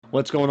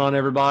What's going on,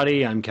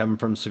 everybody? I'm Kevin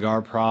from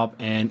Cigar Prop,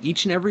 and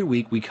each and every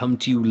week we come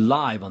to you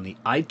live on the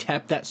I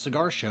Tap That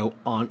Cigar Show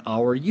on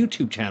our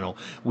YouTube channel.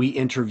 We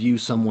interview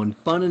someone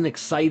fun and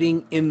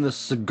exciting in the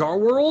cigar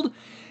world,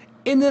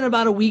 and then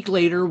about a week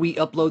later, we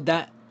upload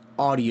that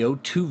audio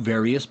to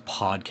various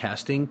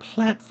podcasting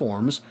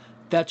platforms.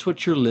 That's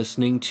what you're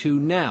listening to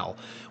now.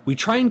 We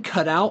try and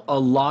cut out a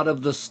lot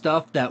of the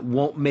stuff that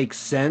won't make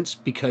sense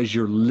because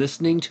you're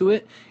listening to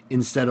it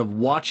instead of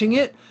watching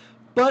it.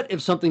 But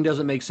if something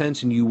doesn't make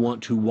sense and you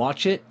want to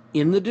watch it,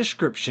 in the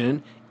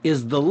description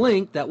is the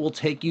link that will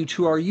take you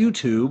to our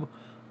YouTube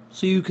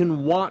so you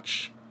can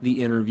watch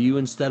the interview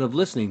instead of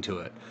listening to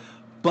it.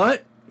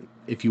 But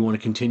if you want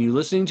to continue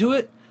listening to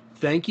it,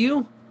 thank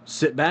you.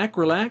 Sit back,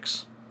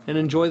 relax, and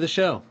enjoy the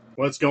show.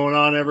 What's going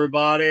on,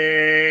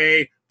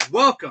 everybody?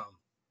 Welcome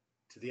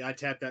to the I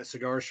Tap That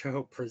Cigar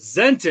Show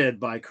presented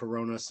by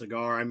Corona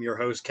Cigar. I'm your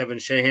host, Kevin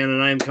Shahan,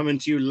 and I am coming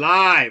to you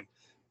live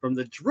from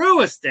the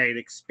Drew Estate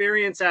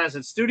Experience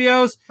Asset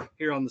Studios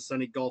here on the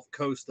sunny Gulf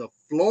Coast of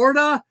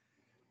Florida.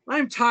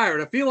 I'm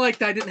tired. I feel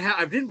like I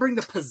didn't bring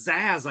the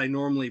pizzazz I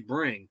normally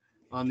bring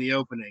on the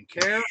opening.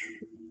 Care?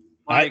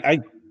 I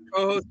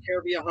Co-host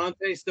Care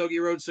Viajante, Stogie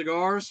Road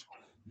Cigars.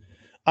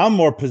 I'm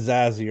more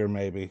pizzazzier,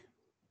 maybe.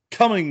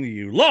 Coming to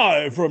you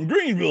live from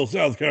Greenville,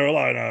 South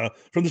Carolina,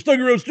 from the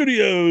Stogie Road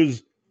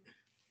Studios.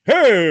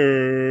 Hey,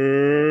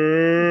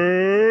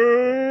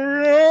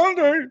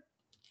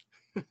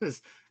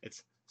 It's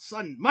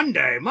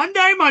Monday.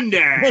 Monday.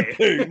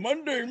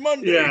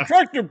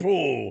 Tractor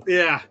pull.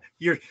 Yeah,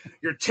 your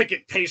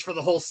ticket pays for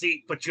the whole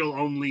seat, but you'll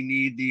only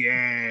need the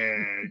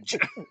edge.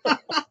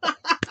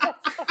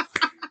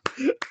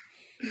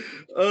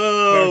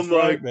 Oh, that's my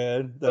right,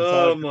 man.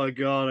 My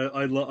god,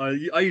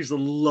 I used to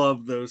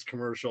love those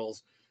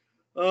commercials.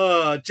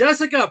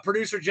 Jessica,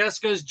 producer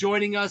Jessica, is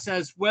joining us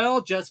as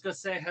well. Jessica,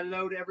 say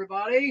hello to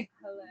everybody.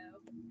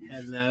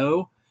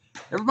 Hello.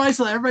 Everybody's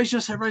a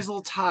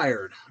little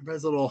tired.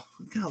 Everybody's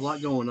got a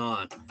lot going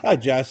on. Hi,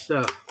 Jess.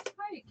 Hi,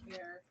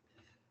 Care.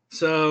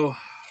 So,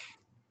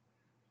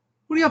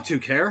 what are you up to,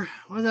 Care?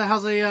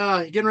 How's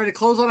you getting ready to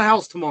close on a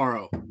house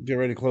tomorrow? Get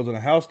ready to close on a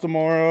house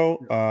tomorrow.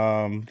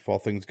 If all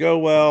things go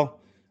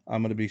well,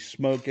 I'm going to be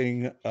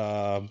smoking.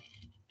 I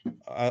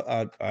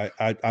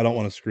don't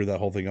want to screw that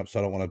whole thing up, so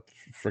I don't want to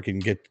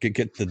freaking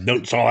get the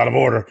notes all out of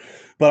order.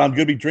 But I'm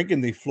going to be drinking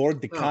the Flor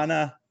de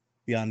Cana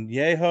de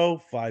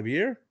Añejo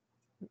 5-year.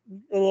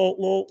 A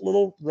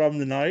little rum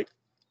tonight.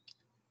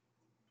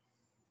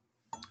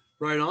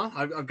 Right on.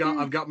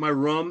 I've got my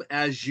rum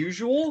as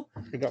usual.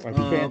 I got my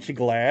fancy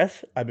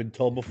glass. I've been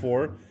told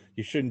before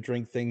you shouldn't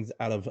drink things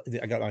out of.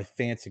 I got my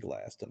fancy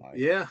glass tonight.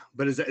 Yeah,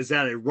 but is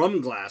that a rum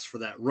glass for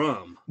that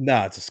rum?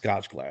 No, it's a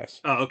Scotch glass.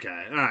 Oh,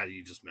 okay. All right,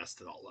 you just messed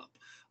it all up.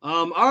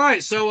 All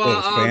right. So it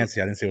was fancy.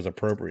 I didn't say it was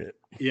appropriate.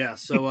 Yeah.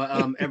 So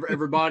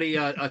everybody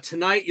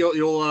tonight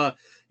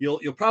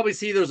you'll probably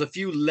see there's a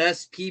few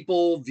less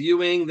people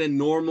viewing than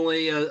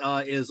normally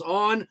is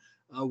on.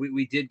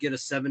 We did get a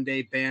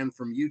 7-day ban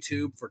from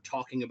YouTube for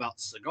talking about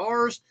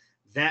cigars.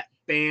 That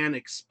ban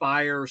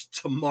expires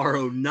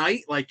tomorrow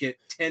night, like at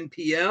 10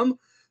 p.m.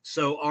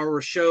 So our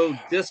show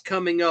this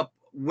coming up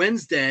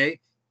Wednesday,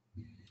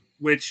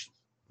 which,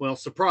 well,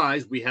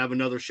 surprise, we have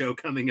another show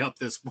coming up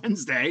this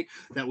Wednesday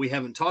that we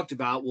haven't talked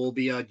about. We'll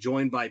be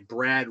joined by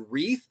Brad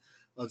Reith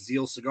of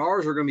Zeal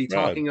Cigars. We're going to be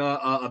talking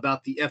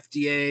about the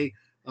FDA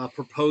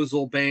proposing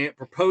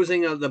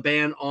the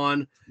ban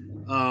on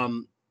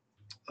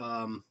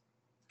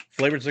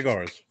flavored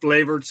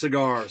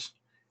cigars.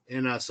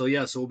 And so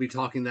we'll be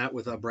talking that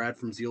with Brad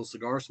from Zeal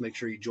Cigars. So make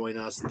sure you join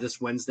us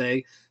this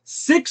Wednesday,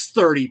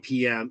 6:30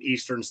 p.m.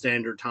 Eastern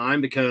Standard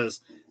Time,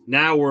 because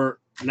now we're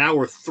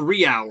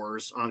 3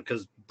 hours on,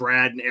 because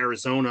Brad in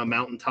Arizona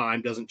Mountain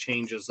Time doesn't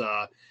change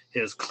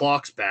his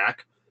clocks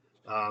back.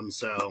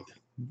 So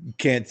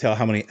can't tell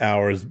how many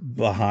hours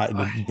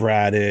behind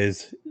Brad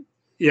is.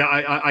 Yeah,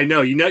 I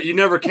know. You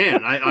never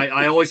can.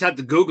 I always have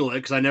to Google it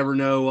because I never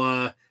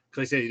know.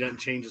 Because I say he doesn't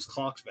change his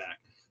clocks back.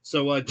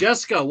 So,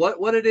 Jessica,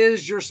 what it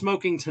is you're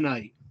smoking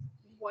tonight?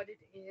 What it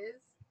is?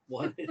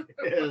 What it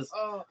is?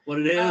 What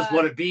it is?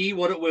 What it be?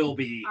 What it will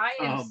be? I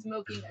am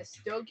smoking a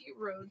Stogie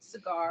Road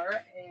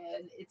cigar,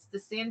 and it's the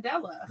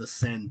Sandella. The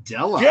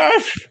Sandella.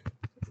 Yes,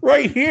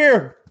 right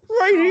here.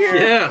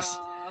 Yes.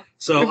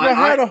 So I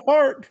had a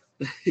heart.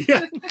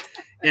 Yeah.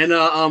 And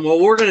well,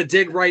 we're going to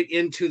dig right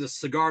into the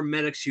Cigar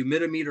Medics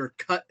Humidimeter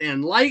Cut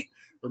and Light.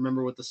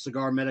 Remember, with the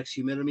Cigar Medics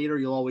Humidimeter,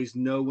 you'll always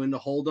know when to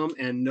hold them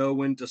and know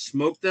when to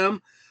smoke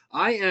them.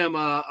 I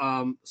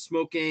am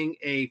smoking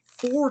a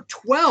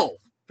 412,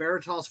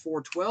 Veritas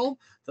 412,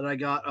 that I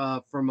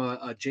got from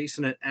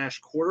Jason at Ash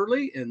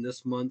Quarterly in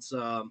this month's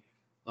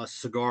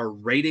Cigar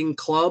Rating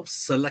Club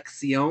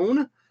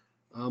Selection.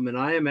 And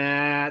I am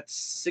at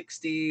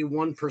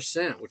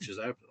 61%, which is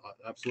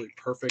absolutely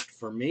perfect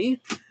for me.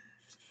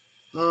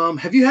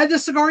 Have you had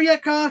this cigar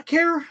yet,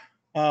 Care?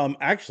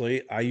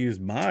 Actually, I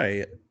used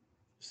my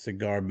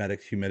Cigar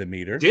Medics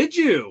humidimeter. Did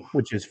you?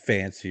 Which is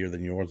fancier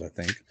than yours, I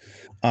think.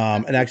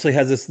 It actually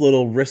has this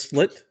little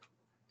wristlet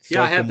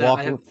Yeah, I have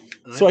that.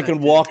 So I can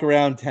walk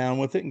around town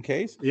with it in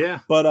case. Yeah.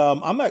 But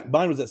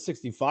mine was at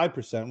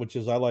 65%, which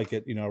is I like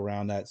it,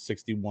 around that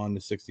 61 to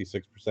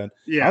 66%.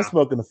 Yeah. I'm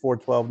smoking the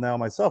 412 now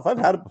myself. I've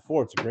had it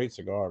before. It's a great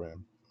cigar,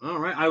 man. All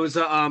right. I was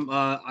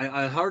I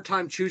had a hard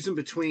time choosing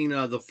between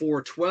the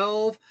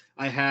 412.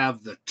 I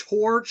have the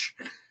Torch,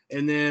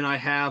 and then I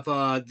have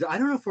I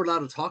don't know if we're allowed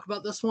to talk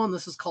about this one.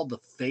 This is called the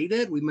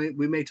Faded. We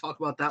may talk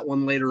about that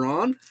one later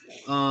on.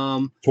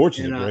 Torch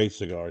is a great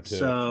cigar too.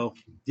 So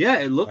yeah,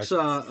 it looks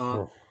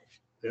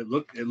it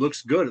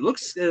looks good.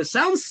 It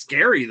sounds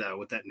scary though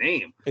with that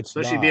name,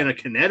 especially being a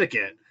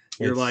Connecticut.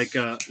 You're like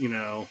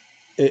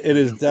It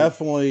is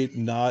definitely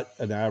not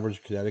an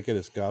average Connecticut.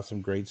 It's got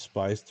some great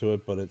spice to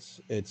it, but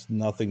it's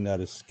nothing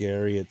that is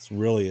scary. It's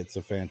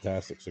a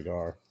fantastic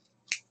cigar.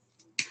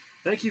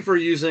 Thank you for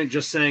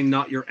just saying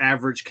not your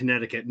average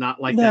Connecticut, not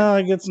like that. No,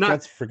 I guess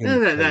that's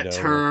freaking that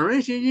term.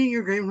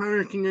 Your great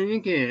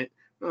Connecticut.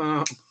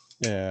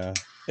 Yeah,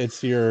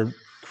 it's your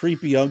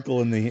creepy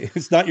uncle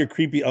it's not your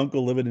creepy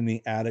uncle living in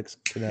the attics,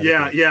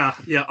 Connecticut.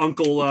 Yeah.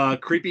 Uncle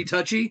Creepy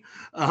Touchy.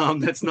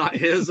 That's not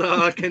his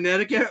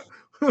Connecticut.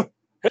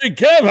 Hey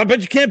Kev, I bet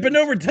you can't bend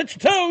over and touch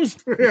your toes.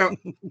 Yeah.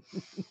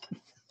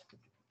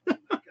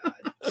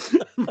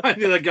 Might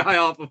be the guy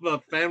off of a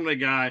Family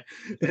Guy,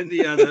 and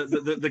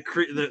the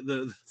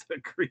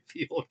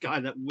creepy old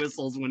guy that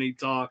whistles when he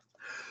talks.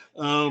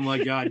 Oh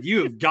my God,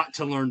 you have got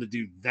to learn to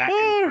do that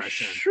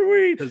impression.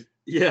 Sweet.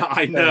 Yeah,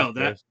 I know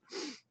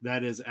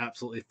that is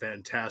absolutely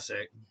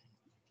fantastic.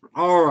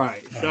 All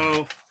right,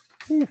 so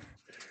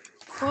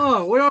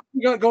what else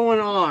we got going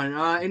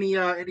on? Any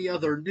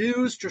other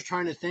news? Just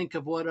trying to think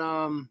of what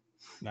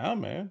No,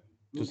 man.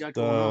 Just got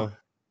going on.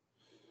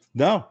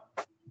 No,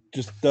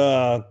 just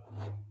the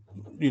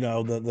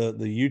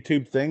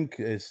YouTube thing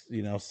is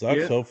sucks.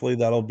 Yeah. Hopefully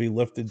that'll be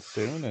lifted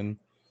soon, and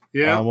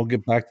we'll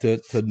get back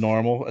to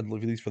normal at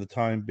least for the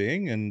time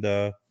being. And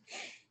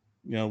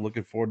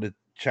looking forward to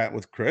chat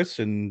with Chris,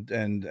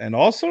 and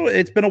also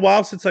it's been a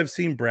while since I've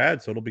seen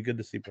Brad, so it'll be good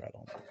to see Brad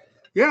on.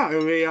 Yeah,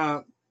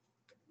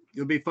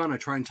 it'll be fun. I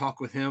try and talk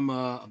with him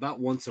about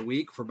once a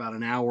week for about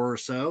an hour or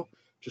so,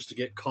 just to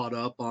get caught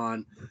up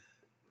on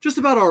just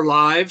about our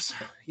lives.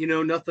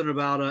 Nothing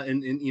about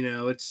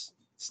it's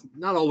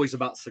not always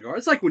about cigars.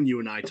 It's like when you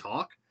and I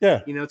talk.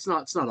 Yeah. It's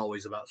not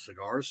always about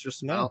cigars.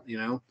 Just about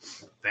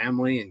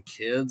family and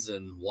kids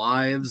and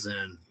wives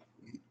and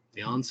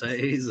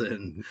fiancés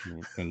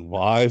and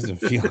wives and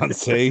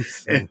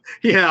fiancés. And,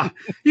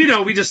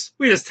 we just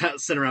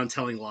sit around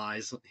telling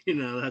lies.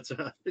 That's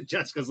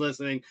Jessica's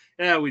listening.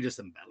 Yeah, we just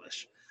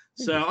embellish.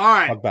 So all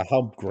right, talk about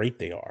how great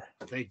they are.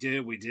 We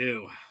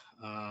do.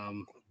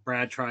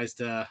 Brad tries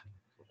to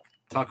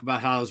talk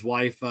about how his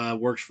wife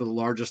works for the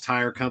largest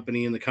tire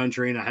company in the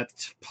country, and I have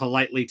to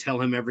politely tell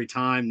him every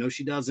time, no,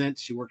 she doesn't.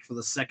 She works for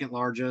the second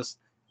largest.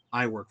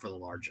 I work for the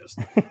largest.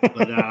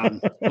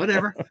 But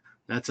whatever.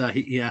 That's All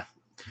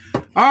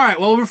right.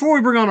 Well, before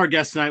we bring on our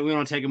guest tonight, we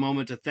want to take a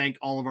moment to thank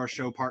all of our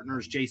show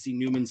partners, JC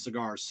Newman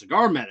Cigars,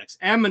 Cigar Medics,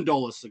 and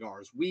Mandola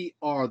Cigars. We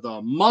are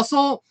the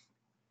muscle.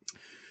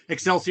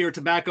 Excelsior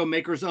Tobacco,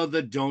 makers of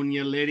the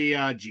Doña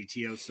Lydia,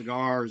 GTO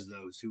Cigars.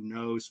 Those who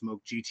know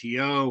smoke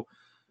GTO.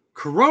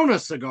 Corona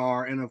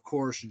Cigar, and of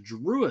course,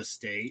 Drew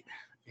Estate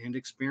and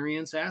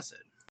Experience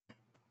Acid.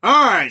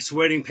 All right, so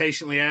waiting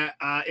patiently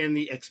in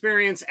the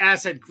Experience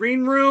Acid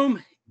green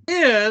room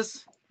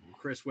is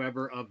Chris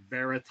Weber of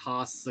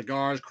Veritas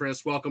Cigars.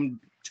 Chris, welcome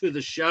to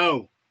the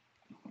show.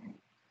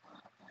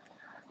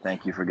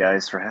 Thank you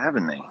guys for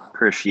having me.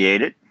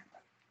 Appreciate it.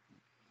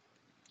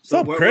 What's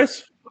up,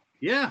 Chris?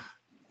 Yeah.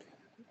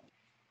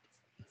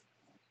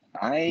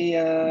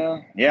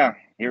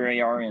 Here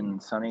we are in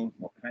sunny,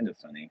 kind of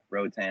sunny,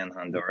 Rotan,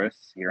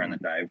 Honduras, here on the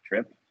dive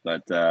trip.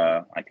 But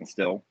I can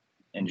still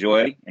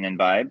enjoy and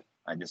imbibe.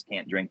 I just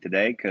can't drink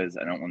today because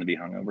I don't want to be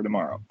hungover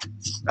tomorrow.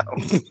 So.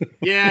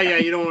 Yeah,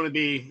 you don't want to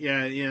be.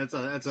 Yeah, it's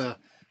a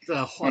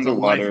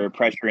underwater,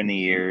 pressure in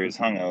the ears,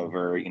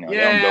 hungover.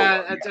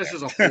 Yeah, that's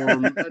just a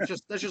horror.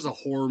 that's just a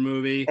horror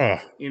movie.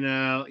 I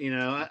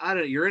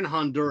don't. You're in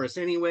Honduras,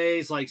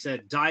 anyways. Like I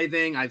said,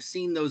 diving. I've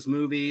seen those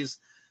movies.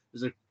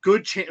 There's a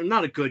good chance,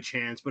 not a good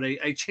chance, but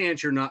a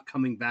chance you're not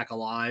coming back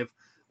alive.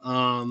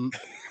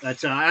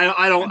 That's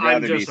I don't.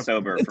 I'd rather be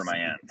sober for my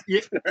end.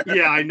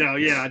 Yeah, I know.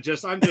 Yeah, I'm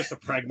just a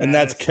pragmatist. And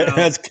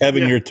that's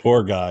Kevin, your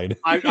tour guide.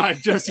 I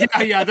just that's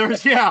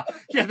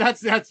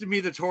to me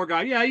the tour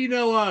guide.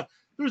 Yeah,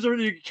 there's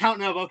already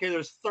counting of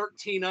there's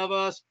 13 of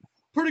us.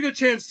 Pretty good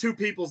chance 2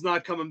 people's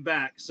not coming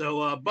back.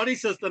 So buddy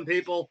system,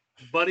 people,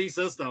 buddy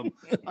system.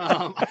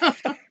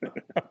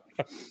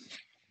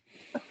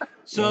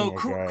 So,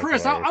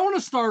 Chris, I want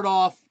to start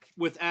off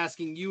with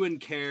asking you and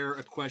Care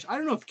a question. I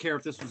don't know if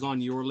this was on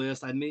your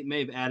list. I may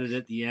have added it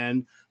at the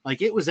end.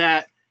 Like it was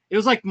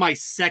like my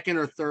second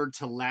or third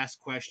to last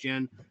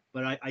question,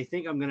 but I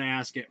think I'm going to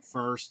ask it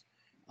first,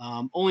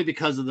 only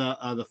because of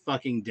the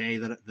fucking day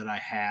that I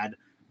had.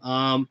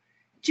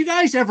 Do you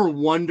guys ever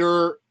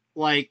wonder,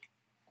 like,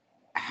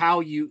 how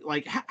you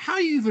how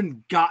you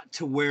even got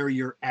to where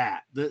you're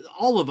at.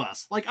 All of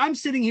us, like, I'm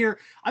sitting here,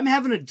 I'm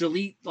having to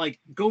delete, like,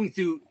 going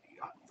through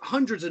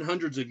hundreds and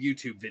hundreds of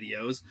YouTube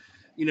videos,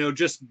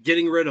 just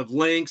getting rid of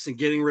links and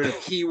getting rid of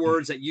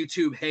keywords that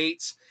YouTube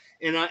hates.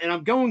 And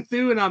I'm going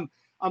through and I'm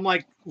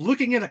like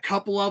looking at a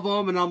couple of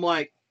them and I'm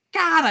like,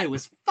 God, I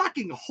was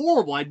fucking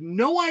horrible. I had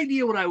no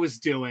idea what I was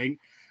doing.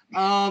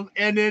 And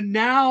then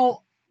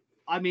now,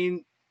 I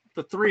mean,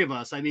 the three of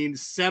us, I mean,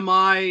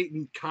 semi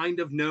kind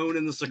of known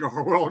in the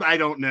cigar world. I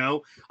don't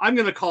know. I'm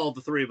going to call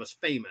the three of us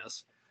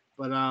famous,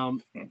 but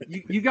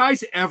you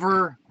guys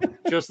ever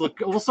just look,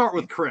 we'll start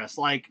with Chris.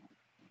 Like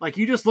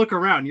you just look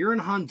around, you're in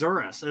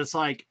Honduras and it's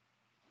like,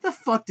 the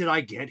fuck did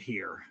I get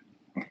here?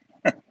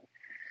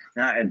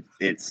 No,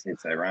 it's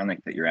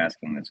ironic that you're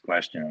asking this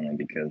question only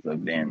because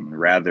I've been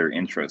rather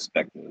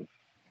introspective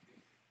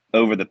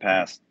over the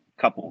past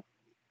 2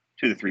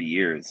 to 3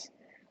 years.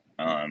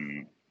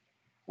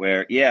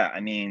 Where, yeah, I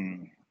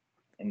mean,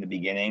 in the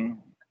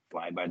beginning,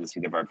 fly by the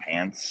seat of our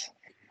pants.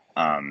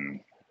 I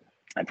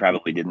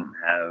probably didn't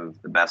have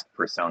the best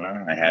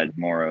persona. I had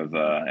more of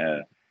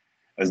I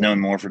was known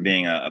more for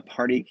being a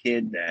party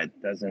kid that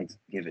doesn't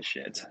give a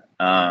shit.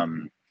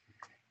 And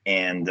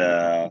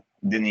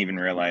didn't even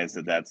realize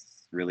that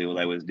that's really what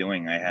I was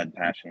doing. I had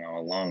passion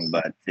all along,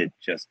 but it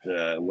just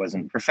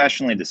wasn't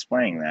professionally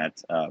displaying that.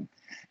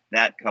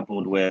 That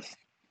coupled with,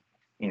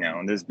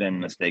 there's been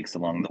mistakes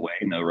along the way.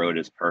 No road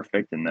is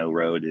perfect, and no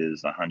road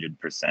is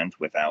 100%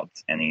 without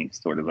any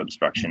sort of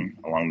obstruction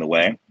along the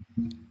way.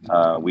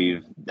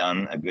 We've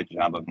done a good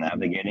job of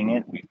navigating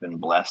it. We've been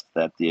blessed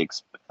that the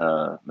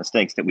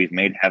mistakes that we've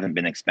made haven't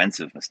been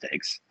expensive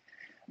mistakes.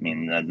 I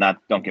mean,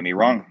 don't get me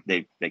wrong,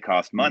 they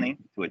cost money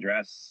to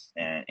address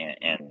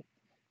and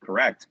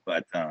correct,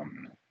 but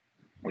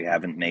we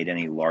haven't made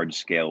any large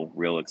scale,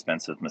 real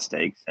expensive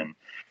mistakes. And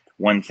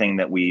one thing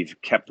that we've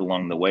kept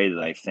along the way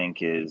that I think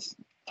is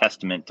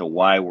testament to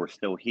why we're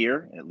still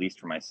here, at least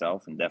for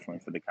myself and definitely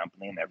for the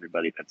company and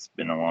everybody that's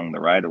been along the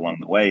ride along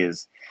the way,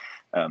 is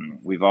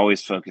we've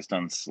always focused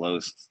on slow,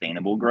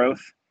 sustainable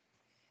growth.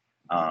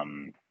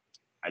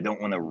 I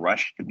don't want to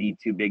rush to be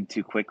too big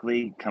too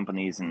quickly.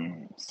 Companies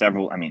in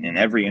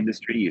every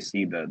industry, you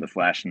see the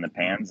flash in the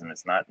pans, and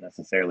it's not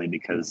necessarily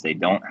because they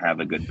don't have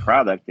a good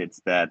product. It's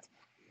that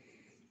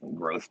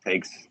growth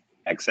takes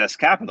excess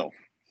capital.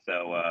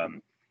 So,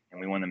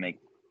 and we want to make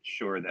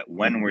sure that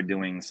when we're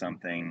doing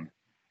something,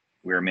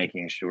 we're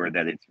making sure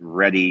that it's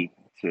ready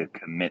to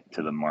commit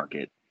to the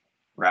market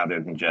rather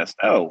than just,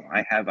 oh,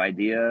 I have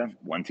idea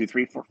 1, 2,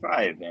 3, 4,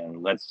 5,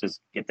 and let's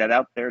just get that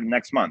out there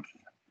next month.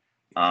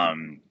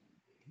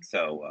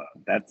 So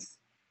that's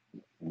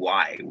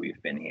why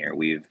we've been here.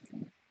 We've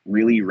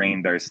really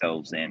reined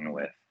ourselves in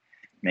with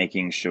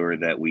making sure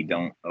that we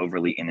don't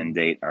overly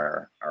inundate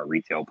our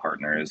retail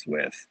partners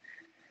with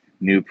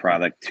new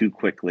product too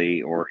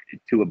quickly or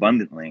too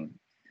abundantly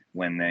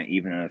when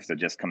even if they're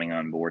just coming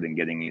on board and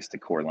getting used to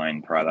core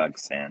line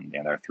products and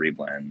our 3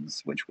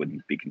 blends, which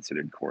wouldn't be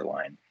considered core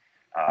line.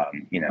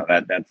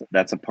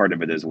 That's a part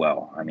of it as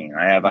well. I mean,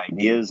 I have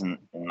ideas in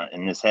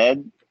this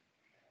head.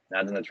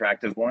 Not an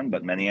attractive one,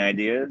 but many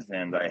ideas,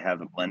 and I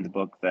have a blend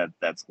book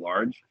that's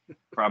large,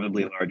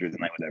 probably larger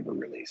than I would ever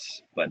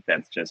release. But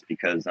that's just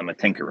because I'm a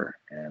tinkerer,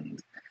 and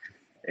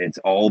it's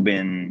all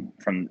been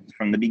from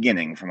the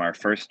beginning, from our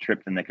first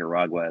trip to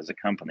Nicaragua as a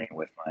company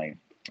with my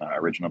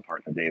original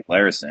partner Dave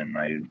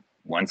Larison.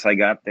 Once I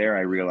got there,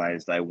 I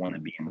realized I want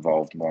to be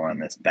involved more on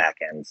this back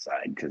end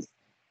side because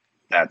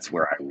that's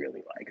where I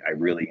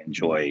really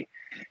enjoy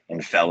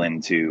and fell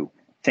into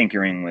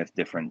tinkering with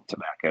different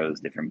tobaccos,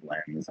 different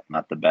blends. I'm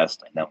not the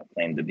best. I don't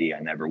claim to be.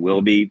 I never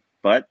will be,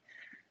 but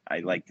I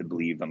like to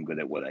believe I'm good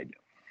at what I do.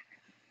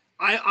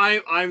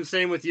 I'm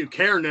saying with you.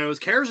 Care knows.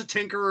 Care's a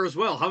tinkerer as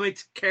well. How many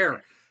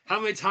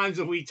times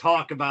have we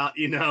talk about,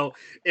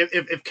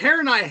 if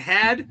Care and I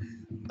had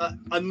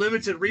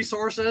unlimited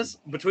resources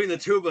between the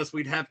two of us,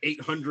 we'd have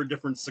 800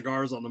 different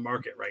cigars on the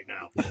market right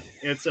now.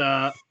 It's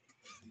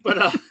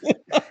but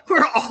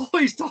we're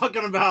always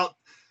talking about,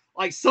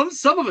 like, some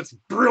of it's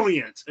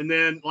brilliant, and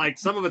then like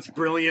some of it's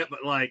brilliant,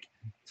 but like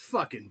it's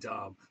fucking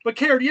dumb. But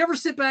Care, do you ever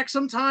sit back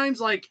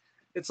sometimes? Like,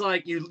 it's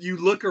like you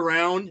look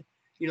around,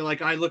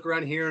 like I look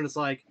around here, and it's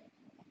like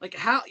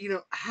how did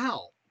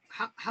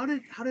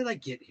I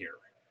get here?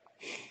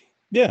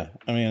 Yeah,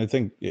 I mean, I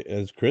think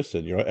as Chris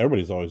said,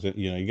 everybody's always,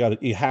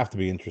 you have to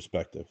be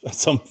introspective.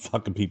 Some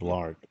fucking people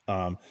aren't.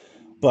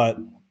 But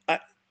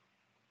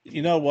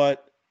you know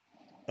what?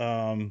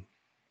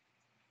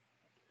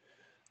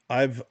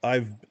 I've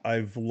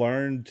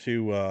learned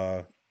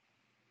to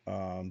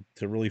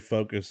really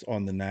focus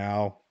on the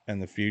now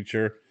and the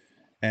future,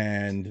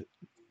 and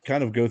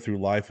kind of go through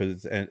life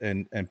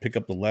and pick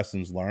up the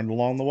lessons learned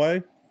along the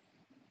way.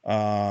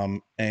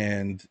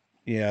 And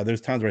yeah, there's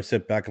times where I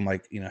sit back and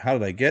like, how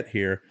did I get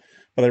here?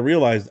 But I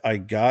realized I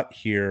got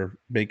here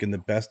making the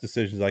best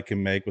decisions I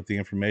can make with the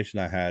information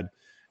I had,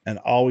 and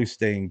always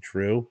staying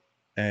true.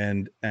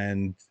 And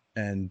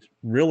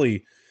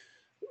really,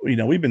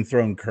 we've been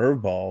throwing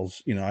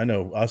curveballs. I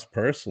know us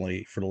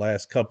personally for the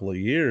last couple of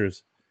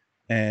years,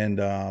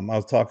 And I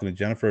was talking to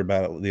Jennifer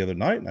about it the other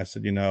night, and I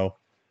said, you know,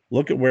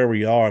 look at where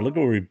we are, look at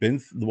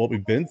what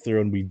we've been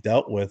through, and we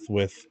dealt with,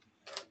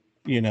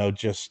 you know,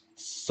 just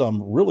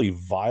some really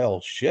vile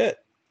shit.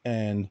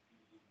 And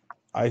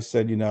I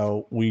said, you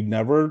know, you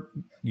never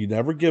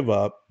give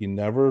up, you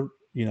never,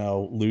 you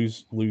know,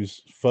 lose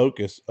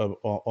focus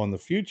on the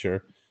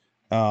future,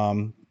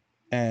 um,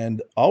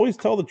 and always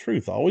tell the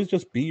truth. Always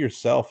just be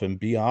yourself and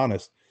be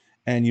honest,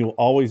 and you'll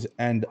always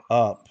end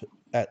up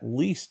at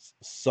least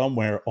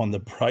somewhere on the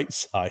bright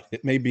side.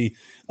 It may be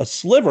a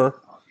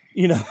sliver,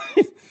 you know,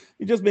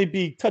 it just may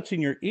be touching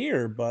your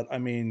ear, but I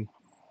mean,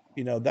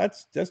 you know,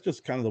 that's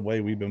just kind of the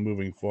way we've been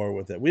moving forward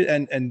with it.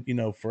 And you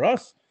know, for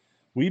us,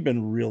 we've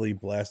been really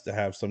blessed to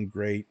have some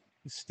great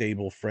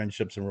stable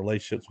friendships and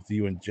relationships with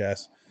you and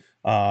Jess.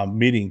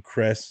 Meeting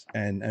Chris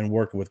and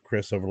working with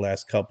Chris over the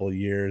last couple of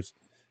years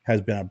has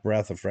been a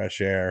breath of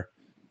fresh air.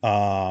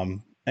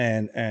 And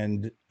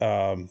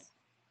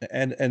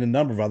a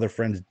number of other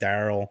friends,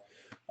 Daryl,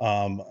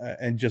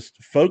 and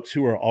just folks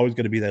who are always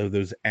going to be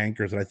those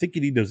anchors. And I think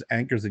you need those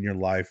anchors in your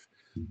life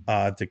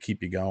to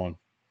keep you going.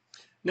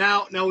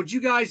 Now, would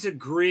you guys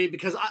agree?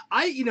 Because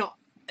I you know,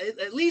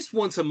 at least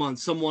once a month,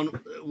 someone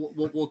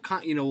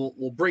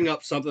will bring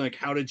up something like,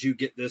 "How did you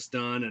get this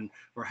done?" and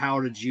or "How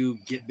did you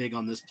get big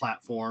on this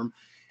platform?"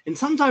 And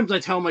sometimes I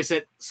tell them, I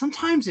said,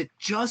 sometimes it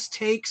just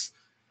takes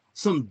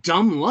some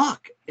dumb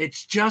luck.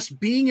 It's just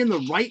being in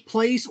the right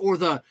place or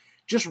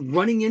just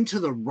running into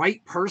the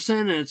right person,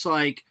 and it's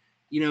like,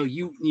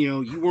 you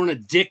weren't a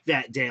dick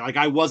that day. Like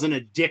I wasn't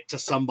a dick to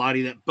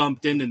somebody that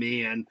bumped into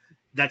me and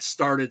that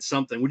started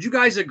something. Would you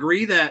guys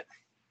agree that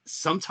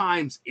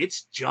sometimes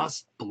it's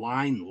just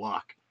blind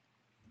luck?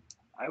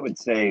 I would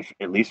say,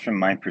 at least from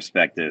my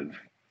perspective,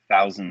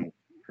 1,000%.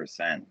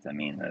 I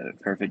mean, a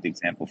perfect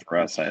example for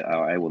us.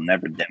 I will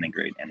never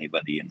denigrate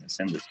anybody in this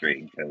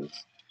industry because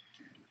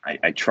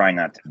I try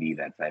not to be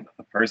that type of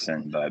a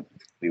person. But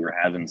we were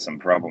having some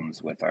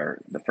problems with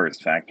the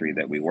first factory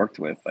that we worked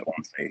with. I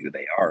won't say who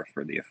they are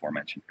for the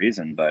aforementioned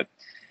reason, but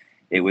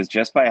it was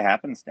just by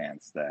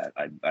happenstance that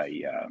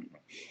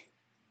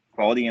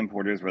Quality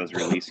Importers was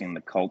releasing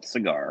the Cult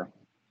cigar.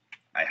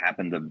 I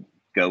happened to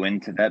go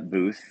into that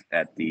booth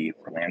at the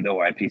Orlando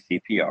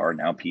IPCPR,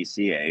 now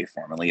PCA,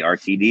 formerly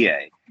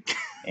RTDA.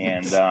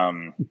 And,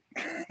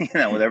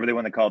 whatever they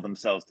want to call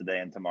themselves today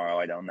and tomorrow,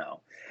 I don't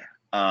know.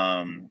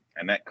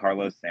 I met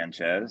Carlos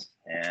Sanchez,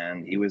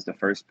 and he was the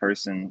first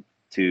person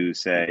to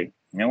say,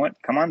 you know what,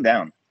 come on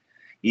down.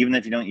 Even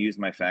if you don't use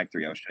my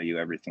factory, I'll show you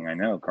everything I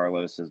know.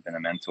 Carlos has been a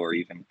mentor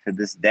even to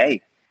this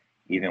day,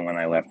 even when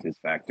I left his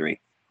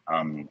factory.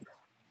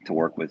 To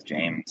work with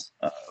James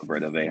over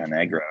at Oveja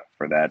Negra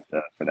for that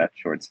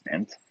short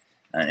stint,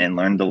 and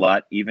learned a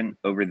lot even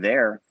over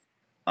there.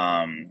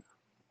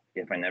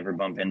 If I never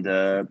bump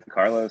into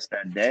Carlos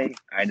that day,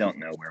 I don't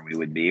know where we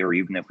would be, or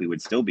even if we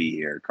would still be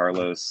here.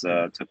 Carlos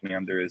took me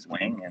under his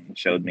wing and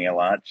showed me a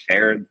lot,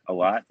 shared a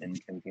lot,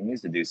 and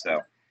continues to do so.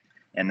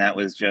 And that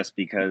was just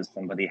because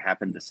somebody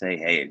happened to say,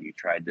 "Hey, have you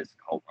tried this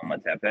Cult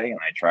Ometepe?" And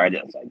I tried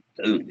it. I was like,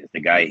 "Dude, is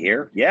the guy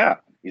here?" "Yeah,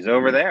 he's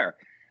over there."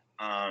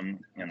 And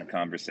the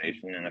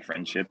conversation and a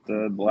friendship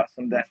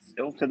blossomed that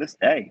still to this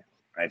day.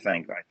 I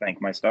thank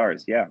my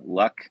stars. Yeah,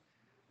 luck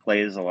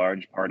plays a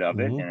large part of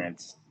it, and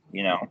it's,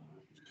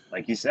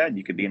 like you said,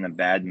 you could be in a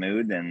bad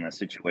mood and the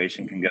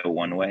situation can go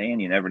one way,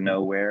 and you never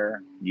know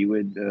where you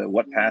would,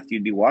 what path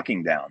you'd be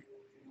walking down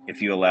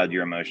if you allowed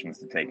your emotions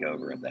to take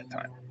over at that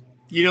time.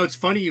 It's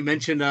funny you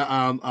mentioned.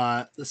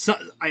 I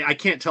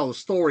can't tell the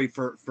story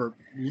for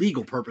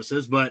legal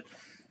purposes, but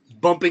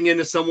bumping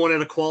into someone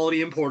at a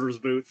Quality Importers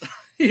booth,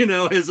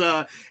 is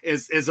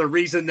a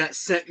reason that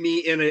sent me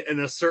in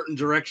a certain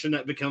direction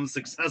that becomes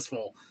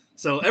successful.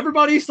 So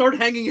everybody start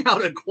hanging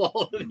out at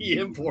Quality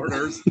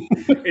Importers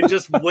and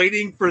just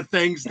waiting for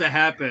things to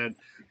happen.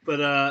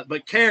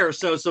 But care.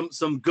 So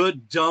some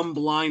good dumb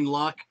blind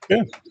luck.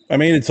 Yeah, I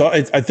mean,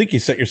 I think you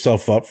set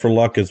yourself up for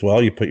luck as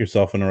well. You put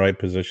yourself in the right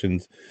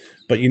positions,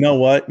 but you know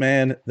what,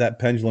 man, that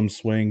pendulum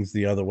swings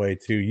the other way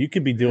too. You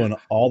could be doing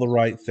all the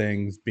right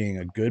things, being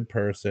a good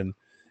person,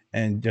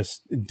 and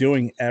just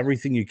doing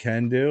everything you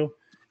can do,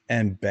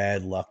 and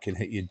bad luck can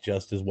hit you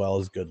just as well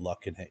as good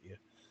luck can hit you.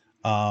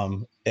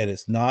 And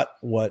it's not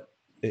what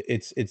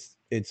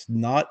it's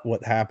not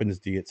what happens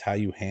to you, it's how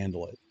you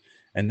handle it.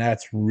 And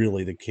that's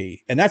really the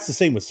key. And that's the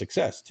same with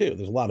success too.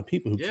 There's a lot of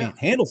people who can't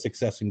handle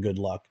success and good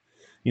luck.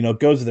 It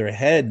goes to their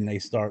head and they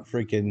start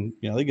freaking,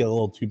 they get a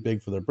little too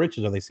big for their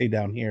britches, or they say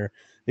down here,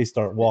 they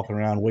start walking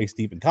around waist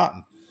deep in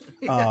cotton.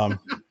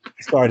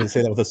 Sorry to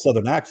say that with a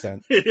Southern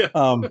accent.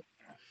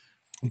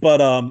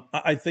 But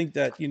I think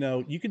that,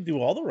 you can do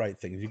all the right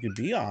things. You could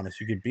be honest.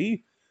 You could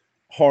be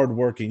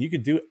hardworking. You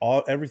could do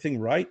everything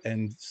right.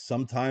 And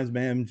sometimes,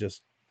 man,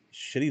 just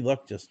shitty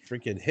luck just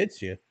freaking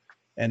hits you.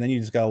 And then you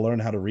just got to learn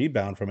how to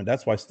rebound from it.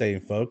 That's why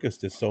staying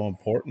focused is so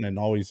important, and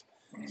always,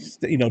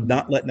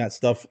 not letting that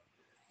stuff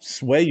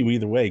sway you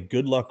either way,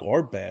 good luck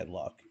or bad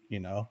luck.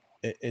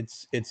 It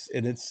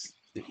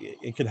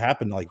could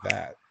happen like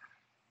that.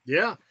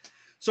 Yeah.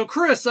 So,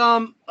 Chris,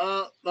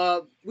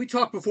 we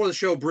talked before the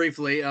show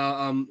briefly.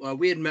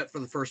 We had met for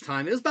the first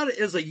time. It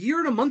was a year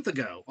and a month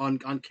ago on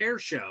Care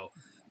Show.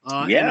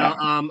 Yeah.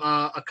 And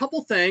a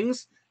couple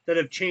things that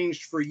have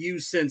changed for you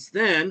since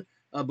then.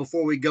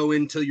 Before we go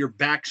into your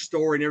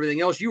backstory and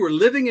everything else, you were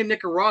living in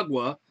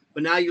Nicaragua,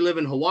 but now you live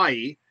in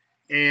Hawaii,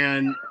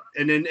 and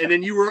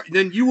then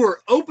you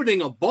were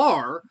opening a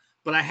bar,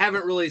 but I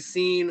haven't really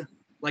seen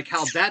like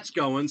how that's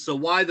going. So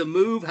why the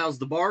move? How's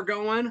the bar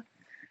going?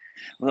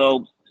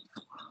 Well,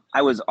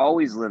 I was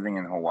always living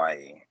in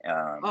Hawaii.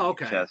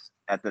 Okay. Just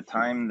at the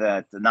time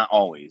that, not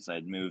always,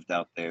 I'd moved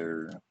out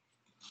there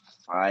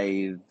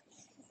 5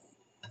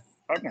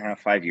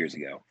 years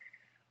ago.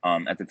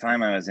 At the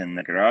time I was in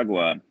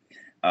Nicaragua,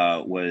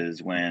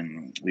 was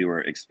when we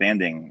were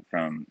expanding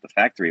from the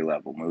factory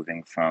level,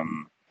 moving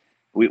from,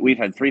 we've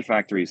had 3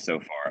 factories so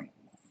far.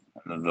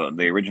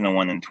 The original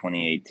one in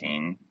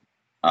 2018.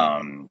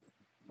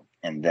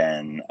 And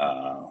then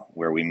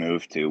where we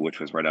moved to, which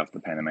was right off the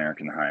Pan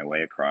American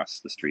Highway across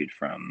the street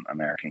from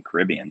American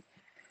Caribbean.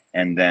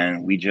 And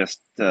then we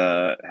just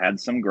had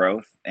some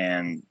growth,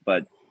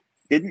 but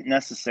didn't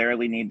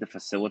necessarily need to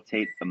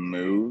facilitate the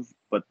move,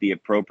 but the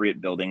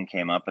appropriate building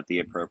came up at the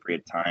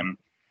appropriate time.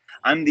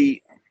 I'm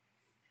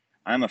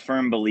a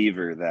firm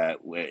believer that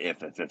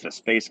if a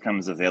space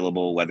comes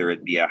available, whether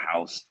it be a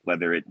house,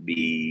 whether it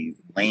be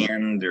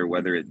land, or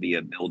whether it be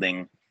a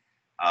building,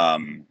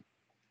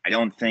 I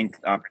don't think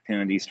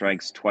opportunity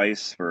strikes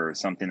twice for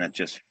something that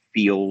just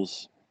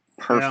feels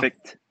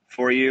perfect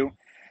for you.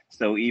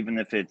 So even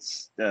if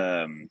it's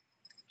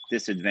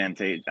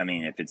disadvantage, I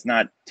mean, if it's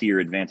not to your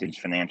advantage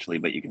financially,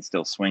 but you can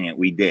still swing it,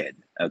 we did.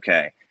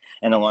 Okay.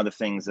 And a lot of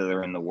things that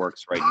are in the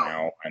works right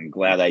now, I'm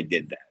glad I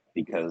did that,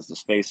 because the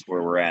space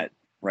where we're at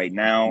right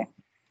now,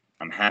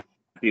 I'm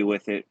happy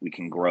with it. We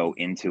can grow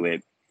into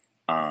it.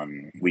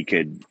 We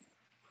could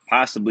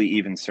possibly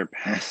even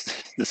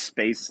surpass the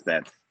space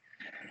that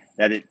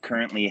it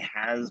currently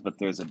has, but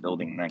there's a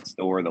building next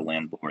door. The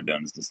landlord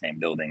owns the same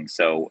building.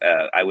 So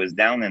I was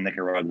down in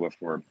Nicaragua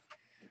for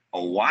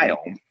a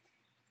while,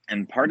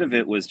 and part of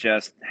it was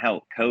just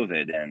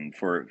COVID. And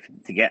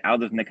to get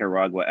out of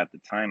Nicaragua at the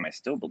time, I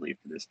still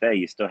believe to this day,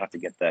 you still have to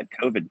get that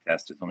COVID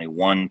test. There's only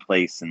one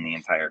place in the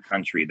entire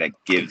country that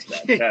gives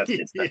that test.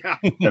 It's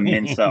the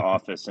Mensa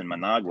office in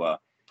Managua.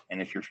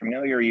 And if you're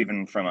familiar,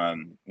 even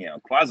from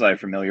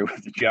quasi-familiar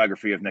with the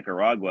geography of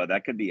Nicaragua,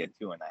 that could be a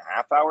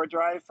 2.5-hour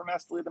drive from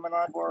Esteli to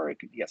Managua, or it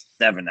could be a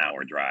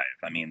 7-hour drive.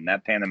 I mean,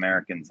 that Pan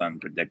American's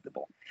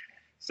unpredictable.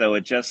 So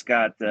it just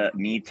got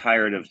me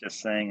tired of just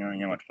saying, oh,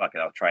 you know what, fuck it,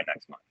 I'll try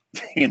next month,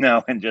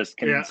 and just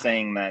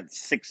saying that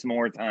 6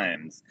 more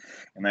times.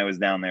 And I was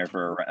down there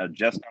for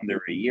just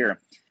under a year.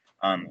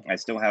 I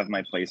still have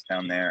my place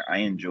down there. I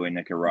enjoy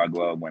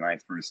Nicaragua. When I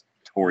first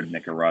toured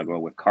Nicaragua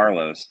with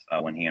Carlos,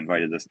 when he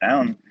invited us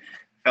down,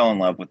 fell in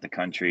love with the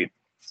country.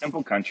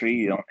 Simple country.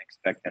 You don't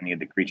expect any of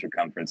the creature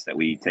comforts that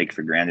we take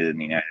for granted in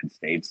the United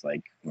States,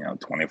 like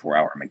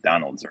 24-hour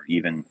McDonald's, or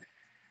even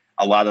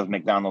a lot of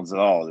McDonald's at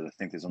all. I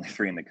think there's only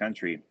 3 in the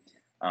country.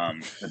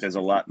 But there's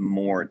a lot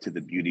more to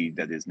the beauty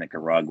that is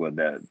Nicaragua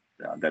that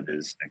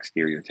is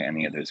exterior to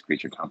any of those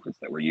creature comforts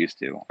that we're used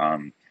to.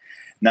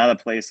 Not a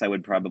place I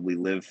would probably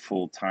live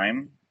full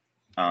time.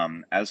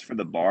 As for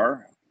the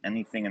bar,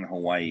 anything in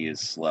Hawaii is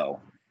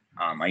slow.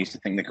 I used to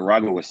think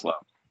Nicaragua was slow.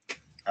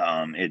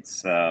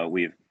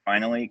 We've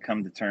finally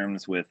come to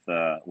terms with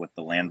the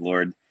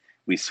landlord.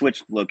 We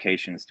switched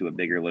locations to a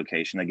bigger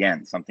location.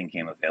 Again, something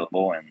came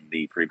available, and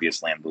the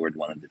previous landlord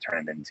wanted to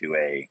turn it into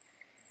a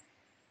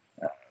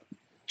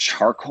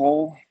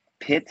charcoal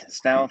pit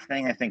style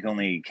thing. I think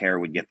only Care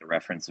would get the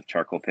reference of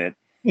charcoal pit.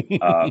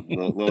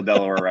 Little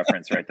Delaware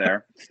reference right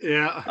there.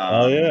 Yeah.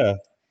 Oh yeah.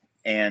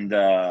 And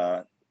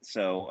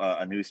so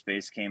a new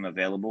space came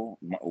available,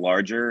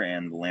 larger,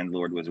 and the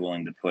landlord was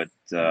willing to put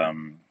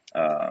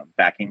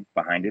backing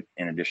behind it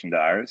in addition to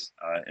ours.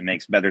 It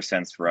makes better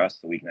sense for us,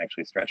 so we can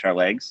actually stretch our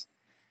legs.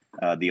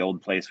 The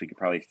old place, we could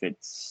probably fit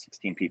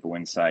 16 people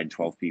inside,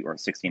 12 people, or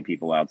 16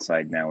 people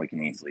outside. Now we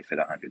can easily fit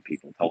 100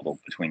 people total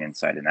between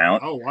inside and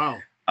out. Oh, wow.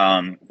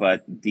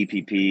 But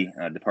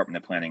DPP, Department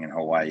of Planning in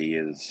Hawaii,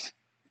 is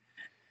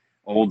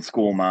old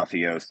school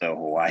mafioso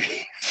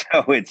Hawaii.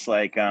 So it's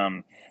like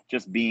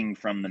just being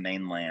from the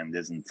mainland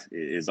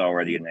is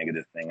already a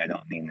negative thing. I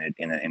don't mean it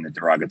in a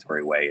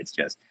derogatory way. It's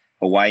just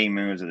Hawaii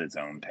moves at its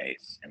own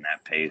pace, and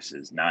that pace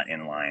is not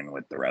in line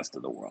with the rest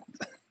of the world.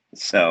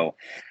 So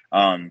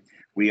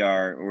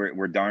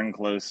we're darn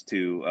close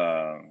to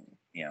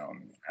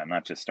I'm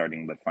not just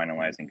starting but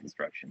finalizing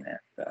construction, and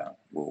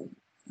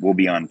we'll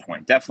be on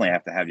point. Definitely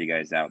have to have you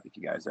guys out if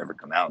you guys ever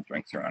come out.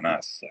 Drinks are on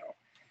us. So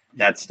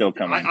that's still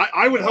coming.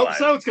 I would hope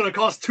so. It's going to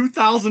cost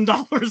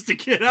 $2,000 to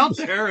get out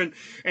there, and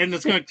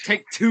it's going to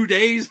take 2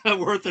 days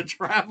worth of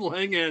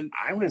traveling. And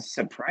I was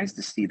surprised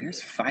to see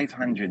there's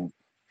 $540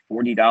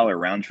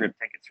 round trip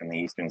tickets from the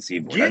Eastern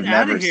Seaboard. Get I've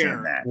out never of here.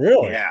 seen that.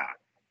 Really? Yeah.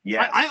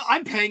 Yeah.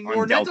 I'm paying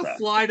more than that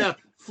to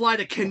fly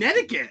to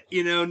Connecticut.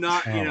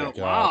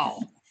 Wow.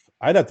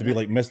 I'd have to be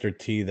like Mr.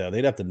 T though.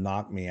 They'd have to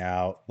knock me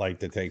out like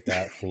to take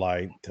that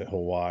flight to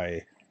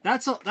Hawaii.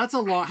 That's a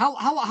long.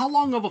 How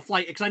long of a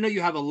flight? Because I know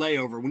you have a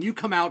layover when you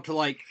come out to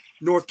like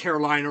North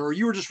Carolina, or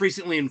you were just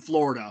recently in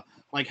Florida.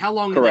 Like how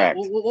long did that?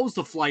 Correct. What was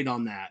the flight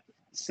on that?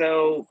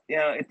 So,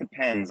 it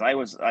depends.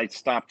 I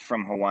stopped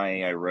from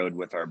Hawaii. I rode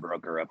with our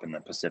broker up in the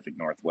Pacific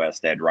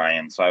Northwest, Ed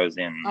Ryan. So I was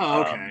in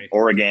Oh, okay.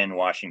 Oregon,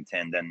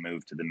 Washington, then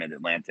moved to the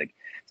Mid-Atlantic.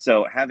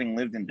 So having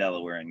lived in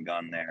Delaware and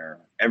gone there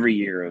every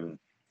year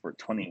for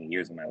 28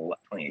 years of my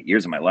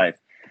life,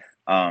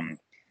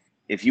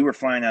 if you were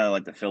flying out of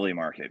like the Philly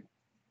market,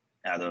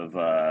 out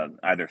of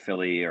either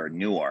Philly or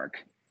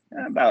Newark,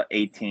 about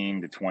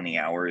 18 to 20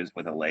 hours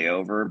with a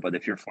layover. But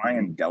if you're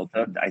flying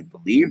Delta, I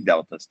believe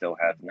Delta still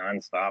has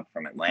nonstop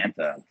from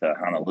Atlanta to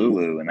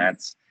Honolulu. And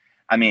it's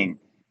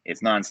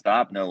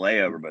nonstop, no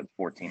layover, but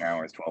 14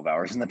 hours, 12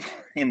 hours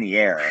in the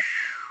air.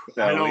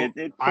 So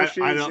it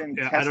pushes and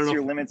tests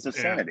your limits of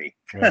sanity.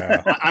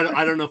 Yeah.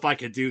 I don't know if I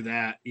could do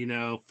that,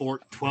 12 to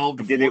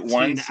 14 did it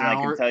once, hours. And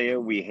I can tell you,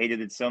 we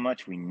hated it so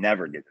much, we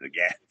never did it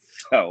again.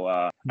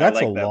 So that's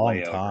I like a that long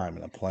layover. time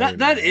in a plane.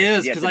 That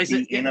is because I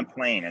said in a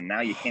plane, and now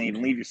you can't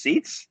even leave your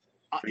seats.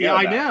 Yeah,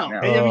 I know. No.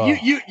 I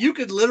mean, you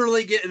could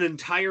literally get an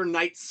entire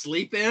night's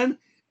sleep in,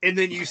 and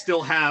then you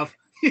still have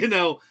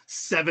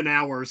 7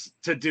 hours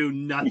to do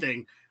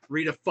nothing,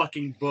 read a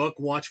fucking book,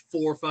 watch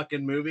 4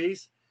 fucking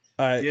movies.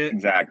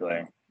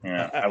 Exactly.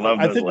 Yeah, I love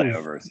those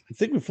layovers. I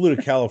think we flew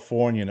to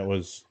California, and it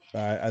was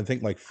I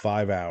think like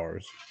 5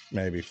 hours,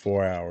 maybe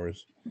 4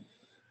 hours,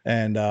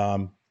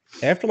 and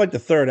after like the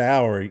third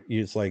hour,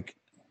 it's like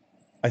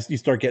you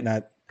start getting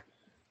that.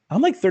 I'm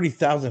like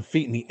 30,000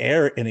 feet in the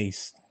air in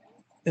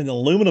an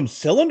aluminum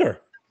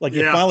cylinder. Like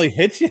it finally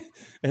hits you,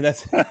 and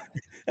that's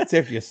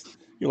after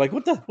you're like,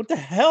 what the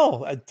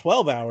hell? At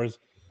 12 hours,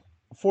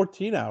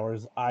 14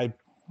 hours, I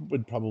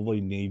would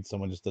probably need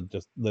someone just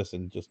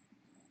listen, just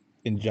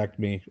inject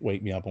me,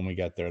 wake me up when we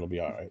get there. It'll be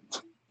all right.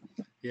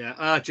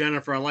 Yeah,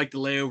 Jennifer, I like the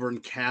layover in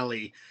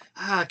Cali.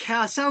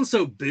 Cali sounds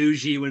so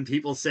bougie when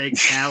people say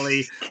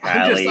Cali.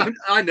 Cali.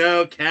 I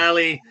know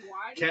Cali.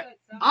 Why does that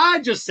sound? I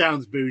just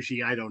sounds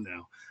bougie. I don't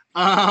know.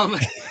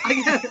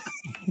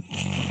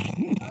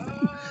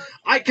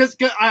 Because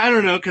I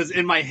don't know. Because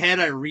in my head,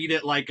 I read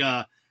it like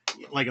a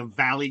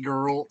Valley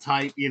Girl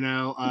type.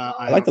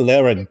 I like the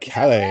layover in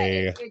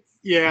Cali.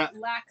 Yeah.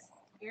 Lax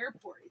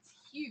airport. It's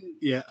huge.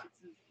 Yeah.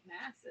 It's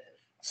massive.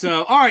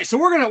 So, all right. So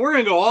we're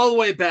gonna go all the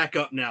way back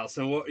up now.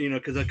 So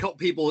because a couple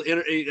people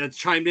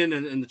chimed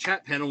in the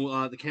chat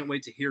panel. They can't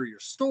wait to hear your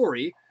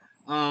story.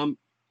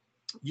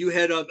 You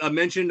had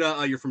mentioned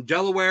you're from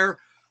Delaware,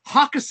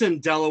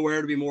 Hockessin, Delaware,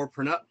 to be more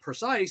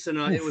precise, and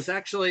it was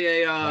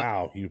actually a.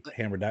 Wow, you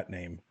hammered that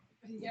name.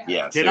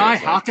 Yeah. Did I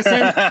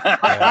Hockessin?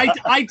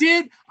 I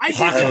did.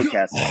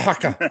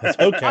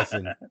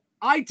 Hockessin.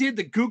 I did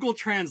the Google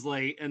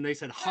Translate, and they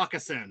said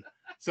Hockessin,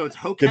 so it's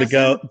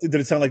Hockessin. Did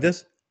it sound like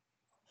this?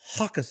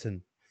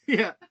 Hockessin.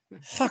 Yeah.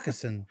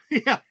 Hockessin.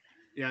 Yeah.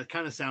 Yeah, it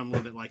kind of sound a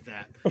little bit like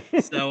that.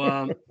 So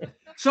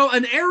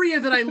an area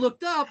that I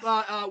looked up,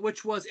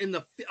 which was in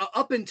the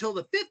up until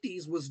the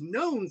 50s, was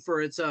known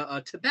for its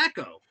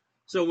tobacco.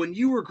 So when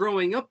you were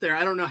growing up there,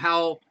 I don't know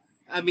how.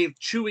 I mean,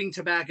 chewing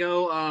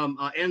tobacco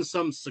and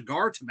some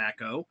cigar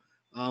tobacco.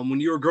 When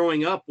you were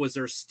growing up, was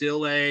there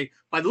still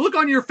by the look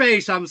on your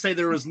face, I'm saying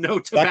there was no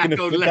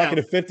tobacco left. Back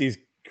in the 50s,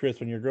 Chris,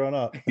 when you're growing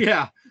up.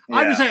 Yeah.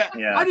 I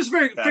just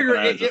figured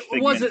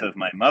it wasn't of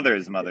my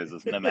mother's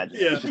imagination.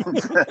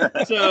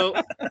 Yeah. So,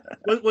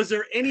 was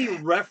there any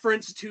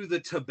reference to the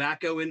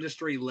tobacco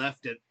industry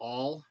left at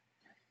all?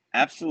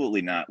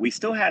 Absolutely not. We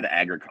still had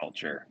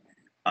agriculture,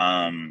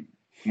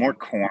 more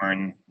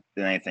corn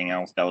than anything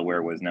else.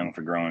 Delaware was known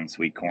for growing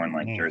sweet corn,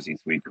 like Jersey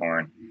sweet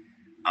corn.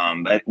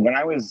 But when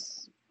I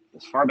was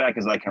as far back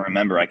as I can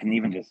remember, I can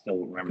even just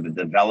still remember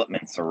the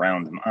developments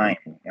around mine.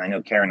 And I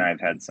know Karen and I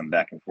have had some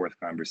back and forth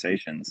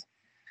conversations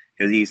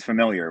because he's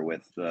familiar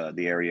with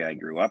the area I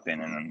grew up in.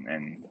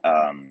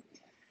 And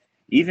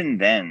even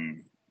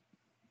then,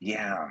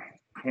 yeah,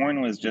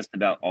 corn was just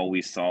about all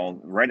we saw.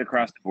 Right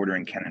across the border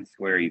in Kennett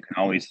Square, you can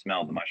always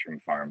smell the mushroom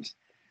farms.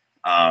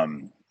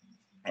 And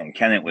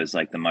Kennett was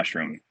like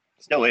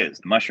still is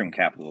the mushroom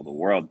capital of the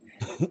world.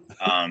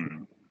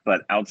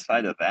 But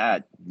outside of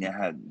that,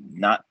 yeah,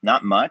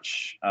 not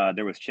much.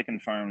 There was chicken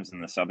farms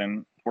in the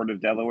southern port of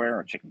Delaware,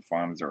 or chicken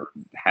farms or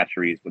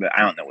hatcheries, but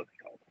I don't know what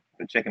they call them.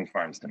 But chicken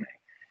farms to me.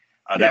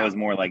 That was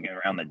more like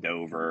around the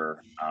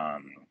Dover,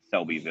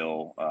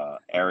 Selbyville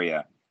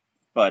area.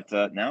 But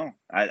no,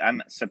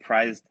 I'm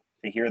surprised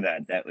to hear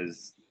that. That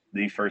was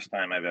the first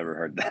time I've ever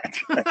heard that.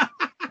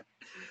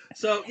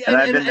 So yeah, and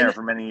I've been there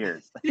for many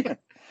years. Yeah.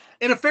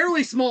 In a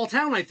fairly small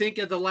town, I think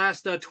at the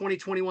last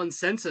 2021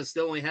 census,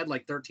 they only had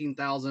like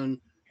 13,000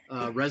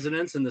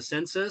 residents in the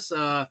census.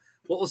 What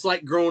was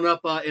like growing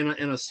up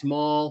in a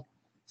small?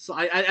 So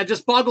I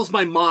just boggles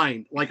my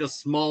mind, like a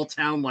small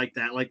town like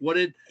that. Like what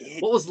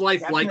was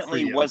life like for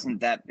you? It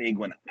wasn't that big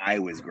when I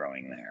was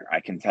growing there. I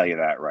can tell you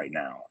that right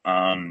now.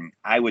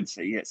 I would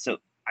say yeah. So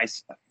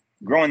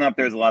growing up,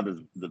 there's a lot of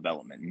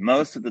development.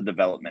 Most of the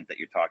development that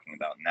you're talking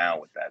about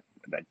now with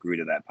that grew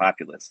to that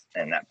populace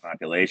and that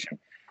population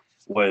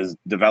was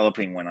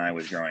developing when I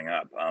was growing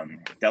up.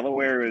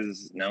 Delaware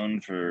is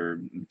known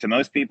to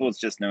most people, it's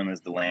just known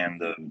as the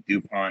land of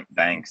DuPont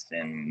banks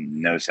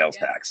and no sales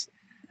tax.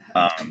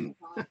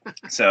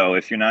 So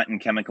if you're not in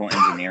chemical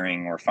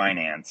engineering or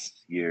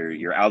finance,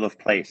 you're out of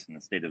place in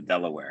the state of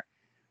Delaware,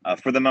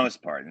 for the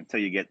most part, until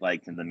you get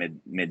like to the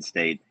mid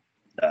state,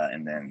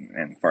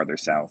 and farther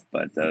south.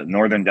 But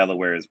northern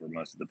Delaware is where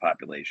most of the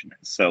population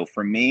is. So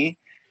for me,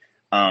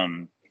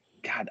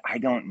 God, I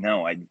don't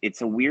know.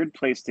 It's a weird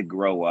place to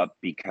grow up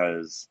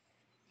because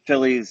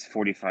Philly's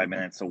 45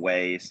 minutes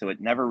away, so it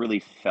never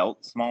really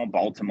felt small.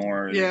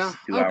 Baltimore is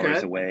 2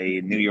 hours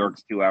away. New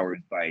York's 2 hours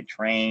by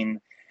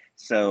train.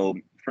 So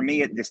for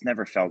me, it just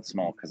never felt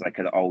small because I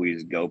could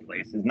always go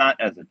places. Not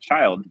as a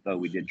child, though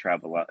we did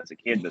travel a lot as a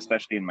kid, but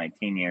especially in my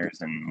teen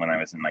years and when I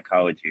was in my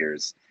college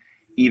years.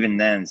 Even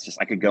then, it's just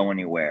I could go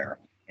anywhere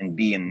and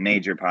be in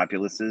major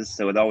populaces.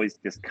 So it always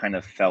just kind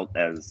of felt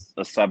as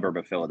a suburb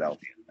of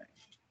Philadelphia.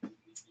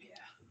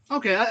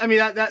 Okay, I mean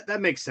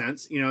that makes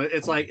sense. You know,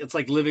 it's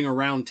like living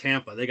around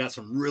Tampa. They got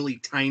some really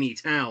tiny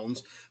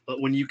towns, but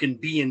when you can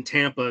be in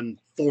Tampa in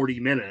 40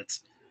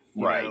 minutes,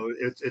 you know,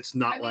 it's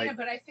not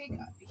But I think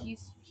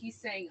he's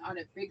saying on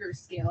a bigger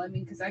scale. I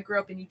mean, because I grew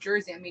up in New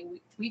Jersey. I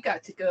mean, we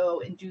got to go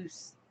and do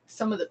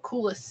some of the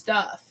coolest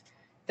stuff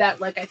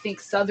that, like, I think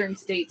southern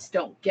states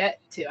don't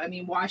get to. I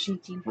mean,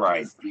 Washington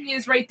D.C.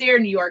 is right there,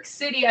 New York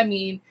City. I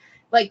mean,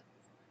 like,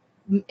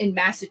 in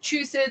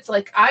Massachusetts,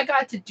 like, I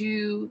got to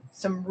do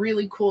some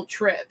really cool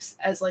trips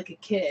as like a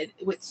kid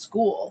with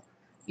school,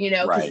 you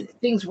know, because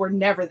things were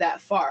never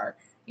that far,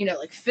 you know,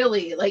 like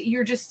Philly, like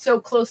you're just so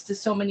close to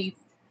so many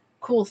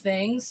cool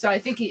things. So I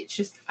think he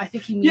needs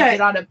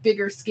it on a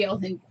bigger scale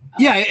than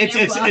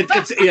it's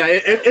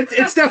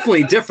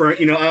definitely different.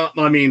 You know,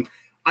 I mean,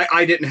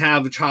 I didn't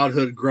have a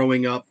childhood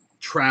growing up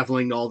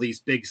traveling to all these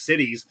big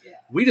cities. Yeah.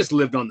 We just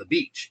lived on the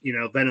beach, you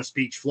know, Venice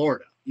Beach,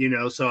 Florida. You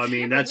know, so I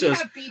mean, that's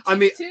just, I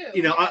mean, too.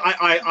 You know,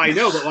 I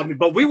know, but I mean,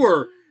 but we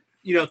were,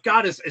 you know,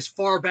 God, as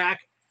far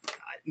back,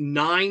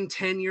 9,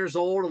 10 years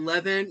old,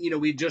 11, you know,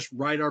 we'd just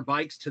ride our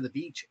bikes to the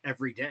beach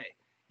every day.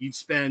 You'd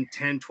spend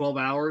 10, 12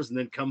 hours and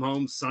then come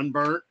home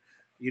sunburnt,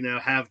 you know,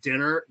 have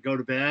dinner, go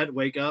to bed,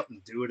 wake up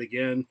and do it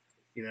again,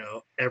 you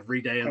know,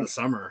 every day of the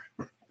summer.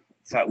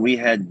 So we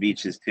had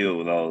beaches too,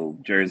 although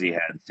Jersey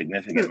had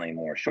significantly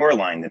more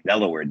shoreline than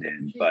Delaware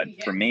did. But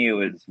for me, it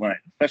was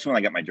especially when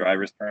I got my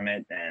driver's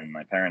permit and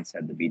my parents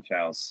had the beach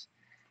house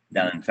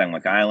down in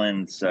Fenwick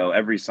Island. So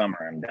every summer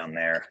I'm down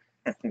there.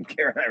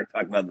 Karen and I were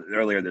talking about this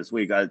earlier this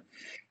week.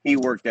 He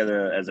worked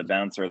as a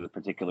bouncer at a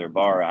particular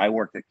bar. I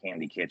worked at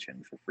Candy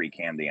Kitchen for free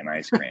candy and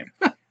ice cream.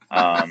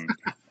 And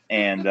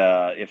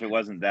if it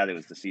wasn't that, it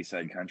was the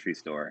Seaside Country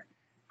Store.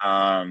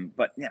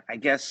 But yeah, I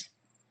guess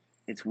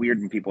it's weird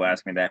when people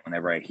ask me that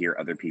whenever I hear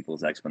other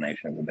people's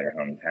explanations of their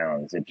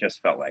hometowns. It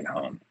just felt like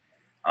home.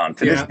 To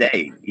this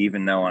day,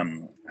 even though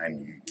I'm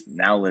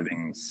now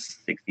living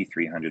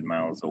 6,300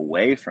 miles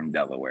away from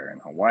Delaware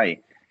and Hawaii,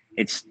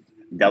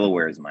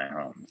 Delaware is my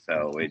home.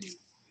 So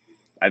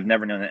I've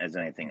never known it as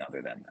anything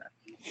other than that.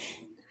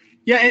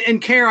 Yeah,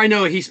 and Kerr, I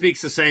know he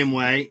speaks the same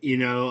way, you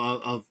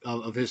know,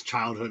 of his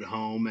childhood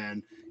home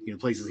and, you know,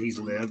 places he's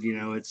lived. You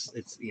know, it's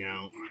you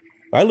know.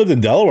 I lived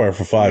in Delaware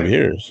for 5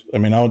 years. I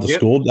mean, I went to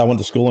school. I went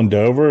to school in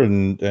Dover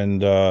and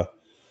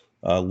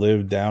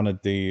lived down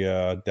at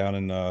the down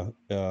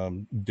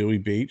in Dewey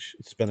Beach.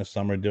 Spent a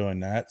summer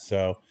doing that.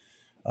 So,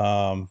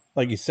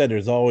 like you said,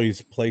 there's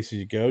always places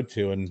you go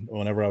to, and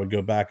whenever I would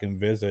go back and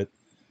visit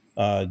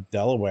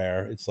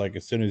Delaware, it's like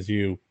as soon as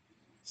you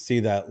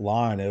see that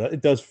line,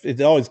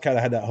 it always kind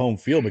of had that home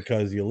feel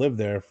because you live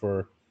there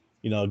for,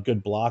 you know, a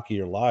good block of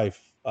your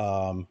life.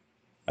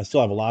 I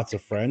still have lots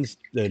of friends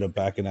that are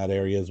back in that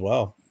area as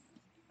well.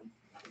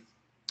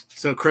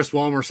 So Chris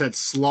Walmer said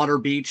Slaughter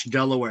Beach,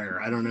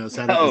 Delaware. I don't know. Is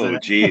that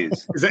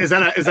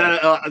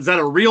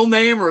a real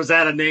name or is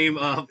that a name?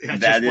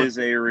 That is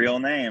a real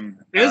name.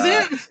 Is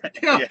it?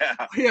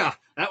 Yeah.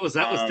 That was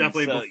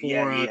definitely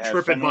before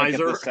TripAdvisor. At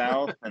the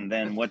south, and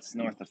then what's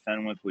north of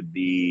Fenwick would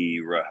be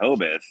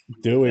Rehoboth.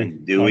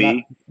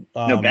 Dewey.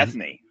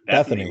 Bethany.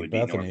 Bethany would be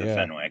north of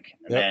Fenwick.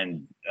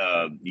 And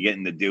then you get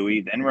into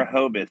Dewey, then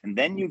Rehoboth, and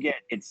then you get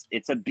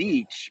it's a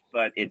beach,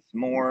 but it's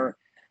more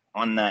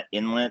on that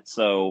inlet.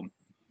 So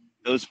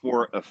those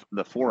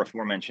the four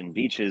aforementioned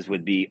beaches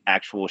would be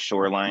actual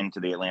shoreline to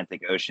the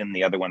Atlantic Ocean.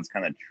 The other ones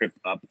kind of trip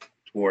up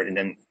toward, and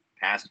then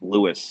past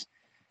Lewis,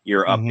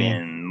 you're up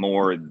in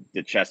more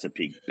the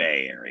Chesapeake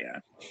Bay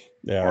area,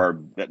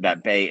 or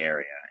that Bay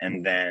area.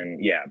 And then,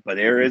 but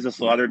there is a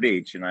Slaughter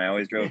Beach, and I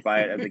always drove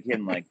by it as a kid.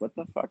 I'm like, what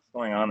the fuck's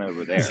going on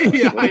over there?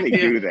 Like, what do they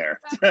do there?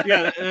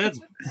 That's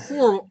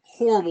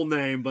horrible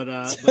name, but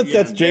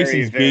that's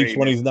Jason's beach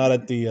when he's not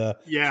at the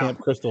Camp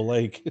Crystal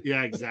Lake.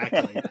 Yeah,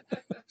 exactly.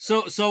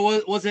 So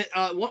was it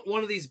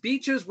one of these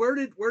beaches? Where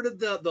did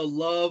the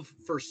love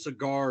for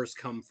cigars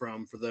come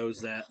from? For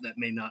those that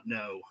may not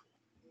know.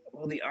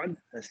 Well, the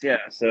oddness,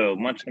 so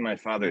much to my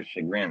father's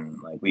chagrin,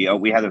 like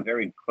we had a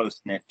very close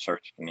knit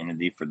church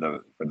community for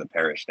the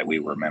parish that we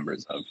were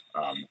members of,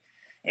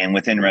 And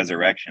within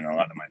Resurrection, a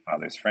lot of my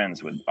father's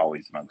friends would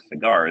always smoke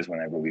cigars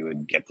whenever we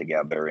would get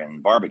together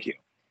and barbecue.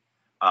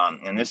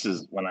 And this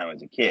is when I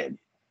was a kid.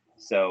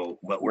 So,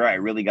 but where I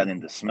really got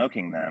into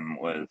smoking them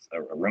was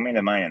a roommate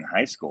of mine in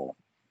high school,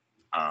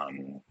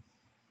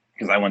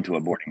 because I went to a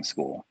boarding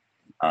school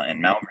in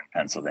Malvern,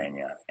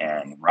 Pennsylvania,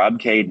 and Rob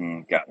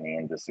Caden got me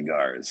into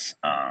cigars.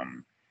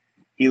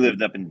 He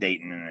lived up in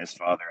Dayton, and his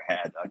father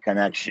had a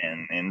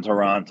connection in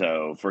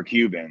Toronto for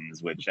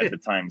Cubans, which at the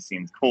time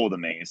seemed cool to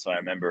me. So I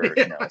remember,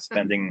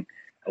 spending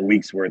a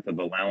week's worth of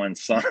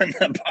allowance on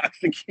a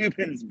box of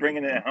Cubans,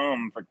 bringing it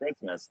home for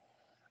Christmas.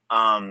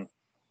 And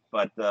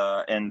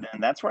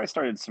that's where I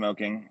started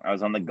smoking. I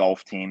was on the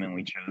golf team, and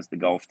we chose the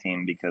golf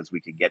team because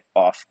we could get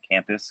off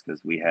campus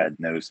because we had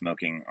no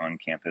smoking on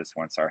campus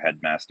once our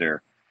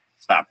headmaster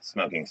stopped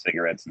smoking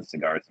cigarettes and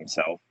cigars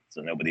himself, so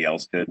nobody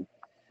else could.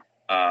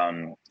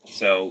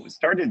 So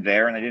started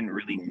there, and I didn't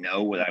really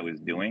know what I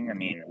was doing. I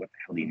mean, what the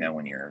hell do you know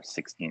when you're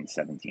 16,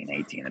 17,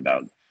 18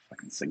 about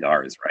fucking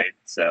cigars, right?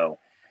 So,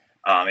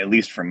 at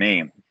least for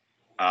me.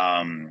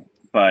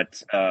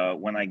 But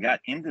when I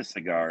got into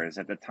cigars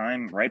at the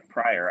time, right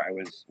prior, I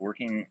was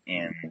working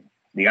in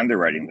the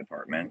underwriting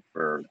department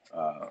for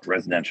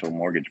residential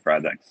mortgage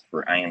products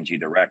for ING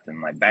Direct, and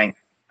my bank,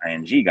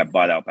 ING, got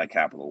bought out by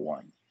Capital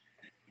One.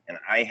 And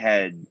I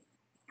had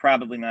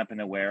probably not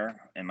been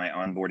aware in my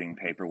onboarding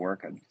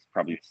paperwork. I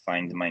probably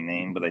signed my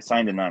name, but I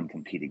signed a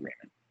non-compete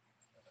agreement.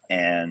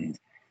 And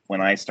when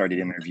I started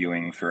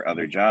interviewing for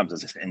other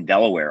jobs in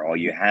Delaware, all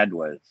you had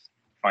was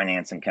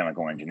finance and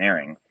chemical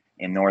engineering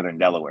in northern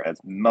Delaware.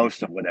 That's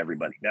most of what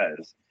everybody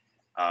does.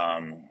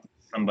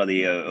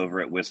 Somebody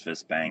over at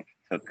Wisfis Bank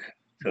took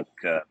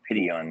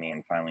pity on me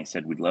and finally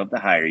said, "We'd love to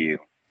hire you.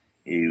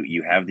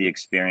 You have the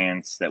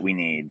experience that we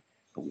need,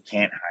 but we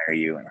can't hire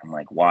you." And I'm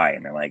like, "Why?"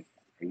 And they're like,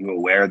 "Are you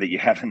aware that you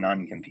have a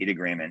non-compete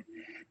agreement?"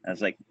 And I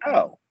was like,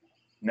 "Oh,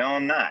 no,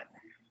 I'm not."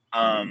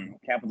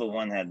 Capital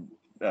One had,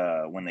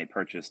 when they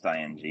purchased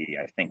ING,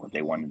 I think what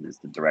they wanted is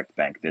the direct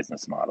bank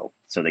business model.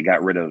 So they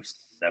got rid of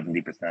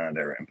 70% of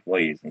their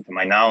employees. And to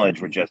my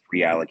knowledge, we're just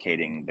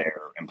reallocating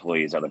their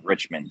employees out of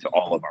Richmond to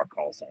all of our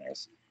call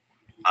centers.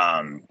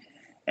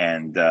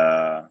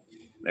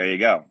 There you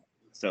go.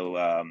 So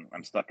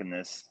I'm stuck in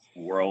this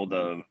world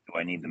of, do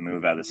I need to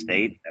move out of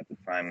state? At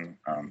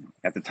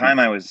the time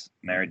I was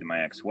married to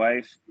my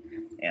ex-wife,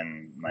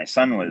 and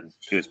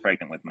she was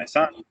pregnant with my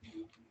son.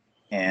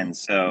 And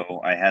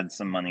so I had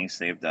some money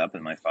saved up,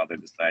 and my father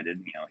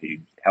decided,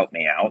 he'd help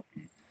me out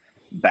and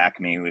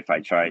back me if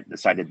I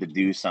decided to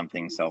do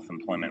something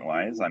self-employment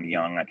wise. I'm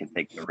young, I could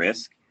take the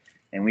risk.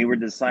 And we were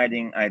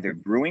deciding either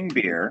brewing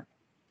beer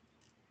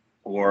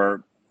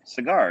or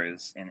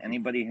cigars. And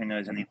anybody who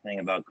knows anything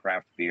about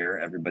craft beer,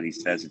 everybody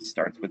says it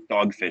starts with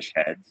Dogfish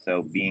Head.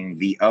 So being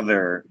the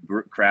other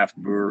craft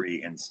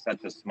brewery in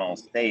such a small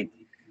state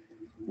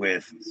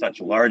with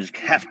such large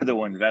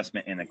capital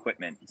investment in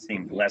equipment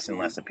seemed less and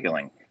less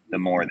appealing the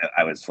more that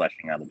I was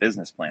fleshing out a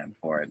business plan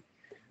for it.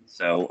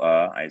 So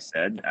I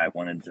said I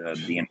wanted to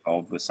be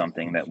involved with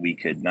something that we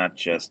could not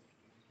just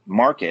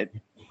market,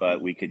 but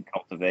we could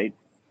cultivate,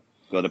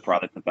 go to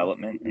product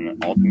development,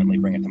 and ultimately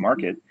bring it to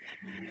market.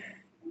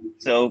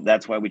 So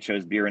that's why we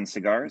chose beer and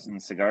cigars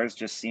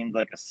just seemed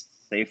like a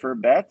safer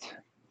bet.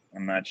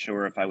 I'm not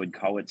sure if I would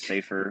call it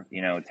safer,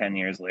 10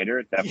 years later.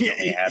 It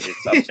definitely had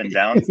its ups and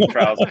downs,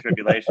 trials and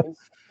tribulations.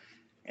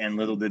 And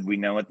little did we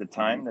know at the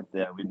time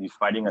that we'd be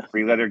fighting a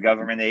three-letter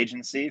government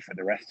agency for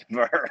the rest of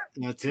our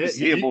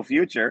foreseeable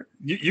future.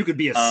 You could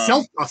be a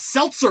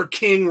seltzer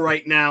king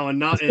right now and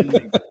not in.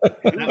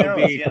 Who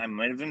knows? Yeah, I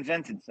might have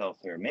invented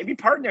seltzer. Maybe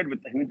partnered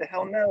with who the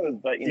hell knows?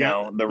 But,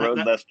 the road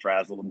less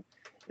traveled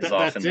is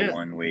often the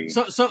one we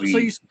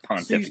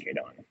pontificate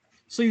on.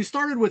 So you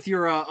started with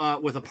your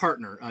with a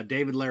partner,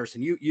 David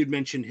Larison. You'd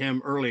mentioned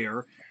him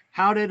earlier.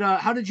 How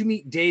did you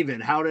meet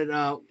David?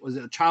 Was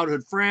it a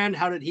childhood friend?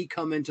 How did he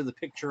come into the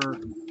picture?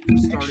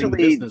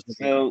 Business?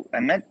 So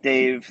I met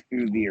Dave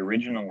through the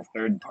original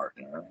third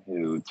partner,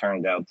 who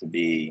turned out to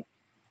be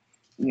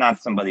not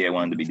somebody I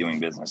wanted to be doing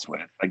business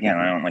with. Again,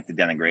 I don't like to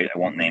denigrate. I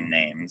won't name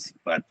names,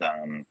 but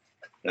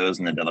those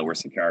in the Delaware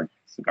cigar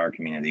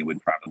community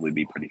would probably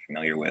be pretty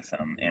familiar with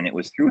him. And it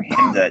was through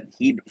him that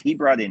he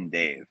brought in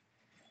Dave.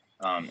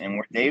 And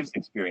where Dave's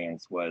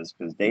experience was,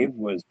 because Dave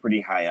was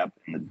pretty high up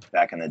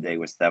back in the day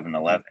with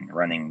 7-Eleven,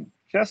 running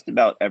just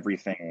about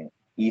everything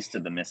east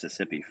of the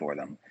Mississippi for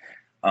them.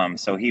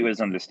 So he was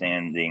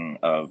understanding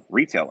of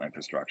retail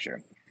infrastructure,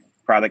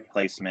 product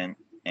placement,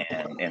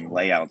 and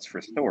layouts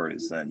for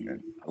stores.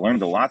 And I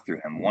learned a lot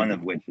through him, one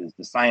of which is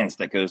the science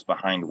that goes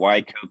behind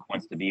why Coke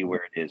wants to be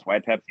where it is, why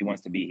Pepsi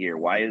wants to be here,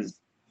 why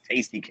is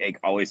Tasty Cake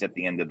always at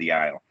the end of the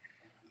aisle.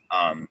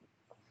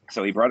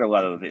 So he brought a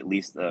lot of at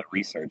least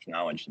research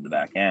knowledge to the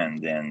back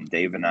end. And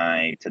Dave and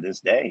I, to this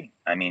day,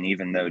 I mean,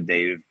 even though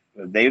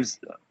Dave's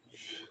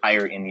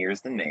higher in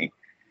years than me,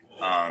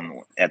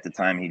 at the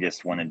time he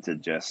just wanted to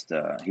just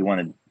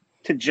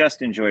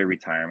enjoy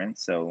retirement.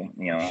 So,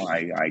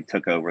 I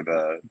took over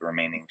the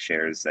remaining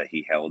shares that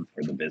he held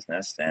for the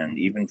business. And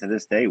even to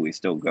this day, we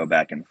still go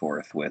back and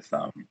forth with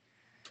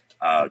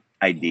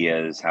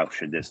ideas. How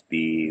should this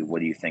be? What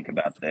do you think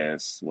about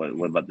this? What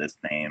about this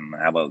name?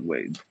 How about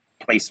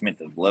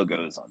placement of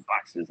logos on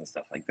boxes and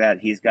stuff like that?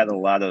 He's got a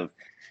lot of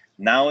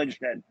knowledge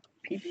that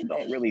people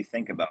don't really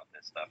think about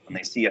this stuff when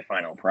they see a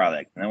final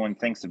product. No one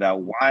thinks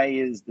about why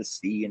is the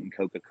C in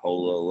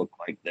Coca-Cola look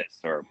like this?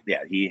 Or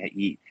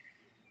I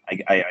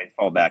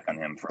fall back on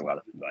him for a lot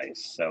of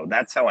advice. So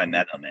that's how I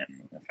met him,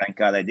 and thank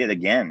God I did.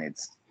 Again,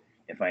 it's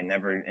if I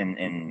never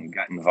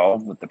got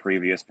involved with the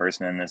previous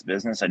person in this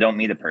business, I don't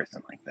meet a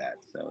person like that.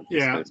 So it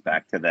just goes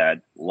back to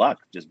that luck,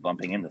 just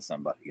bumping into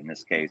somebody. In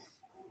this case,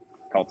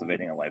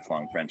 cultivating a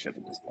lifelong friendship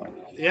at this point.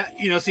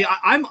 Yeah, see,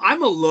 I'm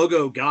a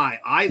logo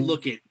guy. I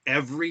look at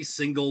every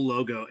single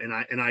logo and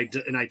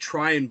I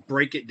try and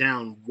break it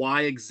down.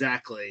 Why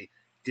exactly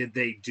did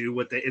they do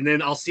what they? And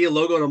then I'll see a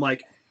logo and I'm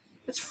like,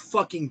 that's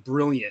fucking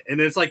brilliant.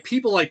 And it's like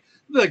people like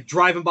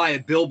driving by a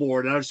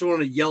billboard and I just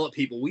want to yell at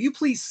people. Will you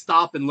please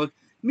stop and look?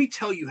 Let me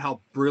tell you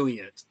how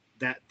brilliant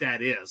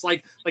that is.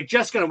 Like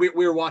Jessica, we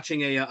were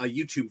watching a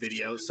YouTube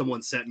video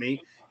someone sent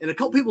me, and a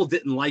couple people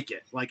didn't like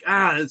it. Like,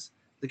 it's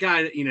the guy,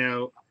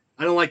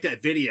 I don't like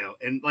that video.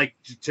 And like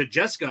to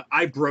Jessica,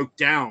 I broke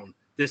down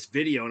this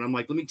video and I'm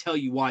like, let me tell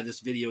you why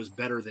this video is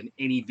better than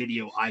any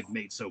video I've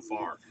made so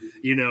far.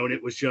 And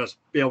it was just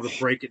be able to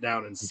break it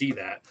down and see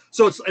that.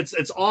 So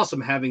it's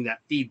awesome having that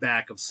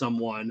feedback of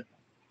someone,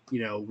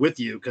 with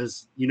you,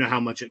 because you know how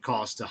much it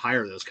costs to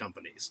hire those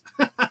companies.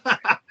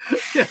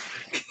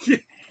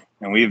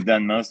 And we've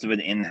done most of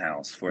it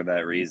in-house for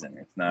that reason.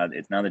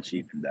 It's not a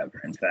cheap endeavor.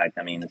 In fact,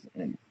 I mean,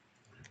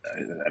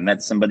 I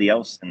met somebody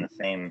else in the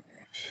same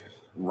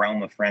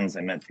realm of friends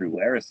I met through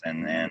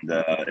Larison,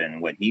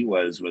 and what he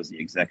was the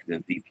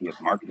executive VP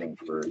of marketing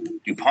for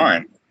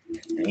DuPont.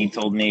 And he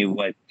told me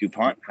what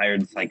DuPont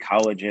hired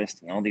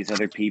psychologists and all these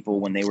other people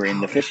when they were in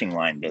the fishing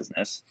line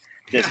business,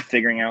 just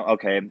figuring out,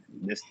 okay,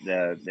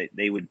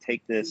 they would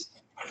take this,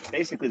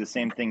 basically the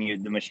same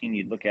thing, the machine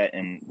you'd look at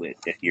with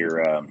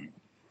your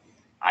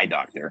eye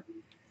doctor,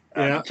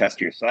 test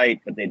your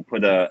sight, but they'd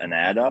put an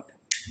ad up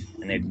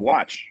and they'd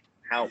watch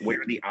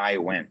where the eye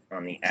went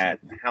on the ad,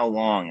 how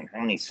long and how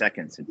many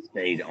seconds it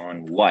stayed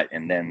on what,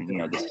 and then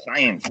the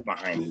science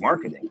behind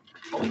marketing.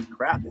 Holy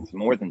crap! It's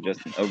more than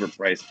just an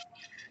overpriced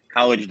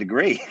college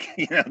degree.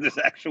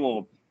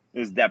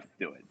 There's depth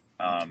to it.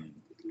 And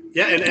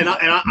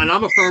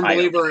I'm a firm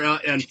believer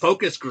in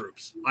focus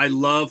groups. I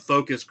love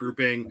focus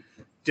grouping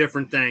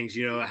different things.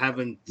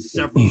 Having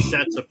several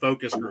sets of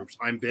focus groups.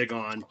 I'm big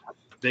on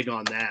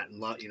that,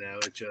 and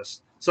it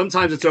just.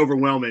 Sometimes it's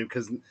overwhelming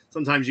because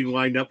sometimes you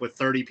wind up with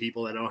 30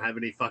 people that don't have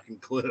any fucking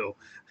clue,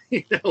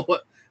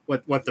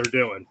 what they're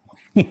doing.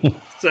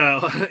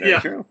 So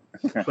True.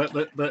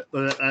 but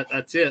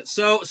that's it.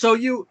 So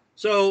you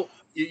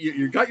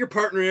got your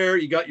partner there,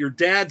 you got your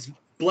dad's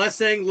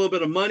blessing, a little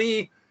bit of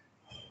money.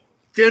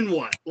 Then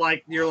what?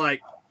 Like you're like,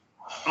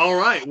 all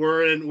right,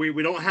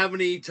 we don't have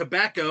any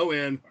tobacco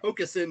in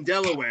Hokuston,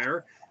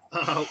 Delaware.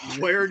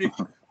 Where do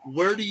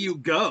you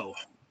go?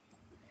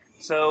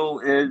 So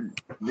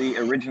the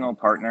original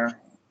partner,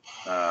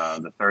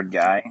 the third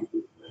guy,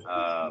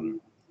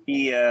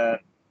 he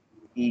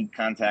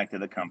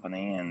contacted the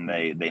company and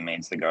they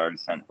made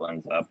cigars, sent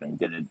blends up, and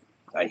did it.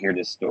 I hear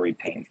this story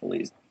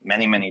painfully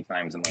many, many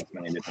times amongst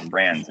many different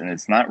brands, and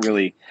it's not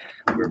really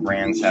where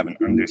brands have an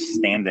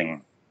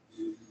understanding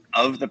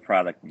of the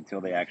product until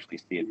they actually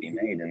see it be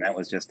made. And that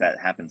was just that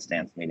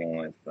happenstance meeting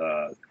with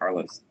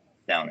Carlos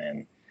down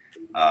in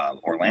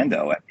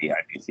Orlando at the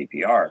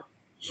IPCPR,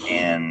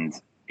 and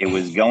it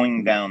was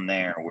going down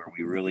there where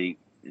we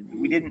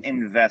didn't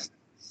invest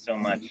so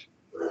much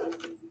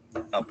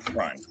up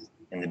front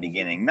in the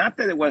beginning. Not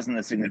that it wasn't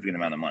a significant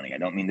amount of money. I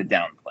don't mean to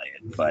downplay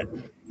it, but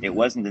it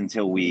wasn't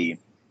until we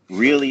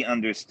really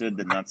understood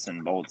the nuts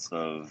and bolts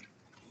of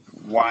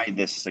why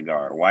this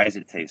cigar, why does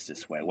it taste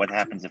this way? What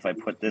happens if I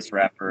put this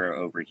wrapper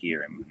over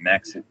here and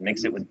mix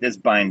it with this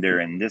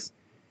binder and this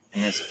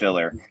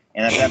filler?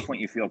 And at that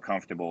point you feel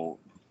comfortable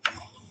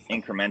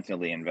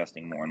incrementally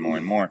investing more and more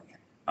and more.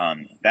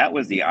 That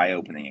was the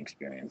eye-opening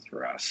experience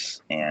for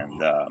us,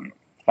 and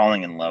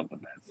falling in love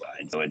with that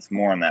side. So it's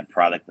more on that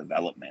product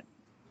development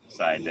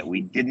side that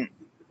we didn't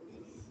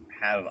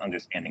have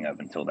understanding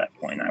of until that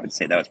point. I would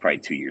say that was probably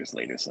 2 years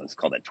later. So let's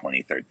call that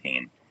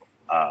 2013,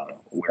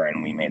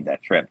 wherein we made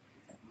that trip.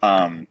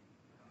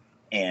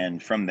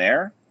 And from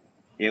there,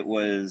 it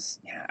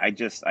was,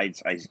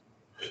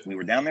 we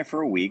were down there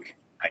for a week.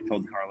 I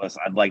told Carlos,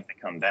 I'd like to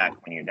come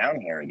back when you're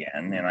down here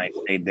again. And I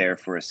stayed there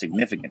for a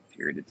significant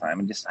period of time.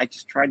 And I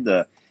just tried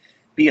to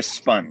be a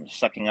sponge,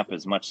 sucking up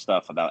as much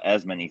stuff about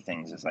as many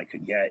things as I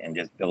could get, and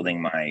just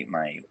building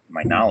my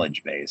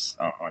knowledge base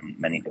on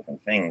many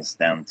different things,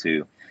 down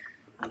to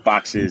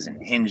boxes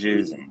and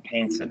hinges and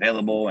paints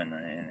available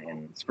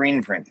and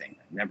screen printing.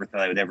 I never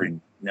thought I would ever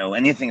know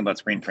anything about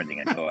screen printing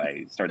until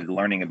I started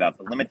learning about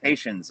the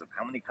limitations of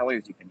how many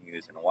colors you can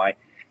use and why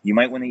you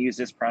might want to use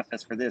this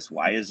process for this.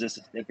 Why is this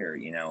a sticker?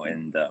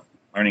 And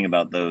learning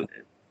about the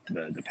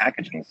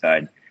packaging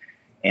side,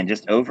 and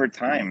just over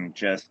time,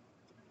 just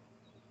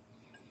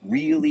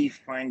really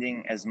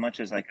finding as much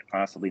as I could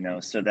possibly know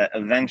so that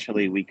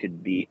eventually we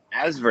could be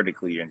as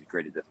vertically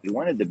integrated as we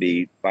wanted to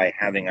be by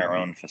having our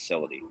own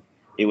facility.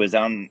 It was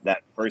on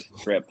that first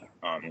trip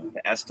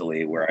to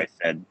Esteli where I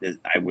said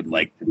I would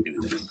like to do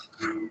this.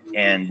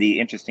 And the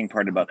interesting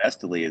part about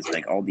Esteli is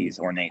like all these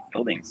ornate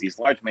buildings, these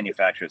large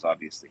manufacturers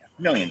obviously have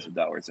millions of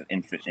dollars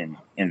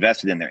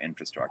invested in their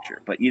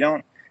infrastructure, but you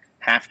don't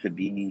have to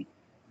be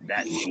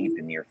that deep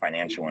in your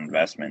financial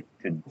investment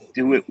to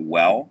do it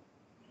well.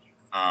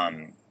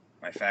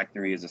 My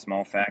factory is a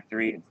small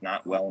factory. It's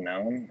not well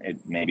known.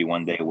 It maybe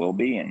one day will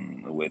be,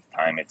 and with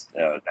time, it's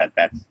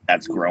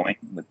that's growing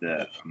with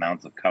the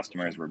amounts of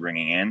customers we're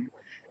bringing in.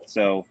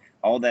 So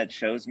all that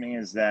shows me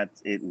is that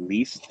at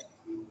least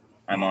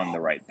I'm on the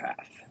right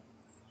path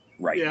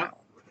now.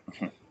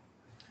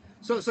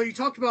 So you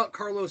talked about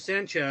Carlos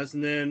Sanchez,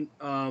 and then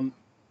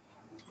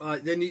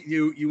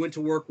you went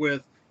to work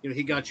with,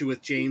 he got you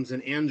with James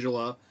and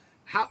Angela.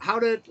 How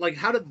did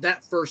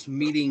that first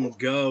meeting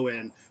go?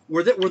 And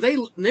were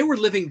they were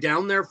living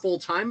down there full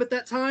time at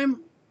that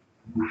time?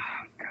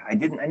 I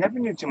never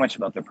knew too much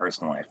about their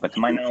personal life, but to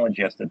my knowledge,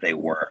 yes, that they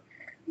were.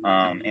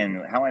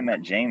 And how I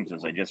met James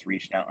was I just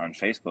reached out on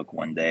Facebook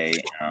one day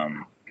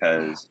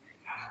because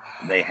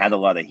they had a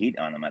lot of heat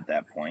on them at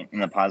that point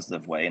in a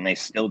positive way, and they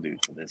still do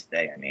to this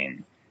day. I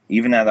mean,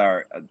 even at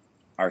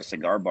our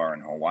cigar bar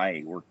in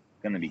Hawaii, we're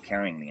going to be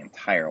carrying the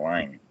entire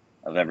line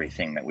of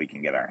everything that we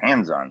can get our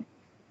hands on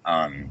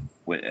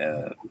for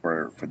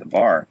the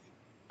bar.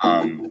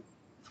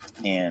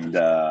 And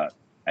I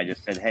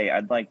just said, hey,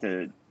 I'd like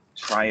to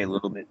try a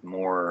little bit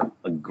more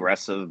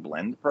aggressive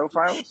blend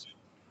profiles,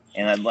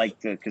 and I'd like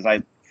to, because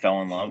I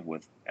fell in love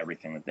with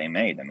everything that they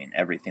made. I mean,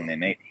 everything they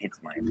made hits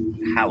my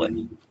palate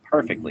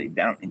perfectly,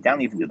 down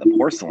even to the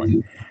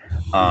porcelain.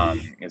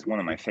 Is one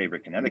of my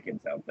favorite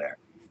Connecticut's out there.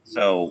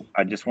 So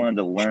I just wanted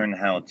to learn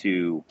how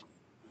to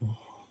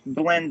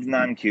blend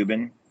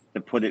non-Cuban,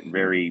 to put it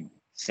very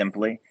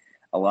simply.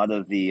 A lot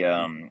of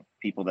the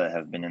people that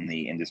have been in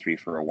the industry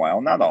for a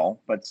while, not all,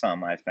 but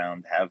some I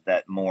found have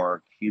that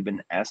more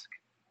Cuban-esque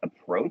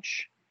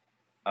approach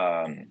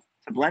to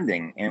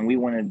blending. And we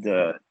wanted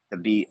to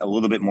be a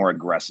little bit more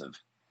aggressive,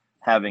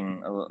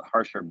 having a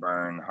harsher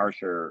burn,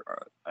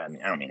 I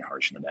mean, I don't mean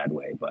harsh in a bad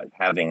way, but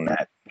having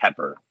that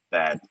pepper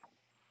that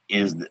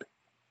is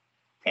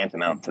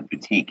tantamount to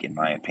boutique, in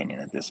my opinion,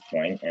 at this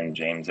point. And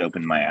James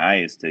opened my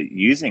eyes to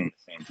using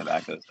the same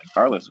tobaccos that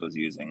Carlos was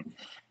using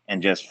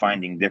and just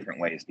finding different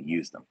ways to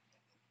use them.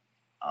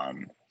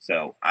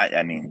 So,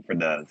 I mean, for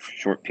the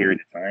short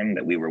period of time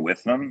that we were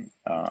with them,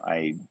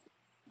 I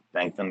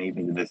thank them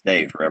even to this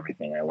day for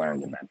everything I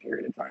learned in that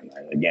period of time.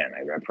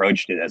 I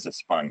approached it as a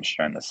sponge,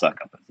 trying to suck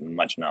up as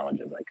much knowledge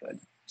as I could.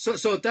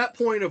 So at that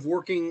point of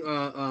working,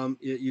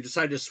 you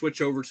decided to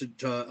switch over to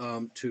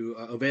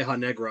Oveja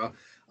Negra.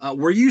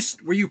 Were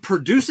you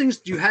producing?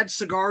 You had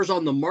cigars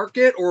on the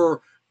market,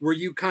 or were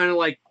you kind of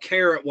like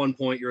Care at one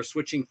point? You're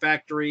switching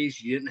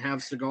factories. You didn't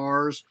have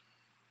cigars.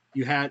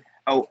 You had.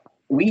 Oh,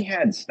 we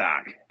had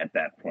stock at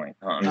that point.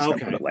 I'm just going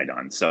to put a light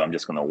on, so I'm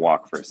just going to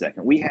walk for a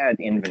second. We had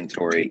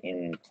inventory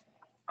in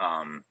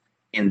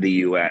the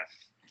U.S.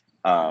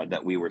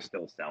 That we were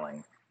still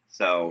selling,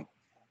 so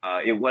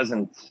it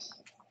wasn't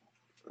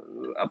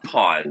a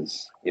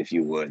pause, if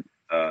you would.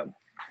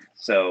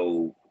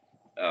 So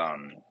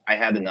I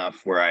had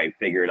enough where I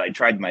figured I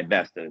tried my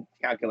best to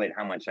calculate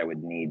how much I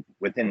would need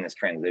within this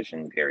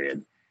transition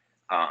period,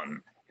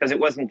 because it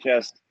wasn't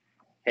just,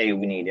 hey,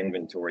 we need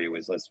inventory. It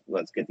was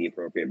let's get the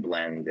appropriate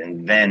blend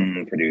and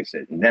then produce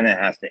it, and then it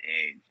has to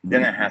age,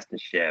 then it has to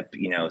ship.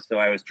 So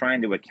I was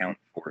trying to account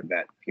for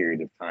that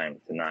period of time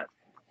to not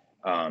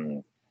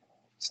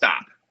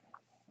stop,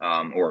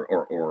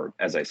 or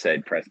as I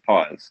said, press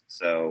pause.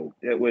 So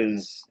it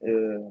was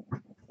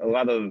a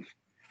lot of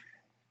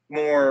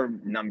more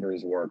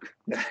numbers work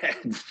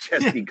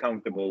just be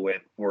comfortable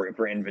with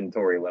for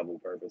inventory level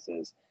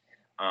purposes.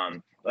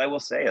 But I will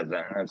say, as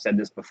I've said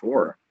this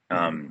before,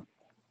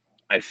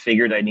 I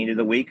figured I needed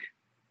a week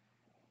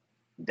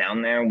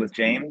down there with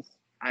James.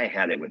 I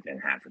had it within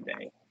half a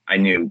day. I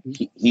knew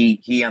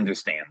he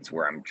understands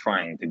where I'm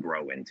trying to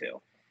grow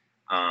into,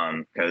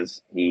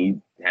 because he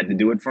had to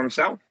do it for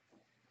himself.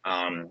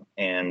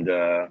 And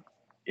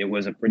it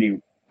was a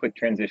pretty quick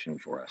transition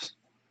for us.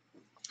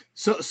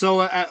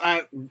 So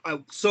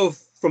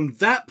from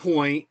that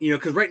point,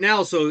 because right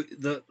now, so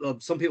the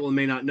some people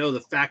may not know,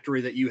 the factory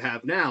that you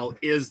have now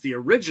is the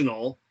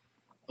original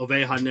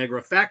Oveja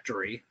Negra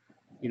factory,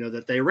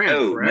 that they ran.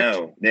 Oh, correct?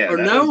 No, yeah, or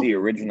that no? was the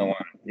original one.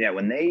 Yeah,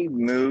 when they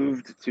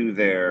moved to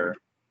their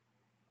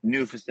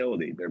new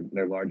facility,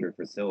 their larger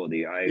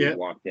facility, I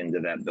walked into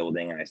that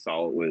building. I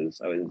saw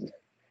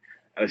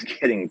I was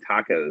getting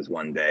tacos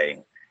one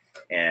day,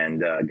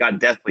 and got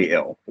deathly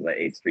ill because I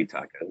ate street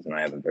tacos, and I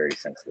have a very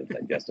sensitive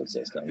digestive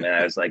system. And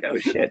I was like, oh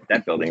shit,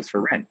 that building's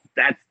for rent.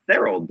 That's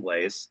their old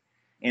place.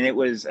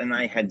 And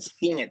I had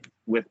seen it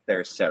with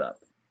their setup.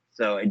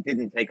 So it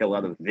didn't take a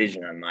lot of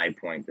vision on my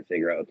point to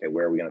figure out, okay,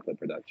 where are we going to put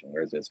production?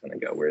 Where's this going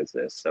to go? Where's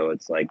this? So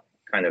it's like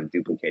kind of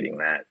duplicating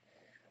that.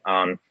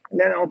 And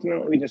then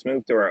ultimately we just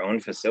moved to our own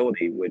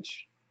facility,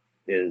 which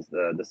is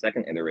the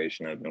second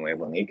iteration of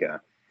Nuevo Nica.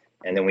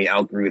 And then we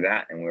outgrew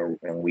that, and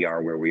we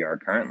are where we are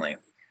currently.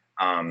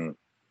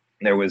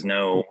 There was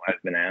no, I've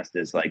been asked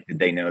is like, did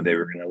they know they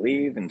were going to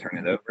leave and turn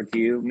it over to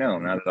you? No,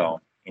 not at all.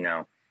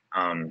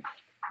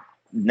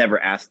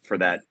 Never asked for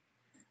that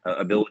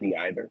ability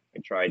either. I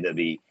tried to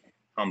be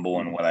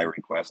humble in what I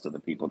request of the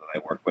people that I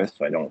work with,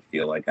 so I don't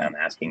feel like I'm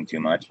asking too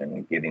much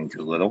and giving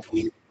too little.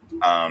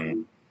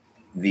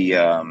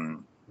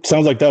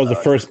 Sounds like that was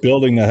the first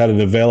building that had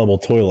an available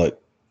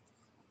toilet.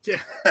 Yeah.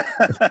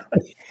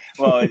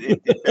 Well,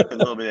 it took a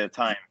little bit of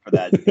time for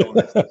that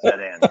illness to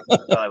set in. I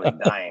thought I was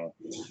dying.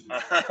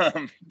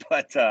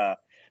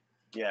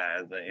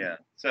 Yeah.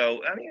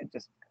 So I mean, it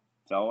just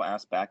fell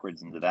ass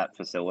backwards into that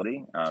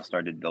facility.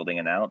 Started building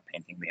it out,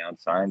 painting the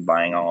outside,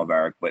 buying all of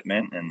our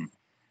equipment, and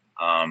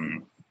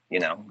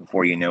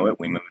before you knew it,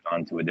 we moved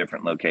on to a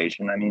different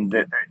location. I mean,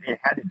 it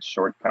had its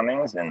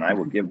shortcomings, and I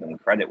will give them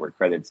credit where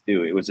credit's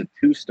due. It was a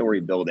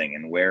 2-story building,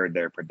 and where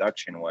their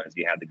production was,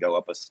 you had to go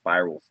up a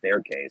spiral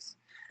staircase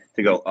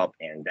to go up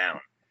and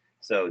down.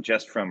 So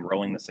just from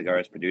rolling the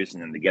cigars, producing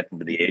them, to get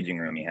into the aging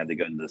room, you had to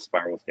go to the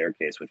spiral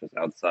staircase, which was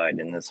outside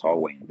in this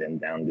hallway, and then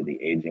down to the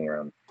aging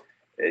room.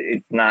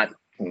 It's not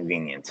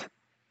convenient,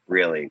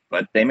 really,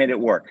 but they made it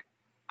work.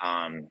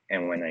 And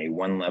when a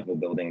 1-level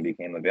building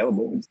became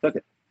available, we just took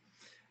it.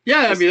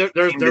 Yeah, I mean,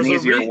 there's an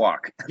easier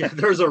walk. Yeah,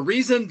 there's a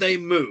reason they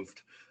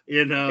moved,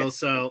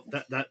 so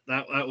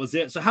that was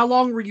it. So how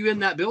long were you in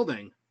that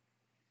building?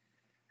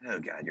 Oh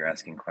God, you're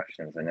asking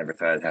questions I never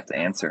thought I'd have to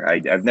answer.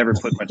 I've never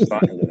put much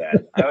thought into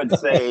that. I would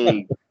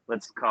say,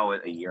 let's call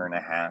it 1.5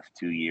 years,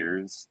 2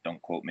 years.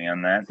 Don't quote me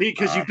on that.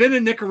 Because you've been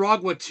in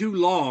Nicaragua too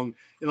long,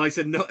 and like I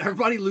said, no,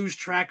 everybody lose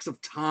tracks of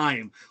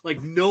time.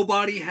 Like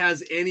nobody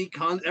has any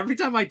every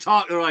time I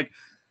talk, they're like,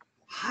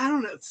 I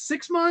don't know,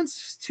 6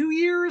 months, 2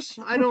 years.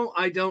 I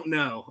don't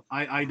know.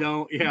 I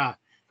don't. Yeah,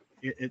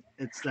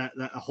 it's that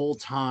whole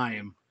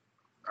time.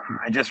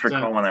 I just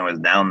recall when I was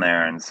down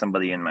there, and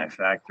somebody in my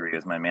factory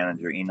is my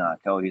manager, Enoch.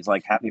 Oh, he's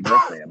like, "Happy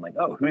birthday!" I'm like,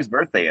 "Oh, whose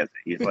birthday is it?"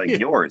 He's like,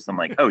 "Yours." I'm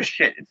like, "Oh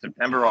shit, it's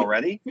September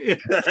already."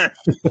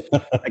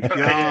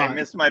 I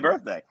missed my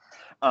birthday.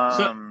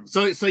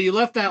 So you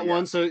left that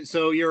one.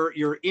 So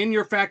you're in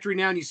your factory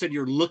now, and you said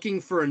you're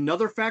looking for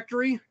another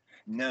factory.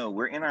 No,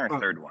 we're in our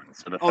third one.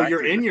 So the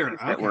you're in your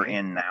that we're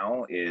in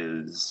now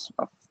is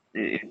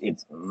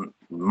it's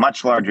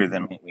much larger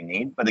than what we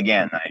need. But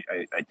again,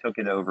 I took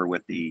it over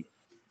with the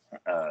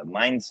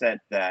mindset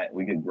that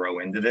we could grow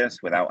into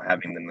this without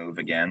having to move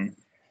again.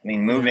 I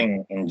mean,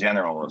 moving in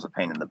general is a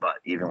pain in the butt,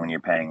 even when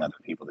you're paying other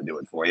people to do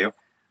it for you.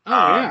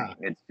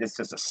 It's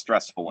just a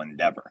stressful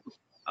endeavor.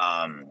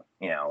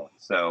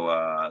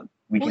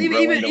 We can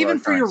even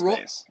for your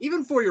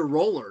even for your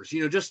rollers,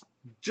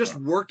 just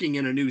working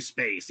in a new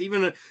space.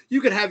 Even you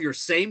could have your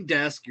same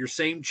desk, your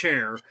same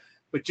chair,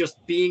 but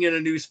just being in a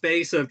new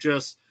space of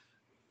just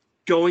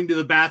going to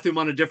the bathroom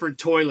on a different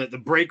toilet. The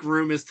break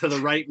room is to the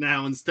right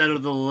now instead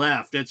of the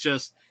left. It's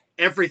just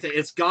everything.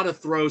 It's got to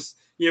throw,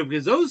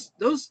 because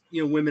those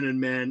women and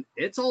men,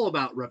 it's all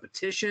about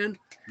repetition,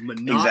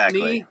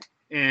 monotony,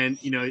 and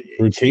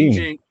routine.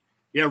 Changing.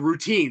 Yeah,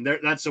 routine.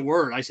 That's the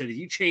word. I said if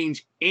you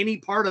change any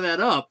part of that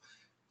up,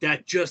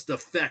 that just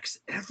affects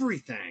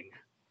everything.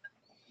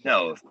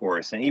 No, of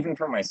course. And even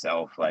for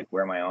myself, like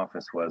where my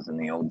office was in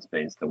the old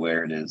space to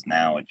where it is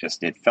now, it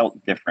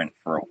felt different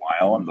for a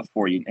while. And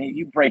before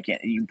you break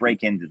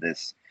into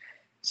this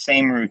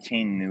same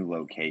routine, new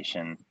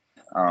location.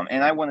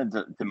 And I wanted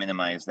to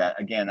minimize that.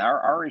 Again,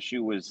 our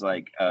issue was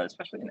like,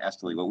 especially in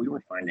Esteli, what we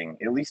were finding,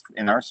 at least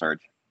in our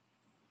search,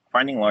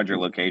 finding larger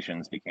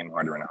locations became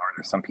harder and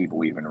harder. Some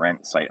people even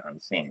rent sight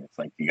unseen. It's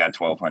like, you got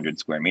 1,200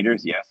 square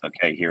meters? Yes.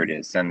 Okay, here it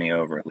is. Send me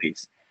over at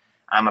least.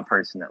 I'm a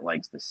person that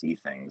likes to see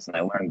things. And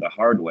I learned the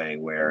hard way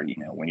where,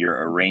 when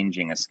you're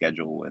arranging a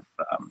schedule with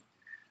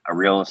a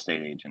real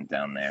estate agent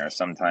down there,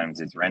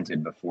 sometimes it's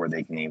rented before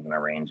they can even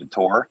arrange a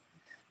tour.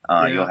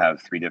 You'll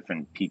have 3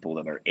 different people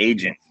that are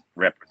agents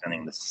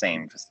representing the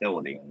same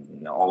facility.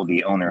 And all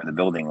the owner of the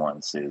building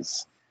wants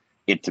is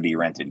it to be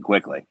rented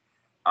quickly.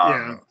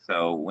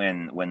 So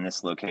when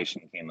this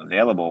location came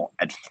available,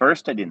 at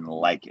first I didn't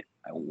like it.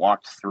 I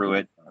walked through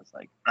it. I was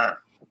like, I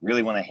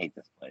really want to hate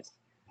this place.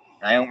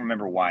 And I don't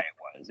remember why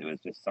it was. It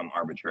was just some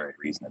arbitrary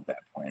reason at that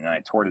point. And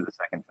I toured it the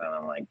second time.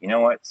 I'm like, you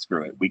know what?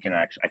 Screw it.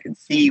 I can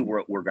see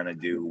what we're going to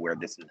do, where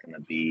this is going to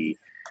be.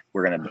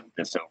 We're going to build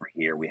this over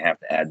here. We have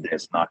to add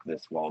this, knock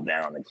this wall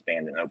down,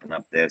 expand and open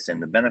up this.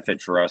 And the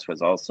benefit for us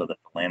was also that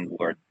the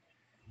landlord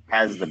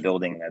has the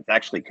building that's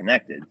actually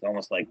connected. It's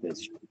almost like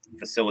this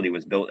facility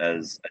was built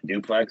as a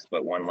duplex,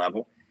 but 1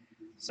 level.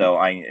 So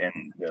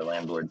and the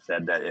landlord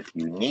said that if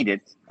you need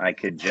it, I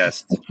could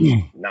just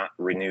not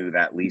renew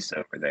that lease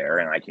over there,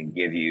 and I can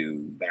give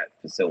you that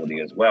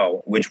facility as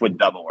well, which would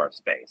double our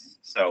space.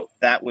 So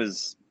that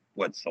was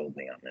what sold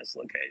me on this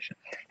location.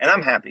 And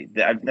I'm happy.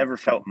 I've never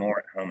felt more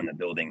at home in the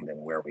building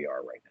than where we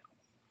are right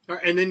now.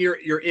 And then you're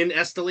in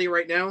Esteli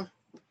right now?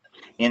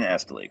 In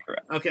Esteli,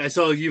 correct. Okay,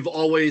 so you've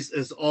always,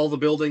 as all the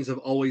buildings have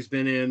always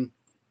been in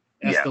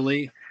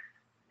Esteli.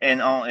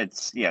 And all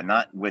it's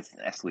not with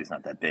Esteli's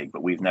not that big,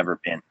 but we've never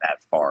been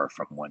that far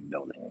from one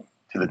building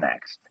to the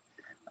next.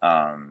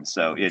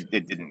 So it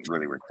didn't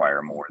really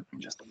require more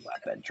than just a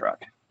flatbed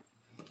truck.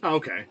 Oh,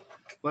 okay.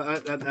 Well,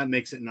 that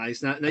makes it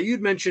nice. Now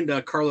you'd mentioned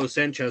Carlos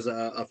Sanchez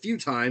a few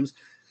times.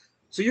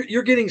 So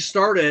you're getting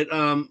started.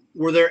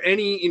 Were there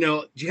any,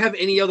 do you have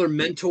any other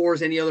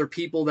mentors, any other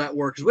people that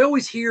work? Because we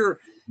always hear,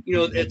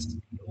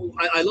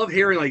 I love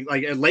hearing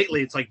like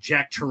lately it's like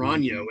Jack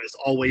Tarano is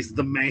always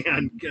the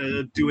man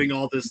doing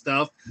all this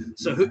stuff.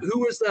 So who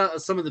was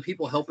some of the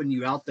people helping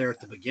you out there at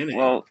the beginning?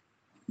 Well,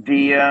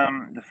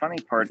 the funny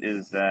part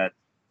is that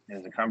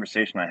there's a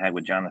conversation I had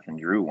with Jonathan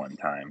Drew one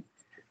time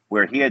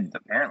where he had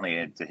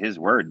apparently, to his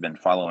word, been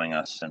following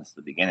us since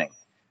the beginning.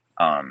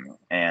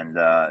 And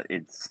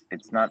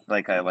it's not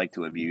like I like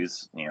to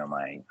abuse,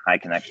 my high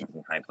connections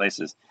in high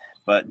places,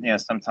 but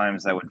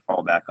sometimes I would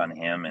fall back on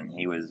him, and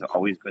he was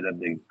always good at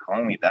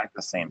calling me back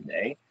the same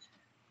day.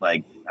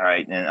 Like, all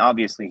right, and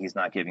obviously he's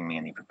not giving me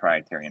any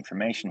proprietary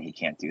information. He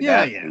can't do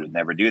that. Yeah. He would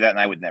never do that, and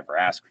I would never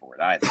ask for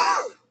it either.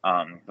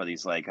 But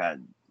he's like,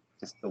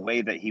 just the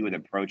way that he would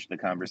approach the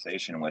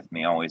conversation with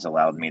me always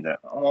allowed me to,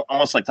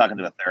 almost like talking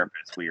to a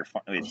therapist, where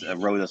it's a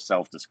road of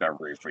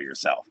self-discovery for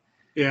yourself.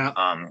 Yeah.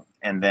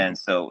 And then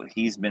so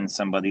he's been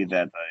somebody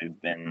that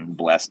I've been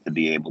blessed to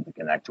be able to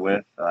connect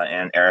with,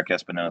 and Eric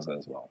Espinoza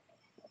as well.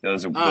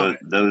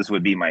 Those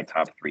would be my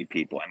top three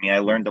people. I mean, I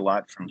learned a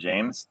lot from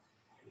James,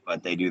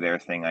 but they do their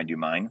thing, I do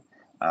mine.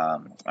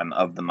 I'm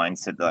of the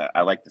mindset that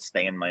I like to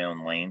stay in my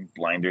own lane,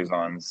 blinders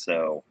on.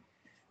 So,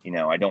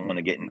 I don't want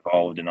to get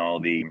involved in all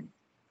the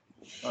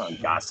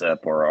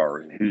gossip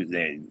or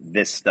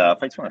this stuff.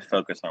 I just want to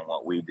focus on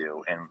what we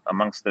do. And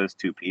amongst those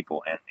two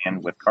people,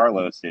 and with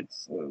Carlos,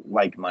 it's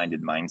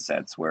like-minded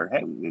mindsets where,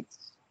 hey,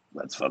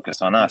 let's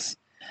focus on us.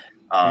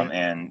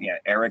 And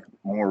Eric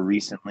more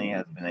recently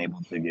has been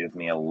able to give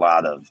me a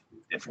lot of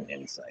different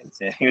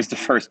insights. And he was the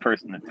first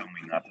person that told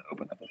me not to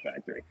open up a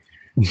factory.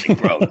 Like,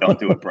 bro, don't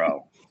do it,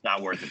 bro. It's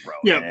not worth it, bro.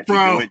 Yeah, and if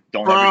bro, you do it,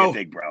 don't ever get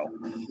big, bro.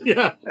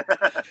 Yeah.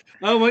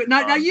 Oh wait,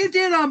 now you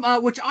did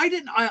which I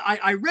didn't.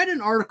 I read an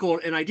article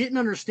and I didn't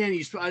understand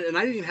you, and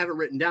I didn't even have it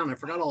written down. I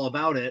forgot all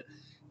about it.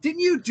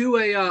 Didn't you do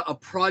a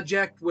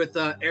project with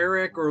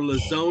Eric or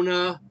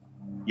Lazona?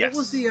 Yes. What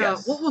was the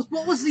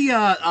what was the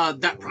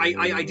that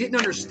I didn't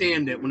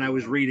understand it when I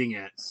was reading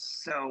it.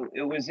 So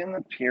it was in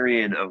the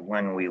period of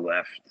when we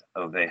left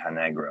Oveja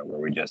Negra, where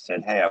we just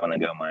said, "Hey, I want to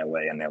go my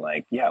way," and they're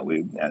like, "Yeah,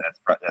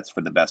 that's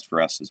for the best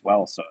for us as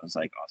well." So I was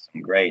like,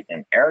 "Awesome, great."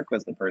 And Eric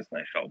was the person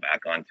I fell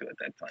back onto at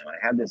that time. I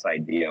had this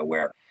idea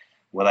where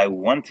what I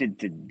wanted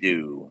to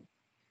do,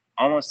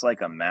 almost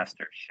like a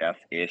master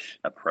chef-ish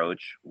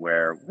approach,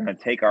 where we're going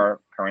to take our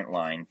current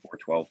line,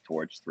 412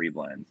 Torch, 3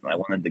 blends, and I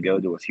wanted to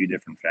go to a few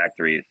different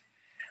factories,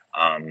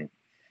 and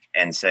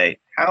say,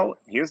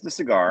 here's the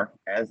cigar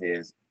as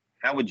is.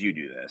 How would you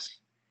do this?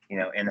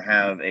 And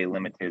have a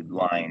limited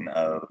line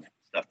of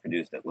stuff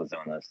produced at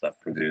Lazona, stuff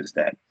produced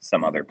at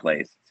some other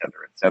place, et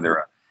cetera, et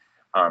cetera.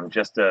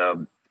 Just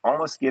to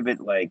almost give it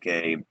like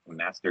a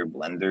master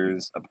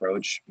blenders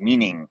approach,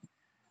 meaning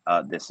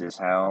this is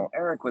how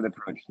Eric would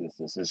approach this.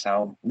 This is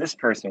how this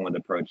person would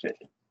approach it.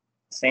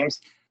 Same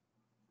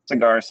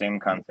cigar, same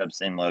concept,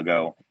 same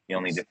logo. The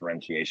only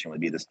differentiation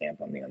would be the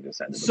stamp on the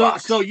underside of the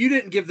box. So you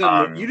didn't give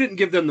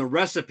them the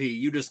recipe.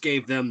 You just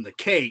gave them the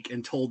cake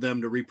and told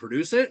them to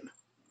reproduce it.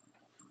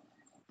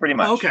 Pretty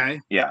much. Okay.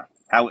 Yeah.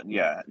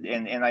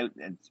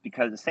 It's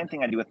because the same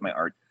thing I do with my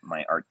art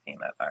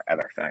team at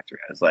our factory.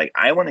 I was like,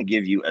 I want to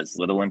give you as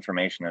little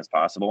information as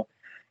possible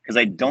because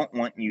I don't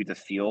want you to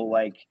feel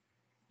like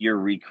you're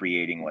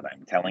recreating what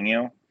I'm telling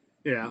you.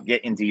 Yeah.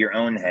 Get into your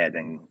own head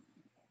and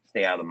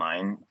stay out of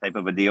mine type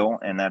of a deal.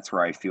 And that's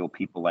where I feel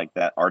people like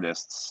that,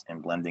 artists,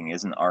 and blending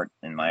isn't art,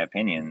 in my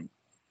opinion,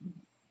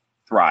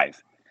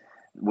 thrive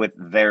with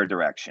their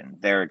direction,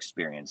 their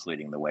experience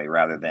leading the way,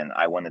 rather than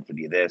I want it to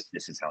be this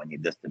is how I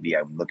need this to be.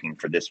 I'm looking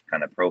for this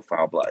kind of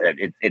profile.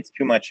 It's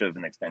too much of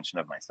an extension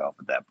of myself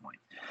at that point.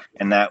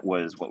 And that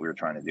was what we were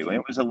trying to do. And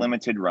it was a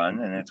limited run.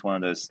 And it's one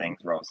of those things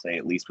where I'll say,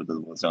 at least with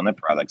the Lazona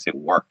products, it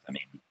worked. I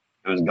mean,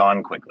 it was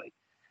gone quickly.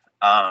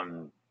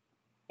 But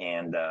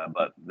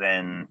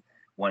then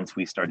once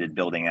we started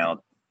building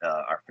out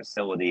our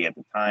facility at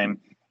the time,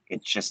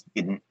 it just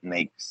didn't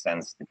make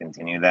sense to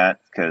continue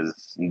that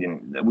because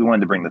we wanted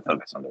to bring the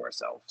focus onto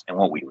ourselves and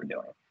what we were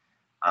doing.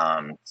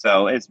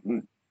 So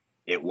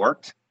it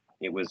worked.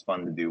 It was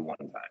fun to do one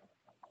time.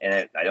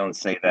 And I don't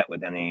say that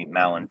with any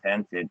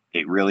malintent.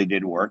 It really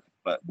did work,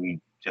 but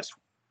we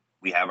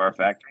have our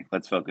factory.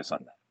 Let's focus on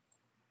that.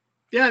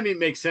 Yeah, I mean, it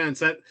makes sense.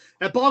 That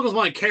boggles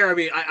my care. I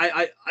mean,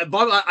 I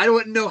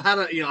don't know how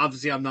to,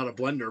 obviously I'm not a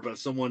blender, but if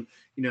someone,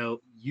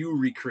 you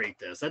recreate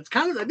this,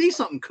 that'd be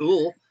something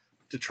cool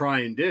to try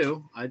and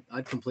do.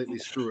 I'd completely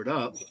screw it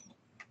up.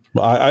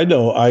 Well, I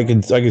know I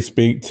can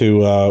speak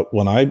to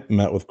when I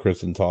met with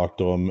Chris and talked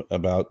to him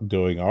about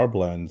doing our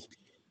blends.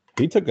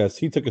 He took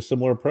a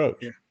similar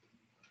approach.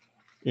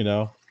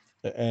 Yeah.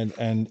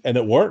 And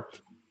it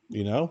worked.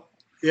 Yeah.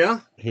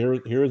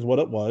 Here is what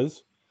it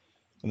was.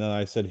 And then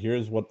I said,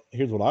 here's what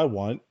I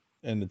want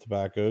and the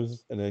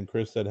tobaccos. And then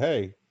Chris said,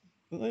 hey,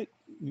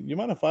 you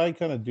mind if I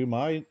kind of do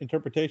my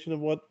interpretation of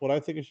what I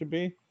think it should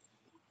be?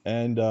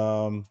 And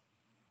a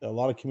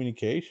lot of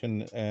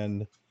communication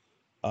and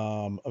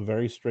a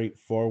very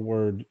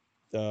straightforward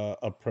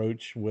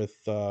approach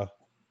with that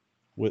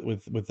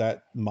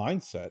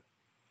mindset.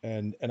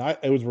 And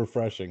it was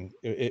refreshing.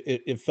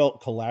 It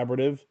felt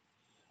collaborative,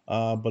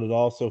 but it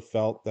also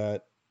felt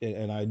that,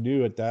 and I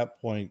knew at that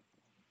point,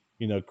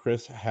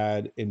 Chris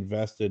had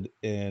invested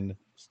in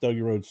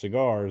Stogie Road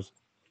Cigars,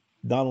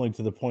 not only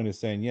to the point of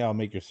saying, yeah, I'll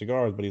make your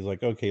cigars, but he's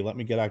like, okay, let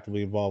me get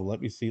actively involved.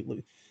 Let me see.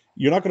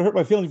 You're not going to hurt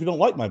my feelings if you don't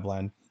like my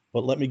blend,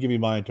 but let me give you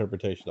my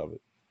interpretation of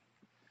it.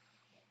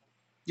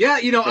 Yeah,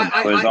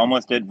 I was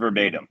almost it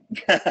verbatim.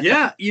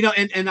 Yeah,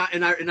 and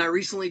I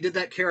recently did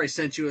that, Care. I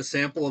sent you a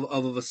sample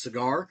of a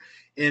cigar,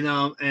 and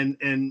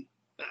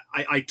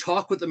I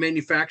talk with the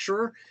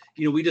manufacturer.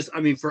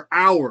 For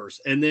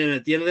hours, and then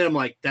at the end of it, I'm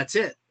like, that's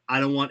it. I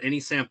don't want any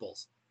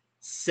samples.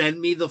 Send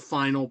me the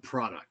final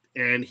product.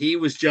 And he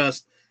was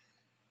just,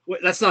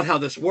 that's not how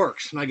this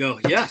works. And I go,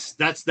 yes,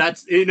 that's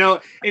and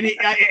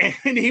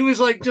he was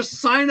like, just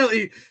sign up.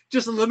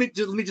 Just let me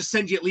just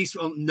send you at least.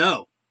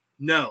 No,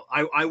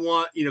 I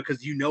want,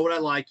 because you know what I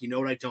like, you know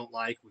what I don't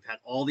like. We've had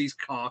all these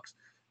cocks.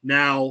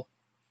 Now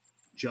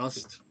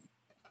just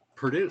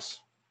produce.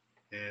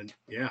 And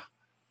yeah.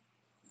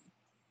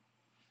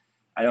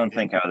 I don't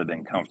think I would have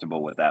been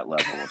comfortable with that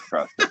level of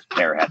trust if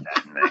Care had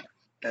that in me.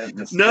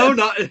 No,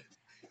 not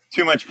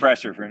too much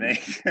pressure for me.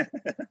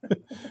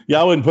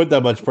 Yeah, I wouldn't put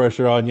that much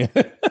pressure on you.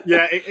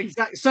 Yeah,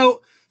 exactly.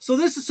 So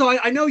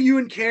I know you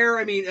and Care.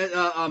 I mean,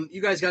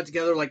 you guys got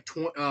together like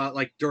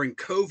during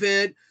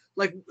COVID.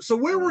 Like, so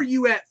where were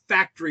you at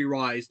factory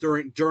wise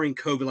during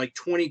COVID, like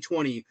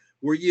 2020?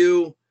 Were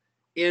you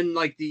in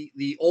like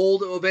the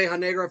old Oveja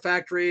Negra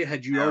factory?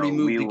 Had you already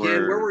moved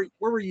again? Where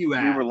were you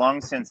at? We were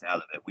long since out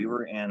of it. We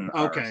were in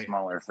our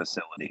smaller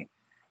facility,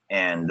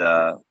 and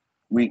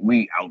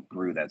we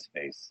outgrew that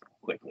space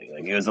quickly.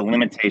 Like, it was a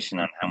limitation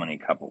on how many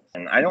couples,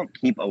 and I don't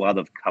keep a lot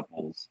of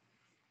couples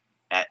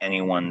at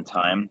any one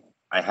time.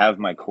 I have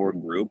my core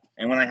group,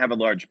 and when I have a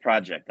large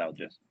project, I'll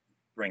just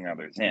bring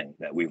others in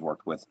that we've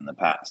worked with in the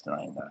past,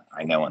 and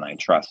I know and I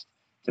trust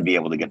to be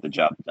able to get the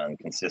job done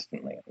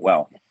consistently and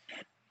well.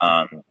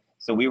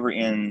 So we were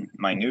in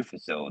my new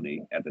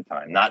facility at the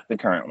time, not the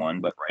current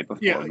one, but right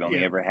before. Yeah, we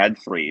only ever had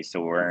 3,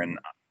 so we're in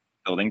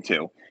building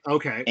 2.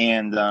 Okay.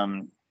 And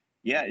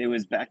it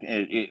was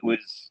it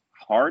was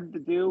hard to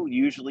do.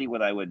 Usually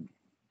what I would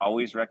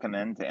always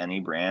recommend to any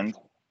brand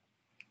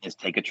is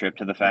take a trip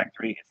to the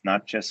factory. It's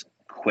not just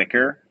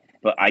quicker,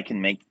 but I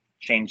can make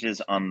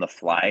changes on the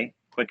fly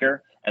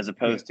quicker, as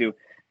opposed to,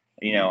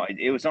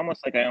 it was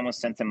almost like I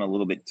almost sent them a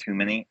little bit too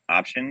many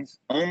options,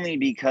 only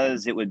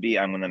because it would be,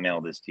 I'm going to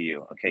mail this to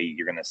you. Okay,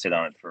 you're going to sit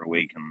on it for a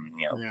week and,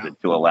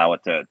 to allow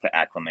it to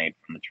acclimate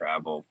from the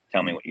travel.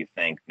 Tell me what you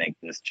think, make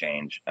this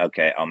change.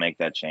 Okay, I'll make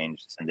that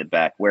change, send it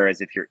back.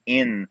 Whereas if you're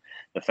in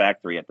the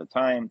factory at the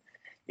time,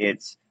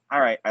 it's, all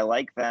right, I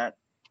like that,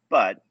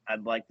 but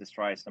I'd like to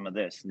try some of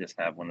this, and just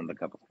have one of the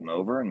couples come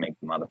over and make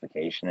the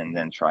modification and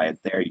then try it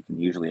there. You can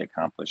usually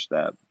accomplish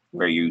that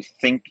where you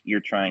think you're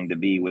trying to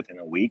be within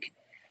a week.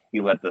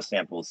 You let the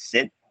samples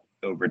sit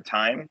over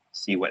time,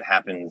 see what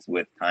happens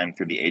with time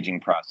through the aging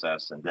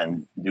process, and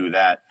then do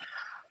that.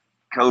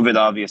 COVID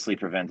obviously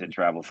prevented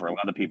travel for a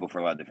lot of people for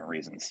a lot of different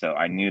reasons. So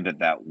I knew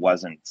that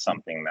wasn't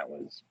something that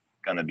was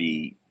going to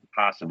be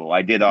possible.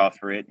 I did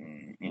offer it,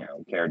 and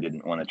Care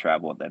didn't want to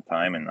travel at that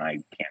time, and I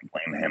can't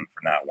blame him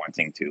for not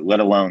wanting to, let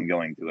alone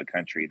going to a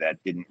country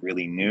that didn't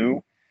really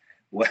knew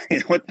what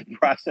the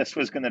process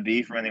was going to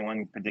be for any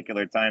one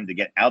particular time to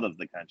get out of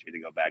the country to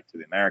go back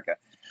to America.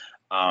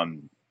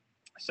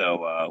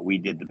 So we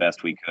did the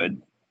best we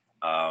could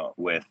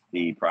with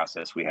the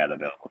process we had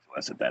available to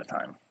us at that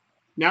time.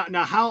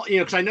 Now, how,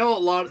 because I know a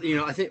lot of,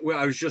 I think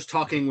I was just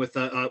talking with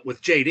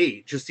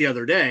JD just the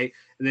other day,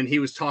 and then he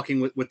was talking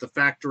with the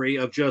factory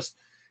of just,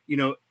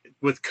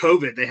 with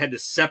COVID, they had to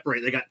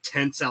separate. They got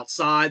tents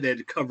outside. They had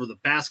to cover the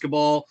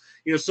basketball.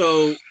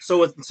 So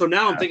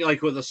now I'm thinking,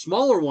 like, with a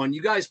smaller one,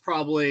 you guys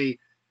probably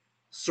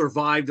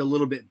survived a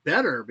little bit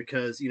better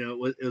because it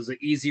was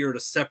easier to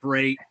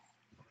separate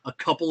a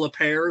couple of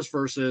pairs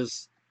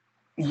versus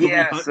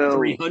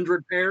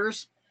 300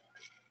 pairs.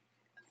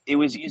 It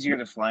was easier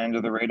to fly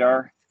under the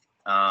radar.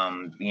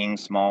 Being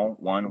small,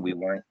 we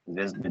weren't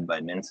visited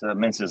by Mensa.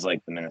 Mensa is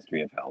like the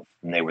Ministry of Health,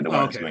 and they were the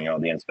ones doing all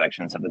the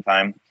inspections at the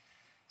time.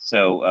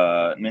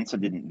 So Mensa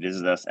didn't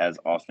visit us as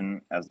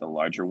often as the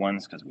larger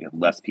ones because we had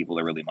less people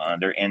to really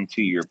monitor. And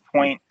to your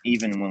point,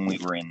 even when we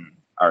were in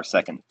our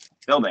second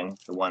building,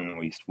 the one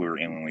we were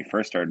in when we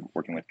first started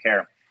working with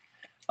Care,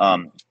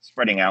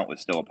 spreading out was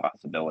still a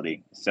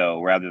possibility.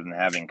 So rather than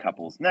having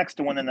couples next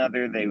to one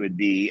another, they would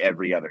be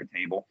every other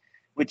table,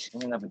 which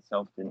in and of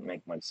itself didn't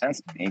make much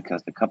sense to me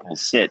because the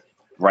couples sit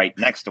right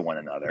next to one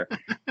another.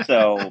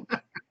 So,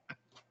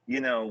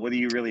 what are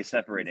you really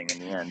separating in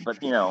the end? But,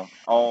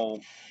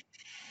 all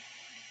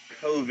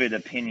COVID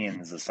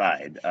opinions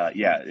aside,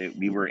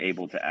 we were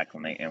able to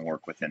acclimate and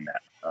work within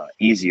that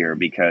easier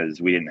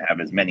because we didn't have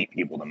as many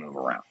people to move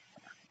around,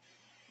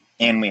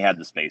 and we had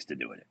the space to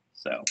do it.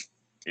 So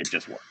it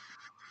just worked.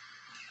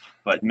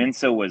 But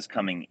Minso was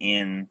coming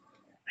in.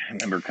 I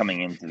remember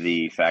coming into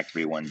the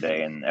factory one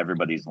day, and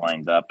everybody's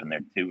lined up, and they're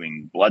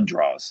doing blood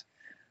draws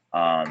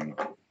on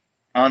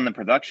the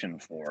production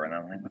floor, and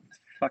I'm like, what the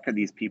fuck are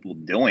these people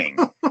doing?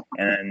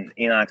 And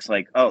Enoch's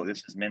like, oh,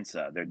 this is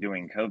Mensa. They're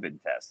doing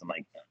COVID tests. I'm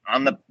like,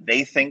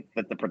 they think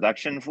that the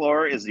production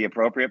floor is the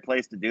appropriate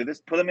place to do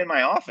this. Put them in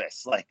my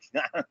office. Like,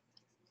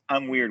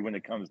 I'm weird when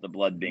it comes to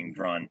blood being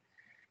drawn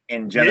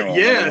in general.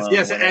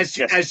 Yes,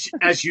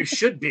 as you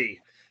should be.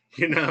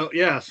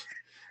 Yes.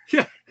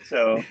 Yeah.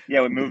 So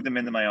we moved them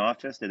into my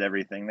office, did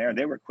everything there.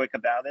 They were quick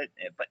about it,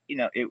 but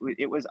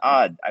it was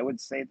odd. I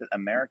would say that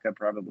America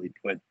probably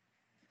put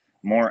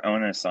more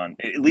onus on,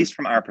 at least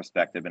from our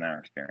perspective and our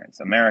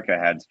experience. America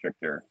had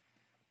stricter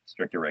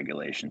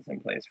regulations in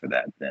place for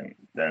that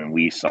than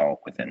we saw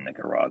within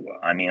Nicaragua.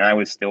 I mean, I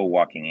was still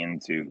walking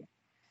into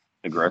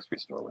the grocery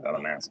store without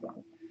a mask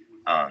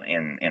on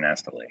in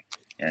Esteli.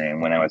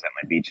 And when I was at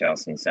my beach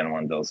house in San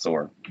Juan del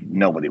Sur,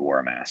 nobody wore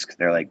a mask.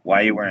 They're like,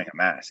 why are you wearing a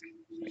mask?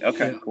 Like,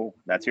 okay, cool.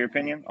 That's your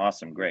opinion?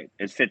 Awesome, great.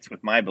 It fits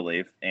with my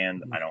belief,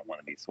 and I don't want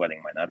to be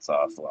sweating my nuts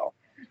off while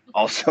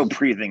also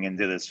breathing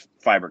into this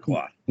fiber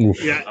cloth.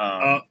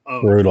 Yeah.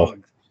 Brutal.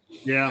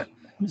 Yeah.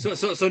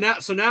 So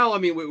now, I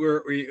mean,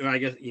 we I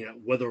guess,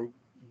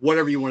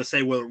 whatever you want to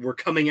say, whether we're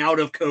coming out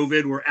of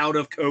COVID, we're out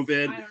of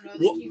COVID, I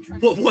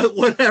don't know.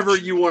 Whatever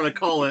you want to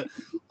call it.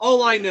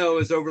 All I know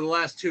is over the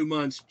last 2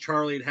 months,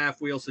 Charlie at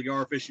Half Wheel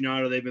Cigar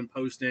Aficionado, they've been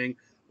posting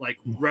like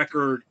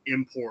record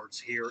imports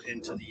here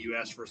into the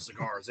U.S. for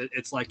cigars.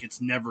 It's like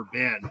it's never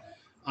been.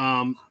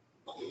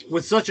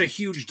 With such a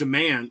huge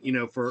demand,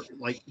 for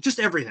like just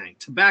everything,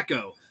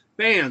 tobacco,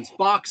 bands,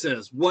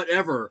 boxes,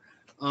 whatever.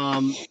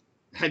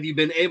 Have you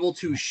been able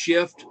to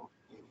shift,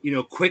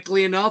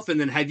 quickly enough? And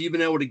then have you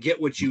been able to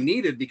get what you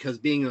needed? Because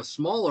being a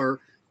smaller,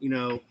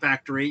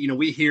 factory,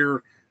 we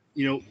hear,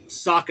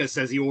 Saka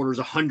says he orders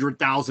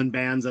 100,000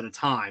 bands at a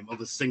time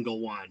of a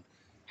single one.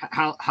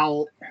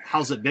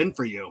 How's it been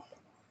for you?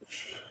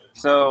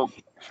 So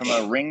from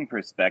a ring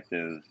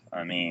perspective,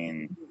 I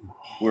mean,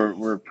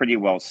 we're pretty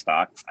well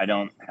stocked. I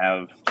don't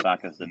have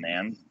Saka's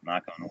demand,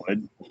 knock on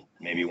wood,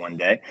 maybe one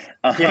day.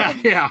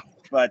 Yeah.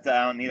 But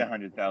I don't need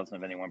 100,000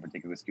 of any one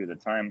particular SKU at a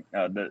time.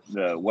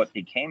 What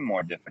became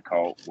more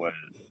difficult was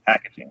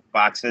packaging,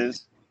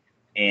 boxes,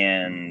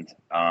 and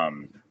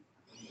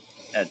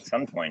at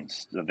some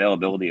points the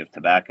availability of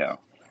tobacco.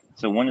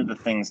 So one of the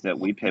things that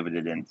we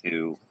pivoted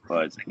into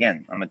was,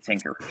 again, I'm a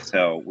tinkerer,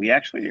 so we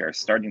actually are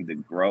starting to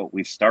grow.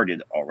 We've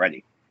started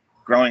already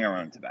growing our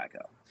own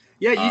tobacco.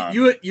 Yeah,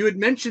 you had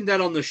mentioned that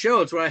on the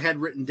show. It's what I had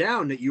written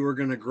down, that you were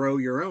going to grow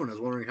your own. I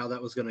was wondering how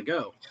that was going to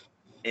go.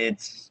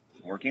 It's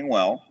working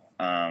well.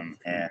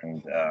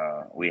 And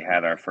we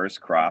had our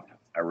first crop.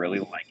 I really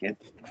like it.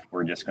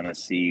 We're just going to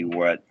see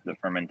what the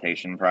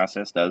fermentation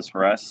process does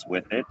for us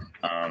with it.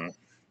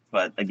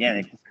 But again,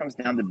 it just comes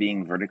down to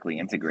being vertically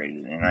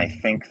integrated. And I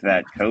think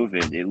that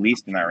COVID, at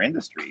least in our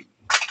industry,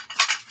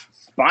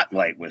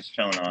 spotlight was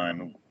shown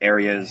on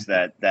areas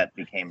that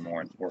became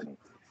more important.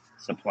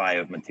 Supply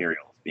of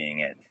materials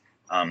being it.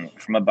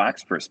 From a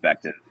box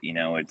perspective,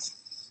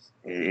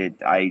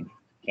 I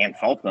can't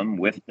fault them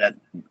with that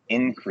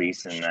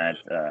increase in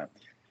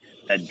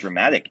that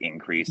dramatic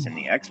increase in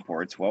the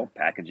exports. Well,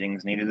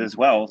 packaging's needed as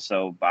well,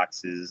 so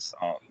boxes,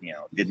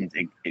 didn't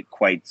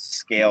quite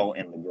scale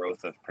in the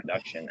growth of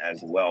production as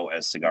well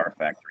as cigar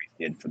factories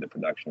did for the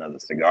production of the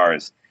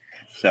cigars.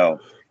 So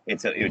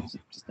it's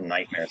just a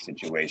nightmare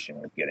situation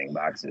with getting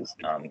boxes.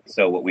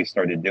 So what we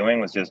started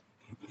doing was just,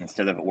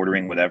 instead of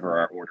ordering whatever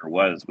our order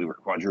was, we were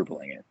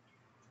quadrupling it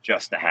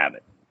just to have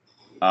it.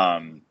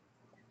 And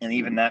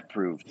even that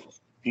proved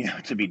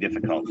to be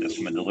difficult just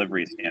from a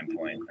delivery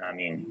standpoint. I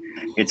mean,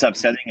 it's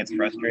upsetting, it's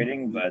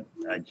frustrating, but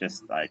I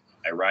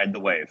ride the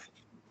wave,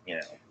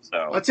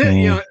 so That's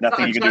it.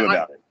 nothing you can do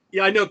about it.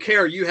 Yeah, I know,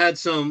 Care, you had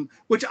some,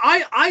 which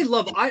I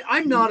love.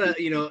 I'm not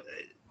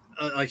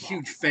a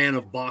huge fan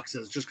of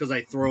boxes just because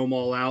I throw them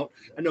all out.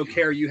 I know,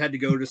 Care, you had to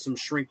go to some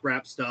shrink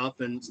wrap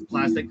stuff and some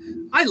plastic.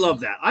 I love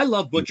that. I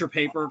love butcher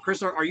paper.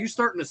 Chris, are you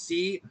starting to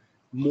see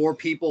more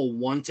people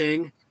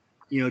wanting,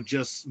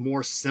 just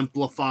more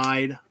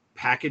simplified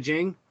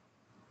packaging?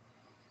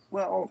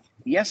 Well,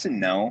 yes and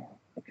no,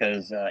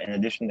 because in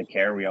addition to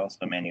Care, we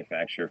also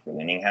manufacture for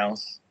Leaning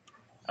House.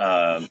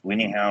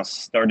 Leaning House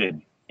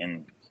started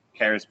in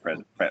Care's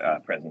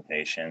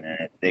presentation,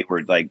 and they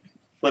were like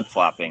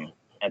flip-flopping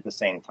at the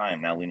same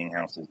time. Now Leaning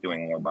House is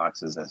doing more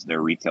boxes as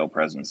their retail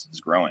presence is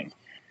growing.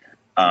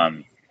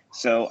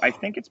 So I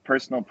think it's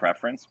personal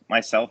preference.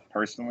 Myself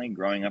personally,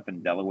 growing up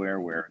in Delaware,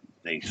 where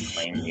they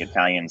claim the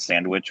Italian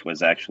sandwich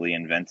was actually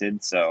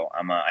invented. So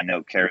I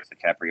know Cara's a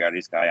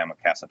Capriati's guy. I'm a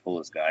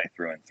Casapulla's guy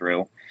through and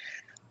through.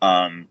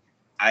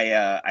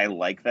 I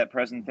like that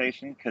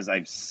presentation because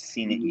I've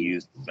seen it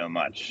used so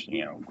much,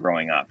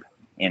 growing up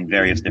in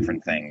various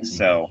different things.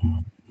 So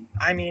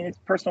I mean, it's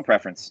personal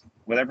preference.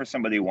 Whatever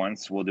somebody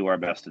wants, we'll do our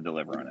best to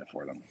deliver on it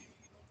for them.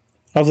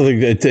 I also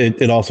think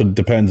it also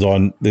depends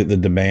on the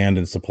demand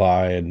and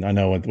supply. And I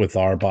know with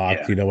our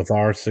box, Yeah. with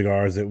our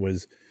cigars, it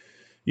was,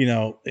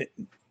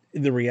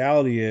 the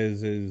reality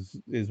is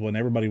when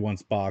everybody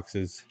wants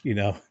boxes,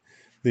 the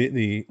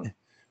the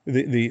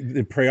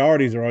the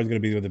priorities are always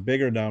going to be with the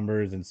bigger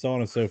numbers and so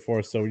on and so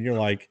forth. So when you're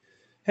like,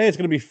 hey, it's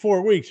going to be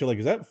 4 weeks, you're like,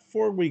 is that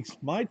 4 weeks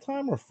my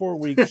time or 4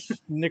 weeks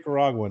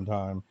Nicaraguan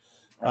time?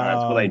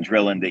 That's what I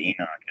drill into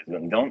Enoch.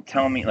 Is don't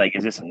tell me, like,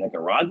 is this a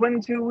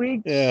Nicaraguan 2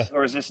 weeks, Yeah.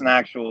 or is this an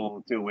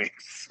actual 2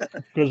 weeks?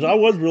 Because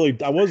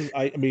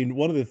I mean,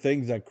 one of the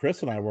things that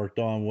Chris and I worked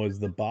on was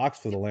the box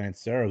for the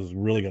Lanceros was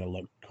really going to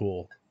look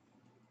cool.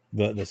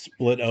 The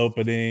split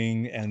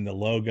opening and the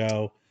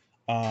logo,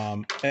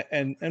 and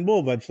we'll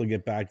eventually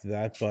get back to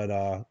that.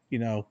 But you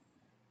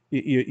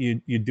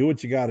do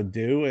what you got to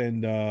do,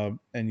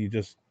 and you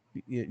just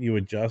you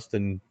adjust,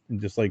 and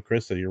just like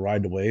Chris said, you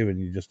ride the wave and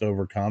you just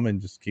overcome and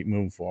just keep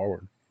moving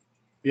forward.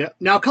 Yeah.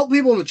 Now, a couple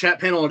people in the chat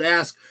panel had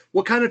asked,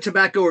 what kind of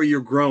tobacco are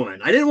you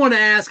growing? I didn't want to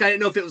ask. I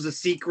didn't know if it was a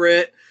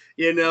secret,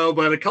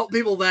 but a couple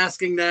people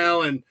asking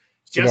now, and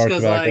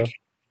Jessica's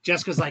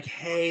like,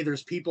 hey,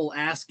 there's people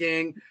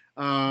asking.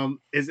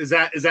 Is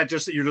that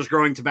just that you're just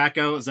growing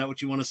tobacco? Is that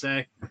what you want to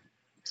say?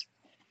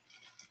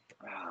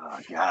 Oh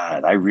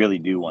God, I really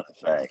do want to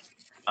say,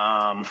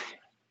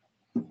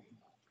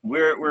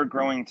 we're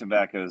growing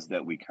tobaccos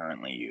that we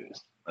currently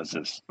use. Let's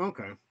just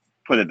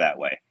put it that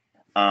way.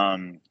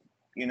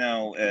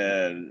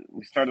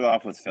 We started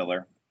off with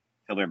filler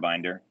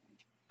binder,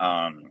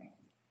 and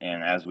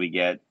as we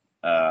get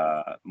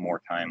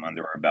more time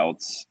under our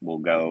belts,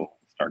 we'll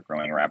start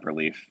growing wrapper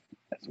leaf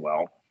as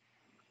well.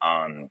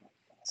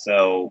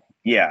 So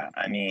yeah,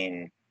 I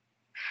mean,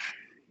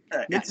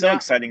 it's so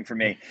exciting for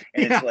me,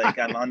 and it's like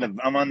I'm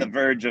on the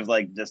verge of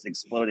like just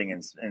exploding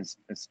and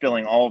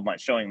spilling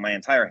showing my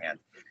entire hand.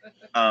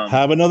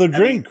 Have another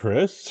drink,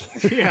 Chris.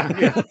 Yeah.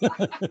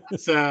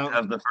 So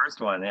of the first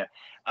one,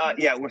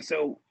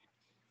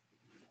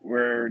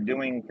 we're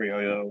doing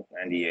Criollo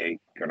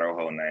 98,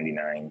 Corojo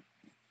 99,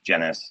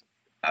 Genes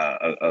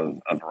of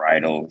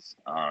varietals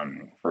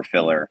for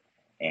filler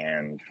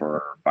and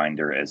for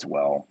binder as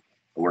well.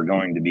 We're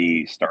going to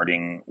be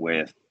starting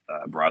with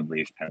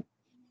broadleaf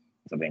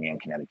Pennsylvania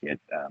and Connecticut.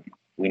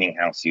 Weaning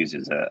House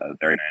uses a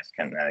very nice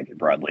Connecticut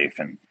broadleaf,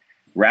 and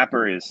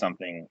wrapper is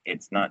something.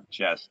 It's not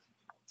just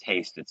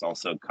taste; it's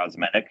also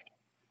cosmetic.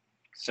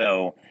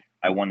 So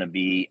I want to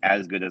be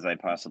as good as I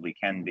possibly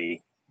can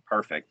be,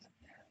 perfect,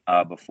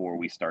 before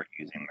we start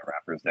using the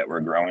wrappers that we're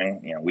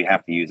growing. We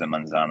have to use a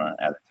manzana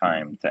at a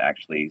time to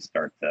actually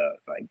start to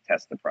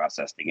test the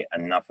process to get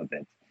enough of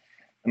it.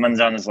 The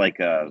manzana is like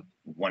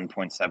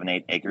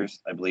 1.78 acres,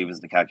 I believe, is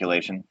the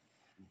calculation.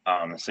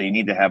 So you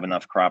need to have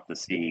enough crop to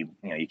see.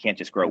 You can't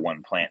just grow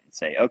one plant and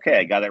say, okay,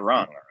 I got it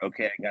wrong, or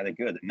okay, I got it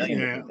good. A million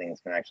different things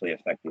can actually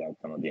affect the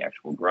outcome of the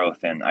actual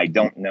growth. And I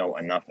don't know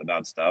enough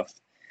about stuff.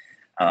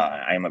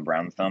 I am a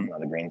brown thumb,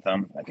 not a green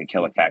thumb. I could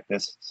kill a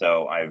cactus.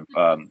 So I've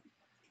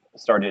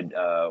started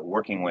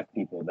working with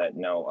people that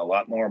know a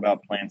lot more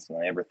about plants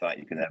than I ever thought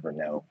you could ever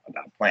know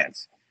about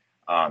plants.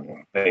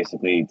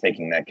 Basically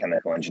taking that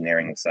chemical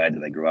engineering side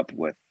that I grew up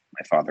with.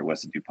 My father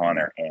was a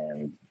DuPonter,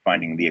 and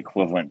finding the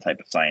equivalent type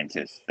of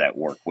scientists that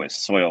work with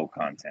soil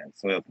content,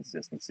 soil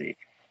consistency.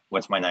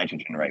 What's my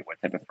nitrogen rate?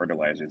 What type of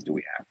fertilizers do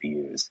we have to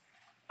use?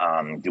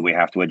 Do we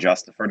have to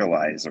adjust the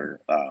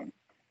fertilizer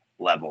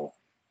level?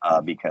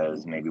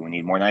 Because maybe we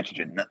need more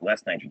nitrogen,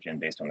 less nitrogen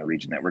based on the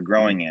region that we're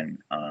growing in.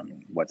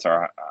 What's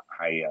our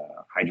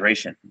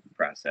hydration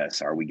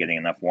process? Are we getting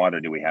enough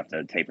water? Do we have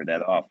to taper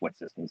that off? What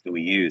systems do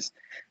we use?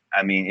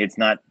 I mean, it's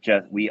not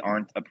just, we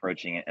aren't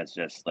approaching it as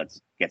just,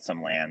 let's get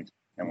some land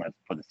and let's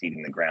put a seed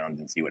in the ground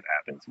and see what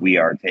happens. We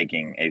are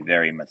taking a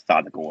very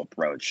methodical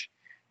approach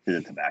to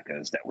the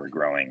tobaccos that we're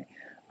growing.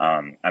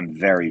 I'm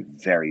very,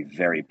 very,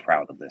 very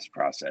proud of this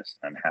process.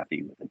 I'm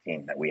happy with the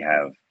team that we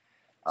have.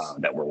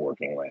 That we're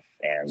working with.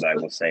 And I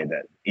will say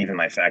that even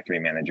my factory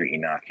manager,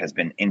 Enoch, has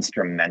been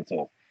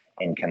instrumental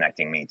in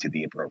connecting me to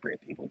the appropriate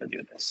people to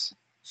do this.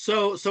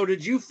 So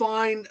did you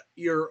find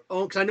your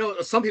own, because I know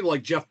some people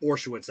like Jeff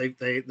Borshowitz,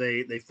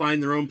 they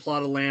find their own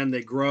plot of land,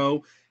 they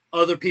grow.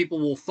 Other people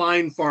will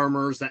find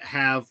farmers that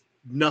have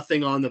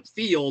nothing on the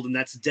field and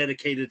that's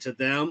dedicated to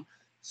them.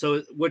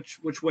 So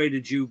which way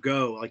did you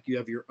go? Like you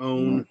have your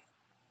own?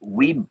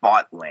 We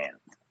bought land,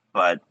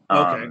 but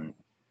okay.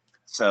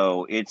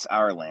 So it's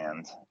our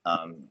land.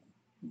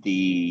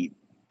 The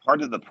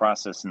part of the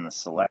process in the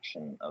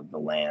selection of the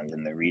land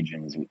and the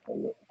regions,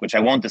 which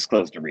I won't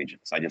disclose the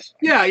regions.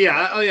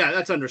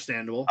 That's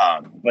understandable.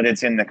 But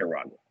it's in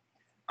Nicaragua.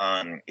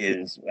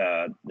 Is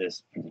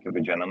this particular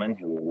gentleman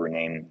who will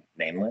remain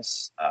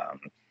nameless?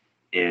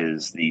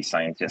 Is the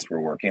scientist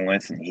we're working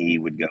with, and he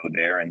would go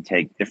there and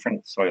take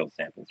different soil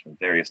samples from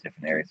various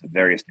different areas of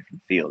various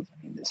different fields.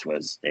 I mean, this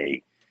was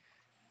a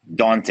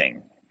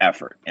daunting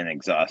effort and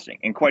exhausting.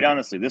 And quite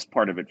honestly, this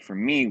part of it for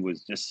me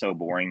was just so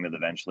boring that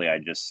eventually I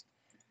just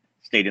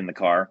stayed in the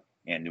car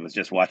and it was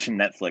just watching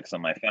Netflix on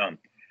my phone.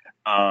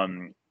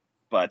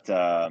 but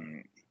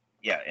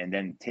yeah, and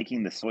then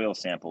taking the soil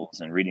samples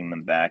and reading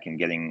them back and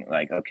getting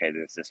like, okay,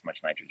 there's this much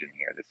nitrogen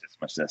here, there's this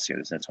much this here,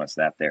 there's this much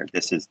that there.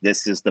 This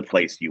is the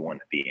place you want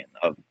to be in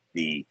of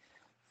the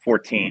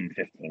 14,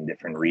 15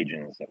 different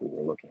regions that we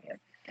were looking at.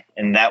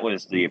 And that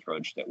was the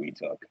approach that we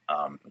took.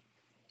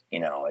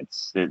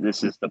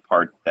 This is the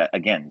part that,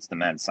 again, it's the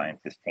mad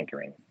scientist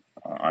tinkering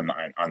on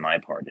my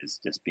part, is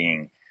just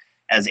being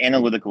as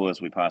analytical as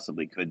we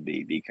possibly could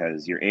be,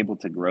 because you're able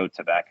to grow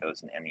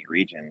tobaccos in any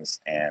regions,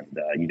 and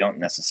you don't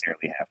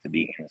necessarily have to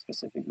be in a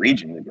specific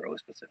region to grow a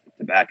specific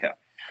tobacco.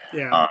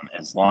 Yeah.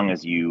 As long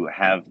as you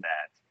have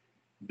that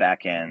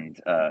back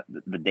end,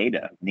 the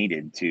data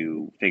needed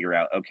to figure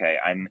out, okay,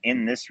 I'm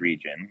in this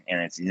region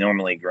and it's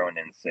normally grown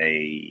in,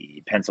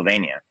 say,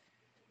 Pennsylvania.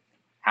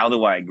 How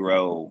do I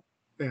grow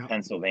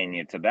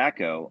Pennsylvania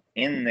tobacco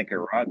in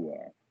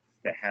Nicaragua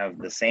to have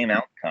the same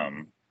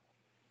outcome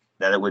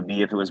that it would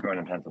be if it was grown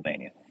in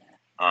Pennsylvania?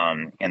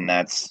 And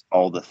that's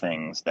all the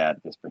things that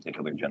this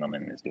particular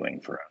gentleman is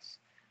doing for us,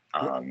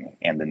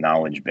 and the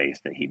knowledge base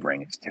that he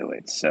brings to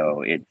it.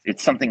 So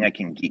it's something I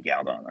can geek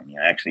out on. I mean,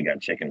 I actually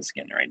got chicken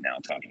skin right now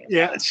talking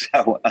about it.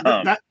 So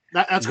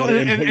that's cool.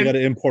 You got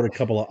to import a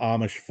couple of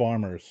Amish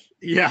farmers.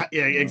 Yeah,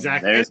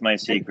 exactly. There's my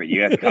secret.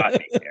 You have caught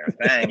me there.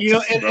 Thanks.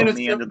 Throw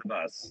me under the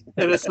bus.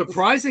 And it's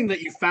surprising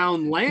that you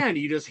found land.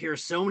 You just hear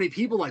so many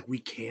people like, we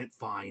can't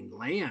find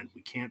land.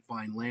 We can't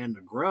find land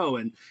to grow.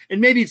 And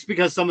maybe it's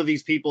because some of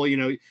these people,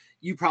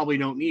 you probably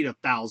don't need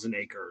 1,000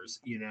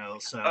 acres,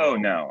 so. Oh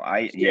no.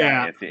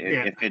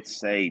 If it's,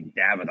 say,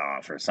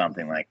 Davidoff or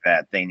something like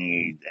that, they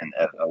need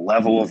a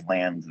level of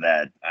land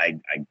that I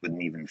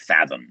wouldn't even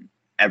fathom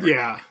ever.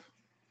 Yeah.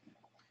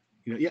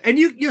 And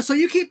so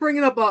you keep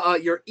bringing up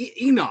your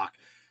Enoch.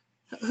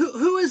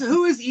 Who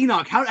is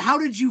Enoch? How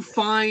did you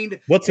find?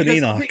 What's an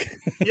Enoch?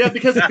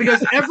 Because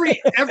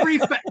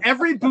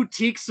every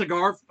boutique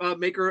cigar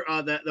maker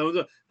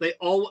they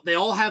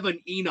all have an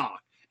Enoch,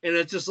 and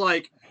it's just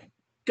like,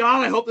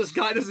 God, I hope this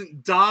guy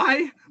doesn't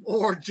die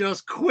or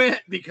just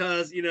quit,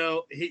 because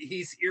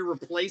he's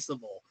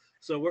irreplaceable.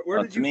 So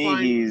where did you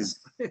find?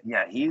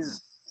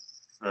 He's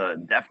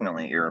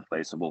definitely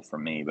irreplaceable for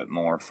me, but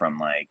more from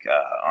like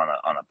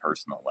on a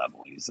personal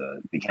level. He's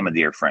became a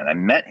dear friend. I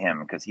met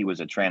him because he was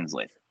a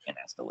translator in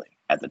Esteli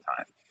at the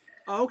time.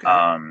 Oh,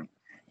 okay.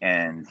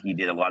 And he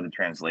did a lot of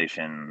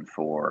translation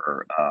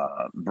for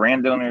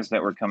brand owners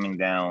that were coming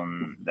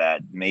down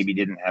that maybe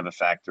didn't have a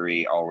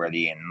factory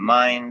already in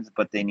mind,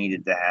 but they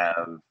needed to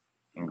have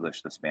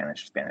English to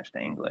Spanish, Spanish to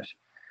English.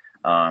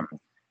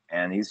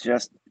 And he's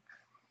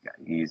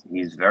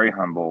very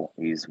humble.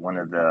 He's one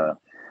of the,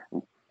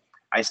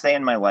 I say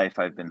in my life,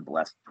 I've been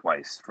blessed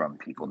twice from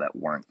people that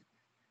weren't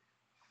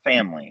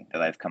family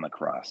that I've come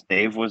across.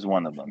 Dave was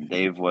one of them.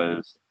 Dave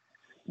was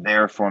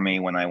there for me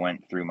when I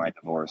went through my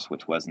divorce,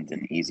 which wasn't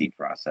an easy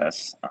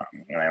process.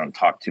 And I don't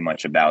talk too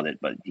much about it,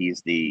 but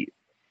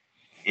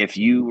if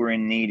you were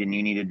in need and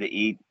you needed to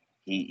eat,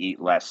 he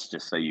eat less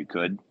just so you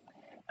could. And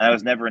I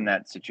was never in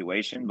that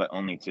situation, but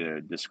only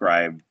to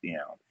describe,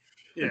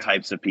 the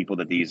types of people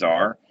that these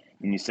are.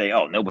 And you say,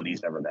 oh,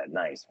 nobody's ever that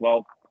nice.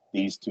 Well,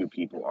 these two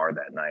people are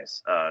that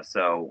nice.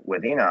 So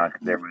with Enoch,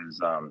 there was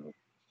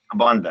a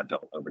bond that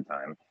built over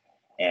time.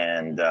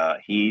 And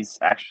he's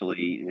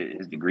actually,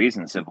 his degree's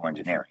in civil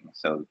engineering.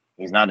 So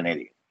he's not an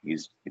idiot.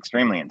 He's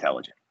extremely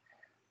intelligent.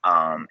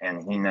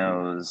 And he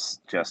knows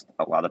just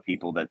a lot of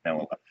people that know a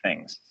lot of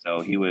things. So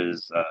he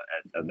was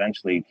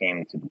eventually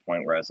came to the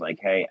point where I was like,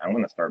 hey, I'm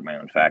going to start my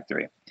own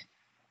factory.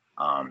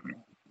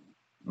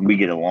 We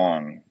get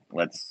along.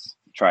 Let's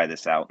try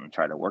this out and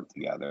try to work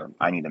together.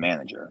 I need a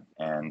manager.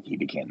 And he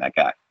became that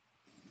guy.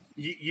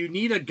 You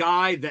need a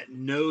guy that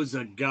knows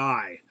a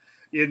guy.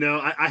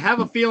 I have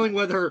a feeling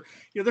whether,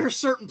 there are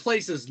certain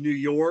places, New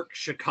York,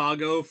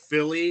 Chicago,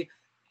 Philly,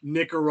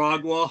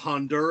 Nicaragua,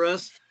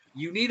 Honduras,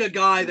 you need a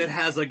guy that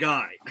has a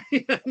guy,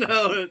 and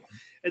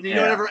you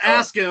don't ever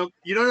ask him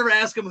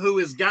who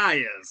his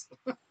guy is.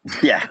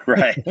 Yeah,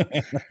 right.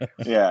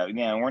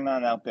 yeah. We're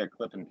not out there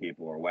clipping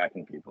people or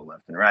whacking people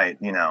left and right,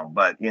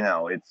 but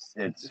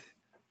it's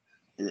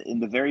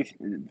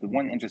the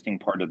one interesting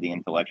part of the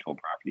intellectual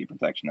property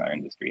protection our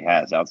industry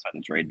has outside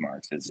of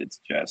trademarks is it's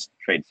just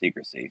trade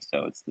secrecy.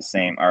 So it's the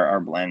same.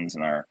 Our blends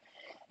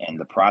and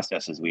the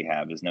processes we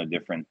have is no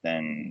different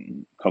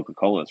than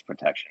Coca-Cola's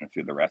protection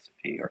through the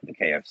recipe, or the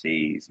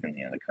KFC's and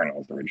the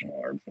Colonel's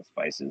original herbs and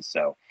spices.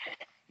 So,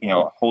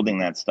 holding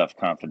that stuff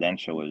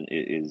confidential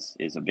is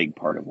a big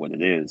part of what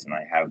it is. And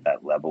I have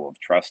that level of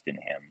trust in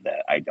him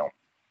that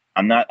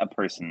I'm not a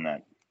person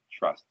that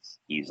trusts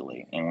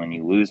easily. And when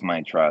you lose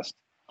my trust,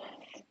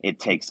 it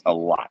takes a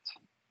lot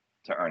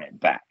to earn it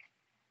back.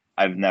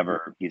 He's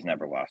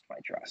never lost my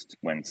trust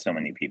when so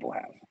many people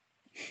have.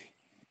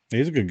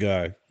 He's a good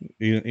guy.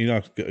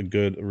 Enoch's a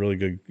really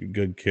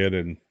good kid,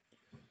 and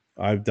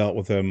I've dealt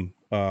with him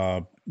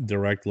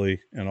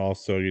directly, and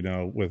also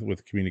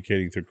with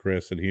communicating through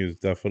Chris, and he is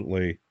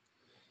definitely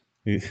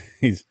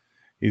he's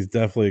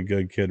definitely a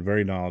good kid,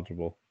 very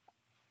knowledgeable.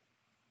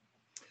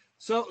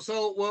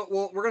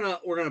 Well,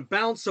 we're gonna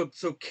bounce.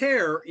 So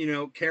Care,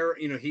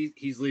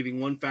 he's leaving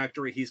one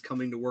factory. He's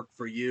coming to work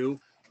for you.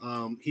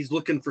 He's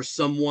looking for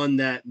someone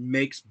that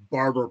makes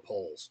barber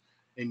poles,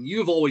 and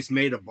you've always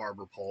made a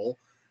barber pole.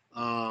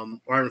 Or I don't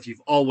know if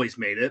you've always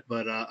made it,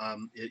 but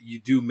you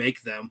do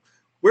make them.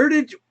 Where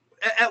did you,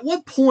 at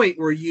what point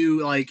were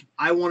you like,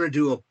 I want to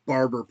do a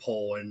barber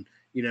pole, and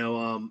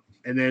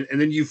and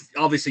then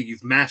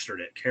you've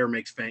mastered it. Care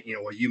makes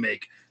you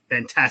make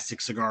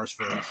fantastic cigars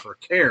for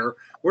Care.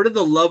 Where did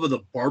the love of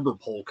the barber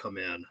pole come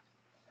in?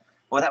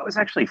 Well, that was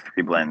actually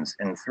Three Blends,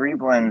 and Three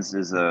Blends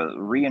is a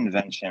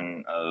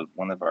reinvention of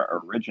one of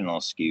our original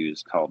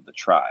SKUs called the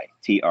Tri,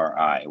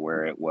 TRI,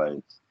 where it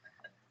was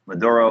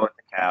Maduro at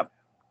the cap,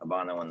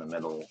 Habano in the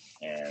middle,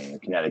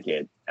 and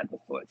Connecticut at the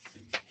foot.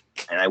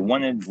 And I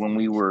wanted, when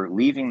we were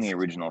leaving the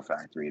original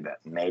factory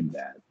that made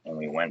that, and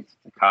we went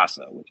to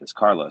Casa, which is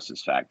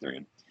Carlos's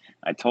factory,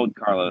 I told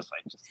Carlos,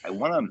 I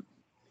want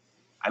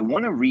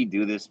to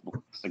redo this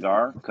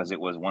cigar because it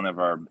was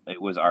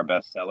our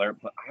best seller,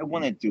 but I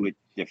want to do it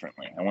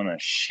differently. I want to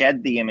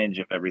shed the image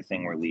of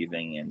everything we're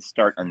leaving and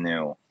start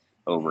anew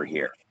over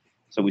here.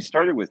 So we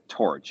started with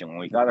Torch, and when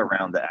we got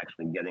around to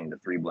actually getting the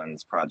Three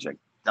Blends project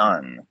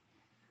done,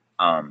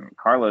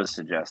 Carlos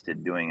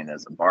suggested doing it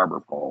as a barber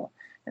pole.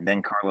 And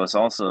then Carlos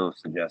also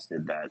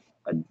suggested that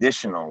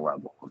additional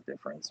level of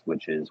difference,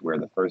 which is where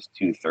the first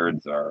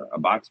 2/3 are a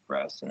box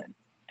press and it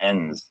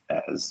ends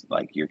as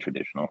like your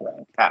traditional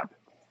round cap.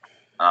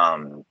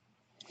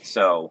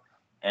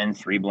 And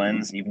Three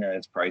Blends, even at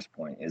its price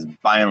point, is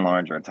by and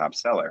large our top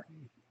seller.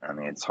 I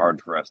mean, it's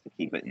hard for us to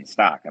keep it in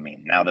stock. I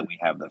mean, now that we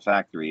have the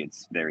factory,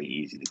 it's very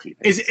easy to keep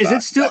it.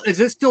 Is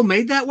it still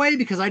made that way?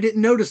 Because I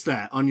didn't notice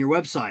that on your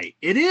website.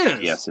 It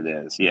is. Yes, it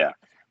is. Yeah.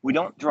 We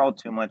don't draw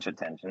too much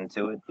attention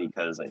to it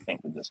because I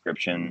think the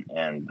description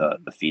and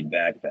the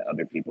feedback that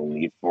other people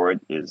leave for it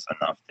is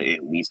enough to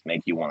at least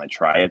make you want to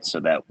try it, so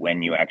that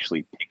when you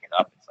actually pick it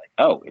up, it's like,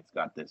 oh, it's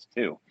got this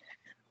too.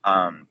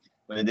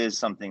 But it is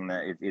something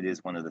that it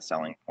is one of the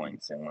selling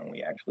points. And when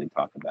we actually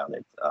talk about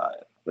it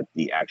with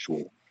the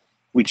actual,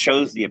 we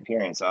chose the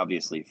appearance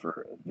obviously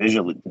to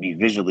be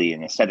visually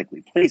and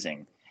aesthetically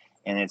pleasing.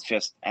 And it's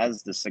just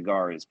as the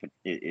cigar is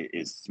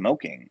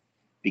smoking,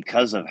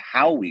 because of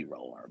how we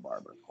roll our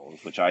barber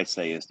poles, which I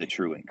say is the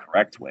true and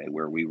correct way,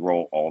 where we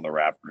roll all the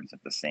wrappers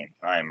at the same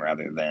time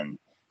rather than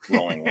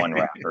rolling one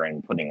wrapper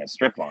and putting a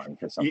strip on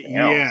for something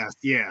else.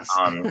 Yes.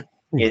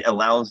 It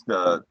allows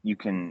you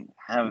can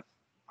have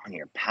on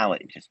your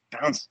palate, it just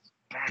bounces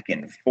back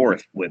and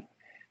forth with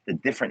the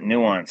different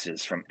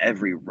nuances from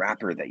every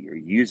wrapper that you're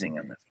using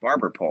on this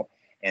barber pole.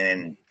 And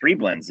in Three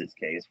Blends'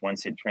 case,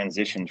 once it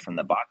transitioned from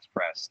the box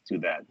press to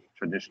that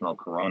traditional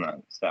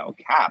Corona style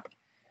cap,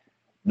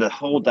 the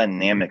whole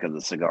dynamic of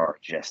the cigar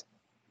just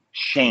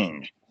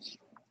changed.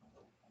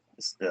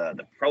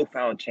 The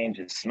profile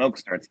changes, smoke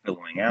starts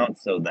billowing out,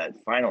 so that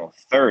final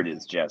third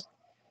is just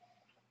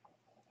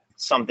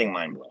something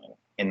mind-blowing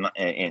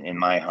in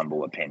my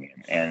humble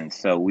opinion. And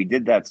so we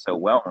did that so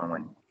well. And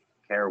when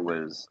Care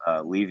was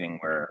leaving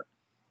where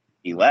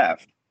he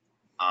left,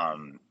 I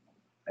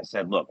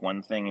said, look,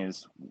 one thing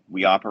is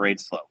we operate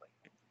slowly.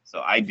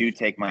 So I do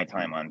take my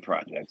time on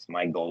projects.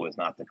 My goal is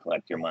not to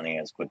collect your money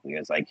as quickly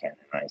as I can.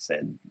 And I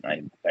said,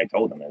 I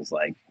told him, it's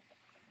like,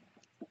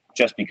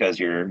 just because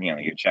your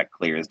check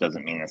clears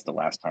doesn't mean it's the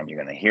last time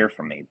you're going to hear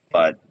from me.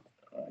 But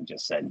I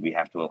just said we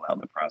have to allow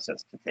the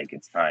process to take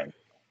its time.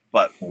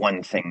 But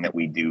one thing that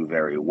we do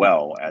very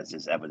well, as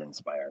is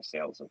evidenced by our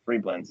sales of Three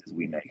Blends, is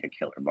we make a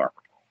killer barber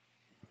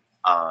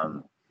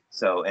pole.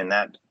 So in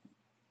that,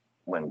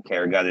 when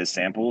Care got his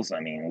samples, I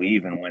mean, we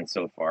even went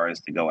so far as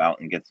to go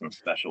out and get some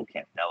special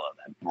candela,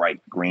 that bright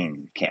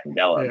green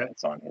candela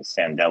that's on his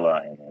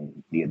Sandela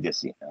and the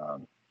Odyssey.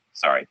 Not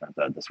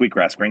the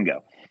Sweetgrass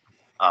Gringo.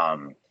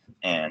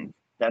 And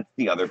that's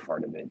the other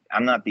part of it.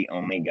 I'm not the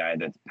only guy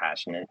that's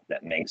passionate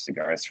that makes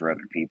cigars for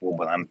other people,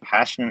 but I'm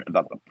passionate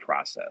about the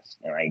process,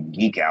 and I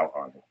geek out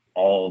on it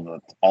all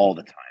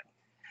the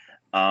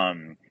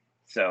time.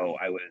 So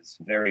I was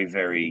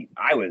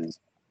I was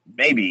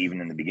maybe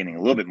even in the beginning a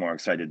little bit more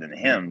excited than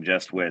him,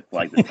 just with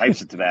like the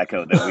types of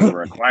tobacco that we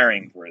were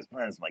acquiring for his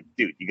plans. I'm like,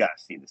 dude, you gotta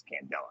see this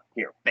candela.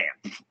 Here, bam.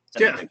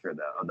 Send a picture of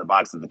the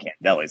box of the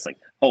candela. It's like,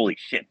 holy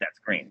shit, that's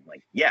green. I'm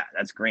like, yeah,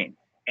 that's green,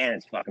 and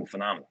it's fucking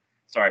phenomenal.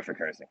 Sorry for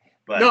cursing,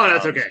 but no,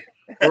 that's okay.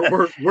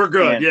 We're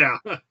good. Yeah.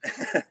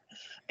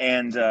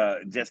 And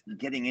just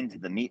getting into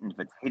the meat and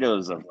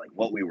potatoes of like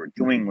what we were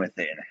doing with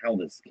it and how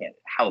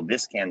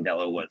this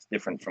candela was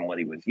different from what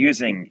he was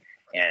using,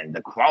 and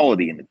the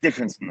quality and the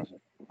difference in the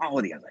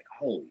quality. I was like,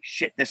 holy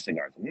shit, this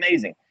cigar is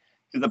amazing,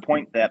 to the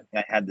point that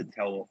I had to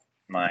tell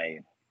my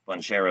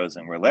Lancheros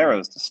and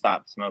Roleros to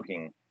stop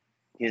smoking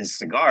his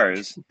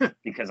cigars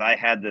because I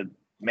had to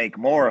make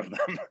more of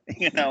them,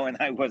 and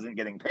I wasn't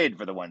getting paid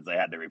for the ones I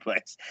had to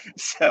replace.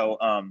 So,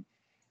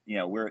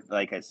 we're,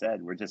 like I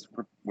said,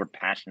 we're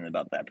passionate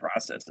about that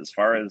process. As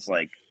far as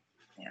like,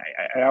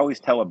 I always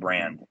tell a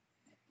brand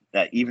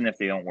that even if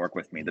they don't work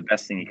with me, the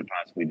best thing you could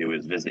possibly do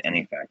is visit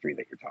any factory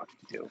that you're talking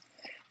to.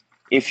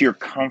 if you're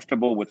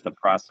comfortable with the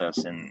process,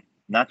 and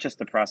not just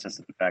the process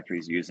that the factory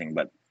is using,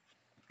 but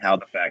how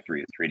the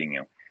factory is treating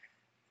you,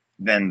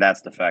 then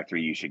that's the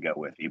factory you should go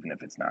with, even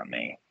if it's not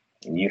me.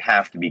 You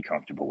have to be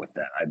comfortable with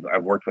that.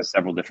 I've worked with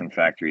several different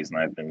factories, and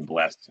I've been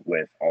blessed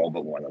with all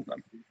but one of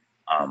them,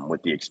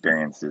 with the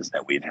experiences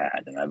that we've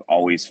had. And I've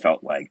always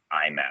felt like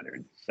I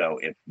mattered. So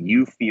if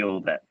you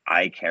feel that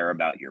I care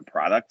about your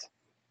product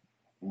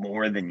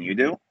more than you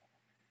do,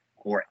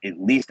 or at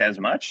least as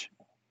much,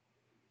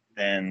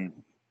 then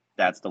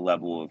that's the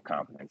level of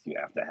confidence you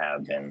have to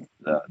have in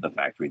the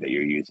factory that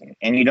you're using.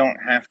 And you don't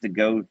have to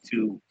go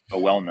to a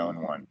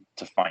well-known one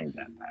to find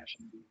that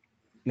passion.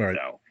 Right.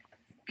 So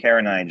Kara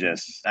and I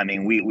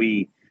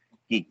we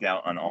geeked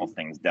out on all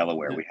things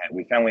Delaware.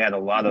 We found we had a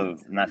lot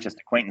of not just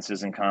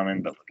acquaintances in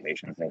common, but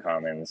locations in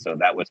common. So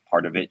that was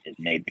part of it. It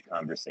made the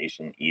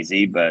conversation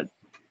easy, but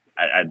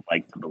I'd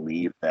like to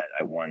believe that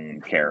I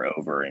won Kara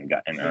over and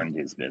earned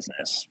his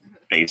business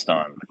based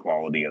on the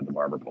quality of the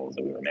barber poles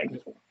that we were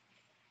making.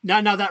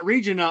 Now that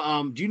region,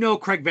 do you know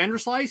Craig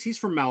Vanderslice? He's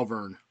from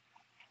Malvern.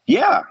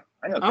 Yeah,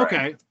 I know Craig.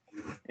 Okay.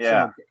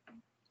 Yeah. So,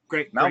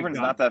 great. Malvern's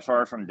not that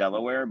far from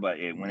Delaware, but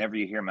whenever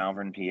you hear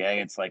Malvern, PA,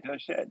 it's like, oh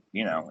shit,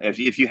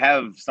 if you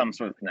have some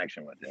sort of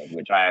connection with it,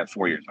 which I have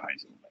 4 years of high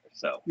school there,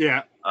 so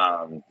yeah,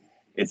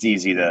 it's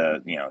easy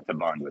to to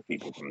bond with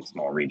people from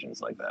small regions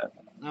like that.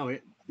 Oh,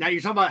 now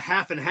you're talking about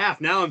half and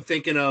half. Now I'm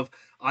thinking of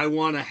I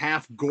want a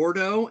half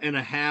Gordo and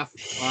a half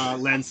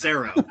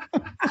Lancero.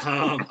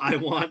 I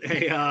want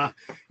a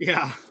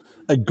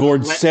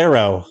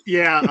Gordcero.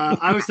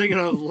 I was thinking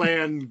of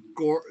Land.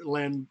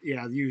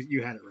 Yeah,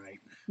 you had it right.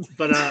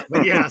 But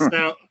yeah.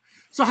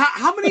 So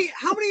how many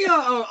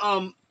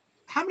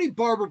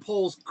barber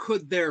poles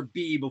could there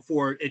be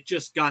before it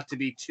just got to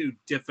be too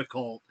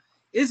difficult?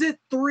 Is it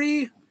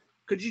 3?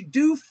 Could you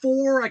do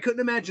 4? I couldn't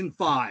imagine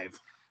 5.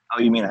 Oh,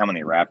 you mean how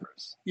many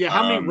wrappers? Yeah,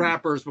 how many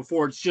wrappers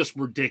before it's just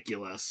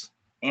ridiculous?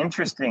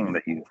 Interesting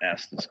that you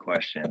asked this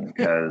question,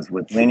 because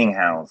with Leaning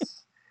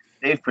House,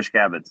 Dave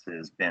Pushkavitz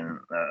has been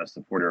a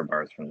supporter of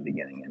ours from the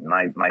beginning. And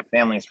my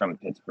family's from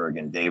Pittsburgh,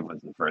 and Dave was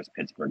the first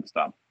Pittsburgh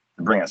stop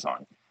to bring us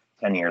on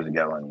 10 years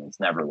ago, and it's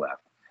never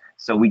left.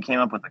 So we came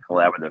up with a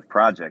collaborative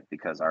project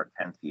because our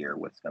 10th year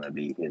was going to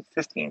be his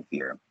 15th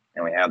year.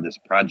 And we have this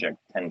project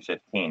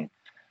 1015.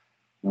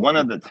 One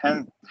of the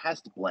 10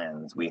 test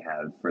blends we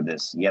have for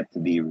this yet to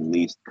be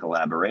released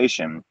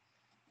collaboration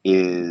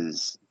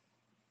is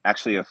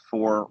actually a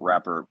 4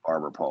 wrapper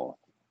barber pole.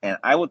 And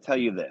I will tell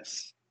you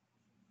this,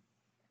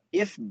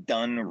 if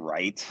done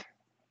right,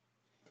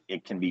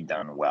 it can be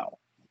done well.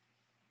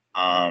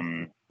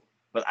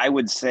 But I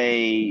would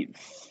say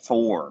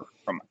 4,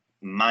 from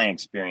my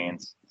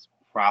experience, is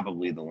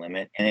probably the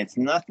limit. And it's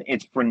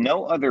for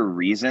no other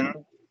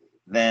reason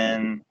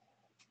than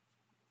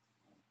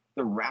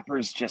the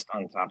wrappers just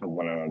on top of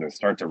one another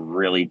start to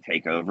really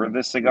take over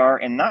the cigar,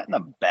 and not in a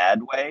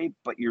bad way,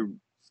 but you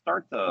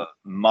start to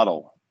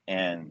muddle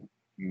and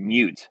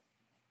mute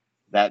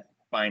that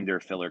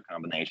binder filler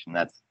combination.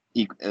 That's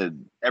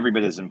every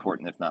bit as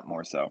important, if not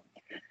more so.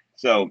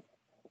 So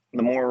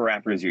the more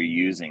wrappers you're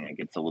using, it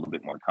gets a little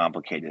bit more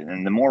complicated.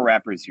 And the more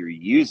wrappers you're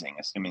using,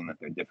 assuming that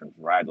they're different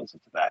varietals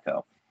of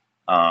tobacco,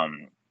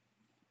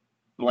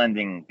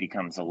 blending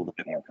becomes a little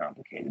bit more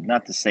complicated.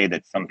 Not to say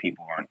that some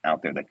people aren't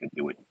out there that could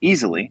do it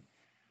easily,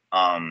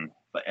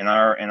 but in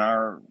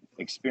our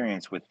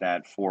experience with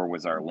that, 4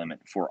 was our limit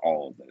for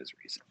all of those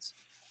reasons.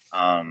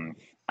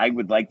 I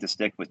would like to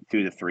stick with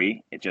 2 to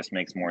 3. It just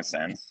makes more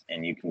sense,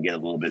 and you can get a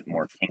little bit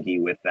more kinky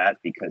with that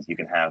because you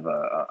can have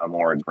a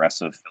more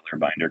aggressive filler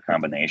binder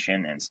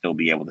combination and still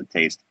be able to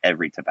taste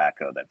every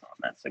tobacco that's on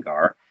that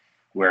cigar.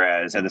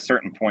 Whereas at a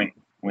certain point,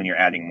 when you're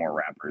adding more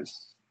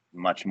wrappers,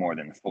 much more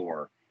than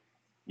 4,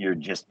 you're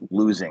just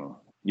losing.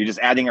 You're just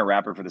adding a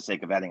wrapper for the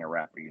sake of adding a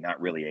wrapper. You're not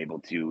really able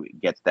to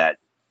get that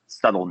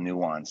subtle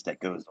nuance that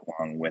goes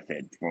along with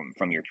it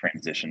from your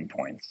transition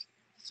points.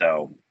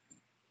 So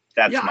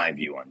that's my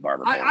view on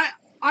barber poles.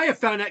 I have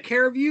found that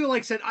care of you.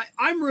 Like I said,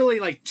 I'm really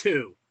like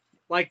 2.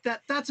 Like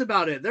that's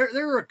about it.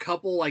 There are a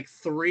couple like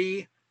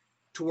 3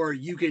 to where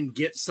you can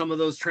get some of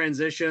those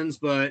transitions,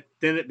 but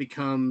then it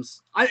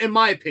becomes, in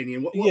my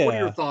opinion, what are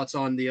your thoughts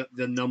on the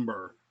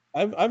number?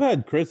 I've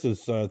had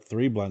Chris's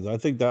 3 blends. I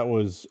think that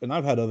was, and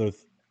I've had other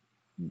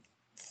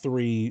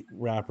 3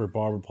 wrapper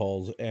barber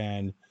poles,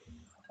 and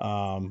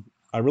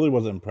I really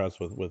wasn't impressed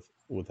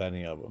with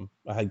any of them.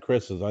 I had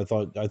Chris's. I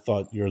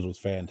thought yours was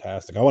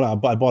fantastic. I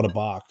bought a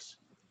box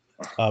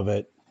of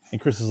it, and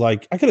Chris is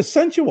like, I could have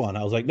sent you one.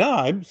 I was like, no,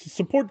 I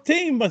support the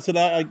team. I said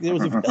it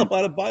was available.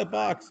 I had to buy a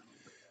box,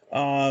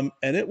 and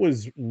it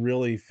was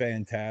really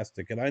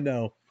fantastic. And I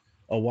know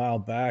a while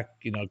back,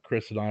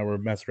 Chris and I were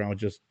messing around with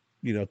just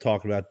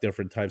talking about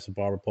different types of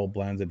barber pole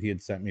blends, and he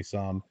had sent me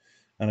some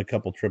and a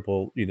couple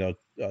triple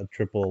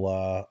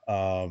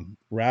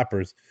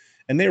wrappers,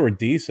 and they were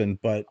decent,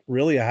 but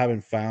really I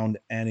haven't found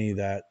any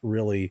that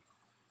really.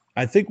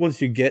 I think once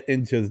you get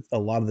into a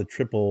lot of the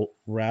triple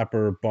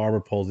wrapper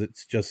barber poles,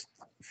 it's just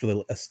for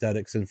the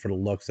aesthetics and for the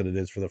looks that it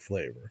is for the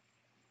flavor.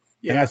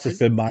 Yeah, and that's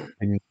just in my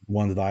opinion,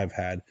 ones that I've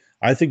had.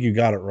 I think you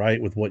got it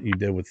right with what you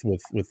did with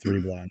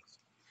 3 blends.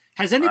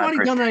 Has anybody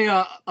done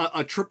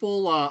a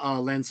triple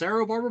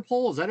Lancero barber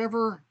pole? Is that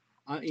ever,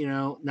 I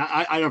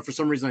know for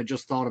some reason I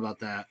just thought about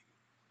that.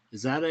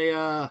 Is that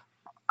a?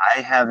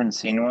 I haven't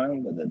seen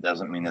one, but that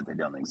doesn't mean that they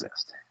don't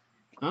exist.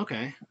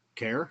 Okay,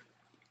 care.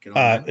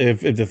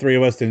 If the three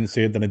of us didn't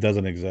see it, then it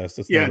doesn't exist.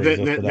 It's never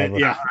existed ever.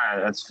 Yeah,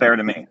 that's fair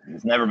to me.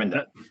 It's never been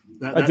done.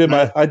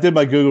 I did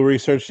my Google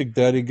research. I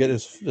didn't get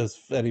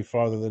any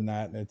farther than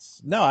that.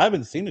 And I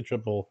haven't seen a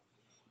triple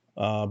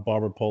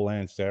barber pole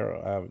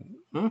Lancero. I haven't.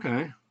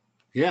 Okay,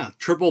 yeah,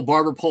 triple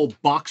barber pole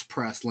box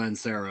press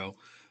Lancero.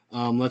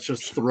 Let's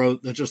just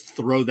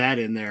throw that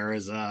in there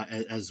as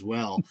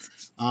well.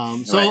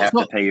 So I have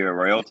to pay you a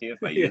royalty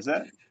if I use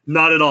that?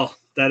 Not at all.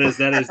 That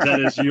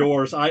is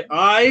yours.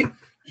 I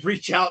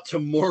reach out to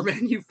more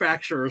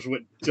manufacturers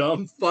with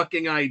dumb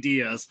fucking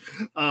ideas.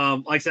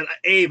 Like I said,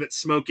 Abe at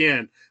Smoke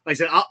In. Like I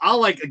said, I'll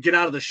like get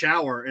out of the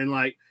shower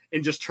and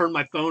just turn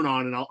my phone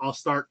on and I'll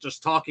start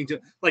just talking to,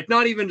 like,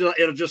 not even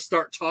it'll just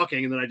start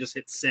talking and then I just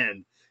hit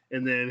send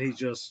and then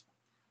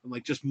I'm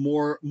like, just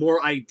more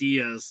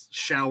ideas,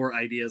 shower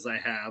ideas I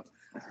have.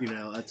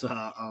 That's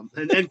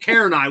and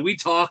Karen and I, we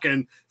talk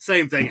and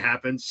same thing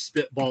happens,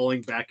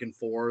 spitballing back and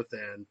forth.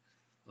 And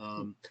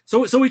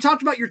so we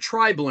talked about your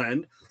tri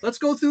blend. Let's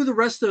go through the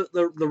rest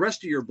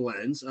of your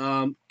blends.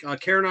 Karen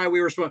and I,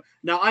 we were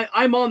now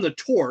I'm on the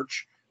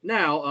Torch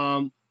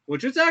now,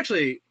 which is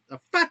actually a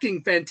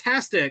fucking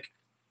fantastic,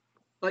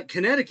 like,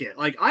 Connecticut.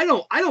 Like, I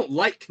don't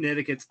like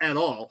Connecticut's at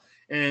all.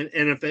 And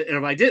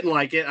if I didn't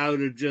like it, I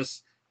would have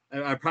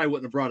I probably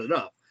wouldn't have brought it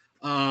up.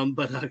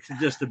 But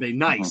just to be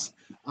nice.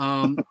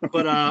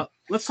 But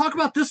let's talk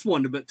about this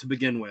one to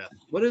begin with.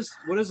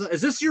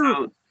 Is this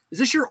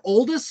your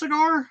oldest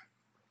cigar?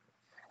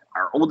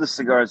 Our oldest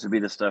cigars would be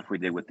the stuff we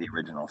did with the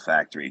original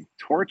factory.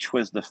 Torch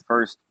was the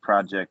first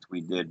project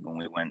we did when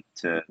we went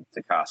to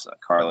Casa,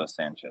 Carlos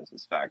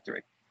Sanchez's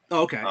factory.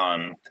 Oh, okay.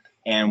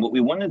 And what we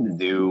wanted to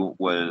do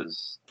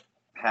was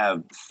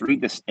have 3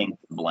 distinct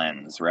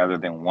blends rather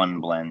than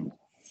one blend,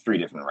 3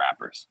 different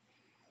wrappers.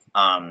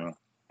 And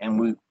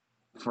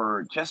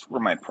for just where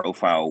my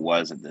profile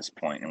was at this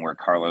point and where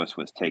Carlos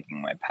was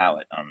taking my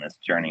palate on this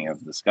journey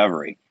of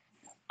discovery,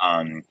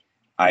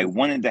 I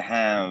wanted to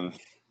have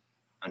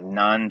a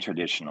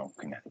non-traditional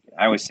Connecticut.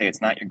 I always say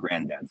it's not your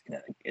granddad's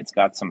Connecticut. It's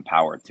got some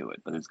power to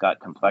it, but it's got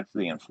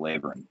complexity and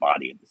flavor and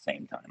body at the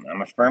same time. And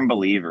I'm a firm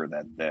believer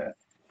that the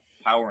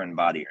power and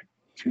body are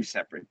 2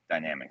 separate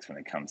dynamics when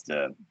it comes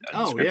to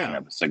a description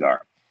of a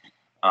cigar.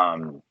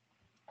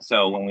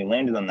 So when we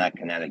landed on that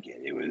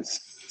Connecticut, it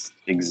was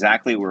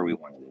exactly where we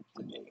wanted it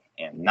to be.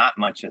 And not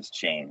much has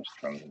changed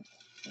from,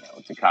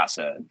 to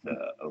Casa, to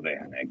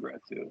Oveja Negra,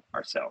 to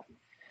Arcel.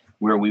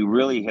 Where we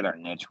really hit our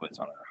niche was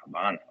on our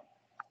Habano.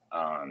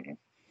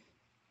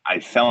 I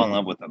fell in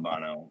love with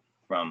Habano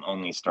from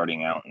only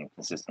starting out and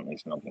consistently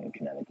smoking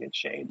Connecticut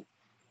shade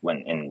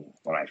when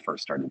I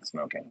first started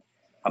smoking.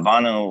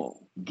 Habano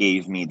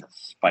gave me the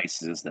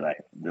spices that I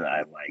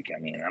like. I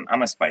mean,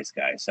 I'm a spice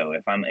guy. So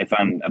if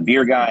I'm a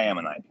beer guy, I'm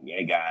an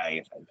IPA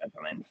guy. If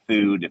I'm in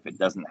food, if it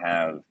doesn't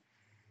have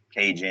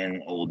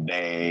Cajun, Old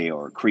Bay,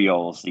 or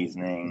Creole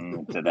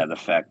seasoning to that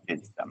effect,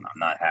 I'm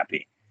not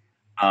happy.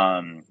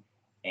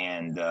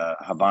 And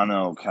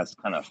Habano has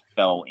kind of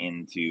fell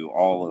into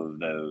all of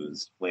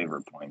those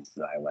flavor points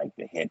that I like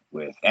to hit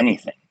with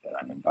anything that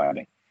I'm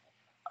imbibing.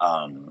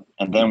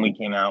 And then we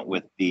came out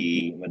with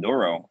the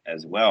Maduro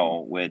as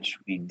well, which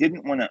we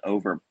didn't want to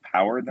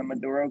overpower the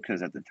Maduro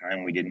because at the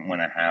time we didn't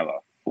want to have a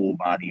full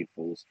body,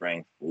 full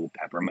strength, full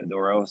pepper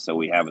Maduro. So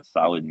we have a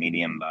solid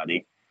medium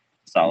body,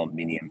 solid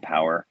medium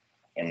power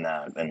in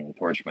the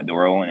Torch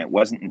Maduro. And it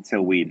wasn't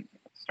until we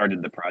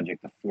started the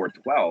project of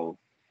 412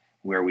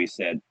 where we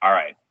said, all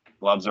right,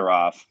 gloves are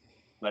off.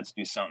 Let's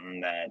do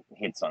something that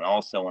hits on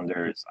all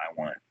cylinders. I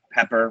want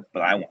pepper,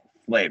 but I want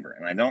flavor.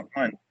 And I don't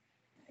want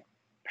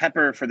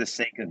pepper for the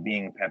sake of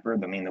being pepper.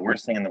 I mean, the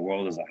worst thing in the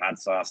world is a hot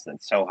sauce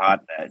that's so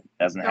hot that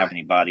doesn't have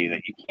any body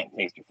that you can't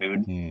taste your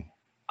food.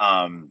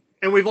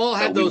 And we've all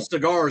had those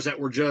cigars that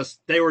were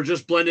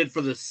just blended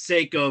for the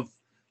sake of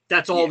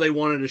that's all they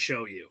wanted to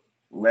show you.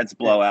 Let's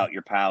blow out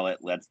your palate.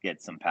 Let's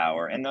get some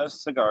power. And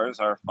those cigars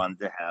are fun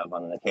to have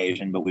on an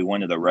occasion, but we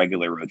wanted a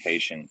regular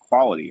rotation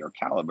quality or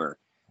caliber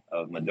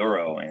of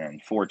Maduro.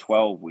 And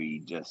 412, we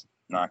just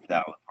knocked it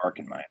out of the park,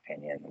 in my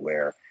opinion,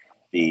 where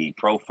the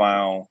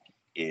profile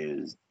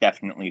is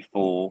definitely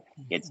full.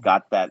 It's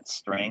got that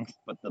strength,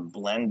 but the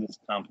blend is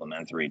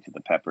complementary to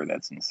the pepper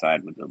that's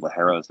inside with the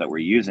Ligeros that we're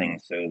using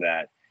so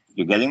that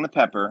you're getting the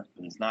pepper,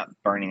 but it's not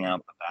burning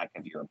out the back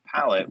of your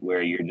palate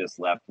where you're just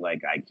left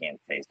like, I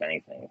can't taste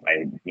anything. If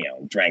I,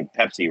 drank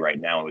Pepsi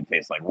right now, it would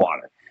taste like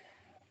water.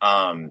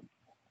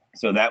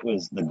 So that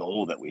was the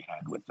goal that we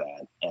had with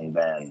that. And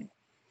then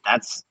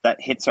that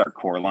hits our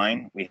core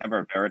line. We have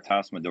our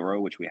Veritas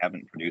Maduro, which we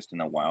haven't produced in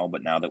a while,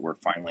 but now that we're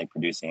finally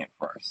producing it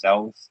for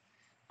ourselves,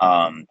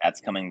 that's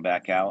coming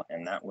back out.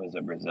 And that was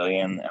a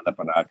Brazilian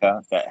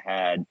Ela that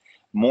had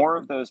more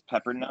of those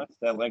pepper notes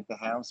that I like to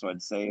have. So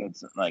I'd say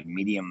it's like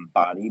medium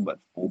body, but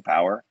full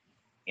power.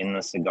 in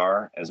the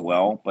cigar as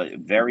well, but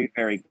very,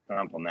 very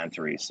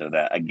complementary. So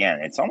that, again,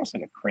 it's almost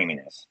like a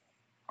creaminess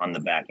on the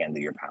back end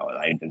of your palate.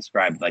 I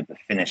described like the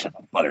finish of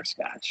a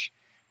butterscotch,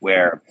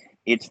 where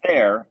it's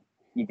there,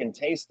 you can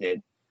taste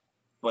it,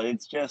 but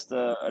it's just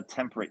a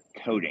temperate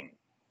coating,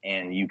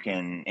 and you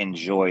can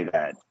enjoy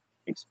that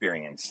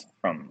experience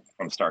from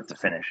start to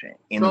finish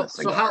in the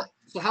cigar.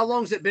 So how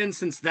long has it been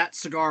since that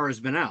cigar has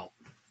been out?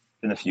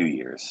 It's been a few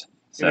years.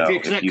 So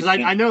because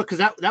I know because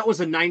that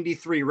was a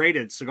 93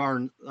 rated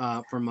cigar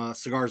from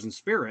Cigars and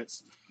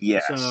Spirits.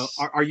 Yes. So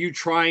are you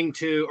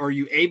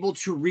able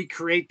to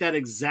recreate that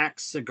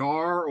exact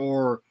cigar,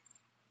 or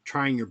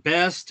trying your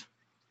best?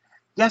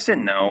 Yes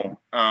and no.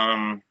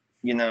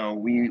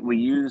 We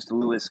used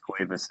Luis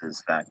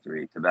Cuevas's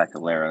factory,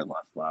 Tabacalera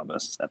Las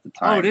Lavas, at the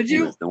time. Oh, did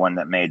you? He was the one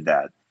that made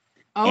that.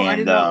 Oh, and, I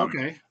didn't know.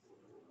 Okay.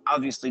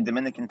 Obviously,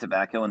 Dominican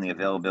tobacco and the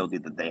availability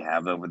that they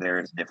have over there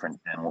is different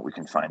than what we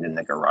can find in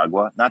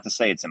Nicaragua. Not to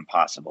say it's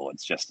impossible.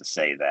 It's just to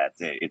say that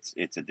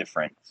it's a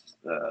different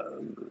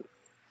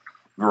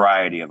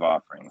variety of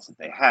offerings that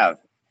they have.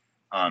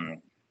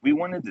 We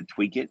wanted to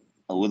tweak it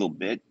a little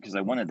bit because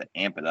I wanted to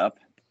amp it up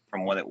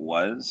from what it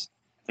was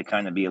to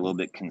kind of be a little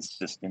bit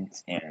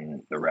consistent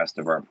in the rest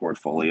of our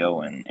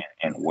portfolio and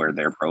where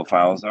their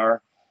profiles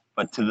are.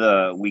 But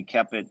we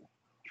kept it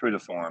true to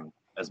form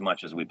as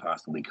much as we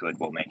possibly could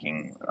while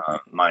making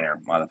minor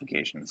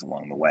modifications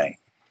along the way.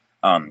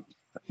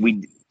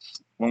 When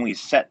we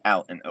set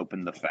out and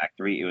opened the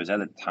factory, it was at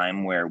a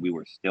time where we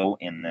were still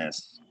in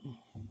this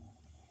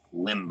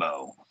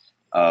limbo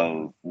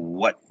of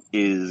what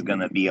is going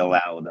to be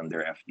allowed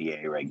under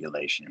FDA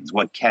regulations.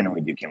 What can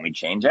we do? Can we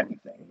change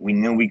anything? We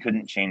knew we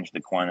couldn't change the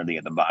quantity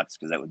of the box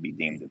because that would be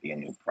deemed to be a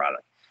new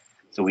product.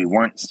 So we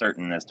weren't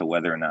certain as to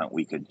whether or not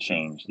we could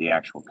change the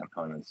actual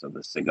components of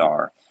the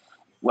cigar.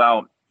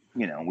 Well,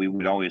 we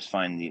would always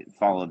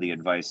follow the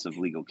advice of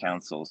legal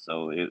counsel.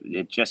 So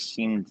it just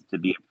seemed to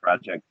be a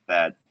project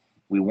that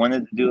we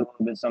wanted to do a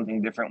little bit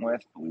something different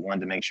with. We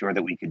wanted to make sure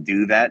that we could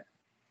do that,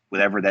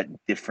 whatever that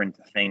different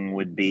thing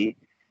would be.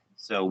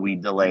 So we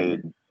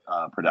delayed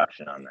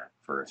production on that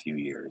for a few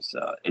years,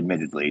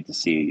 admittedly, to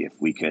see if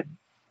we could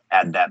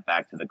add that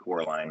back to the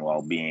core line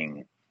while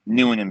being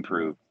new and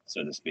improved,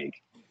 so to speak.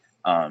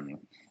 And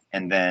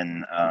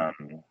then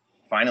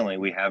finally,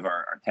 we have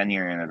our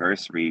 10-year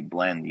anniversary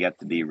blend yet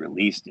to be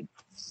released.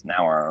 It's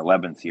now our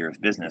 11th year of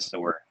business, so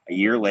we're a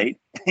year late,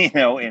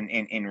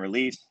 in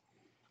release.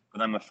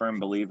 But I'm a firm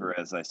believer,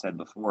 as I said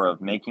before, of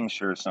making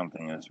sure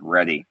something is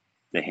ready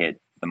to hit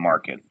the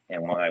market.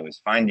 And what I was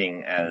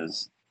finding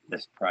as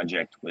this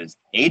project was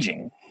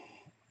aging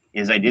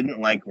is I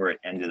didn't like where it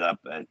ended up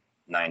at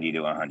 90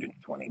 to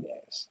 120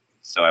 days.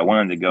 So I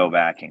wanted to go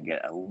back and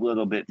get a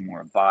little bit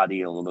more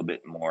body, a little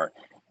bit more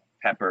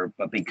pepper.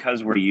 But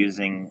because we're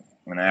using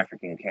an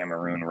African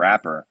Cameroon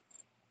wrapper,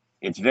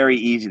 it's very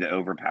easy to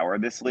overpower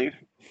this leaf.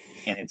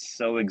 And it's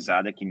so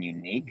exotic and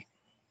unique,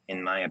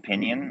 in my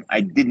opinion.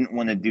 I didn't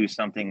want to do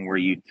something where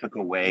you took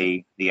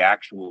away the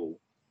actual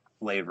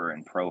flavor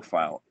and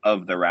profile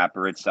of the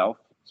wrapper itself.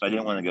 So I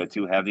didn't want to go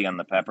too heavy on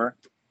the pepper.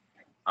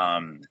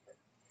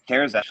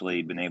 Kare's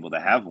actually been able to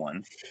have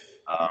one.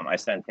 I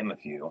sent him a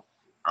few,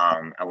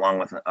 along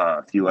with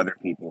a few other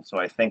people. So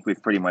I think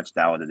we've pretty much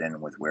dialed it in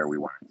with where we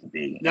want it to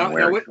be.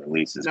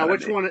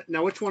 Which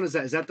one is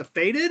that? Is that the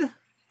faded?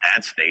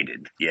 That's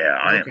faded. Yeah,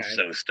 I am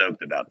so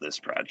stoked about this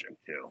project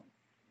too.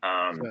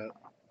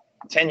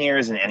 10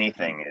 years in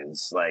anything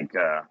is like,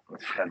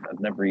 I've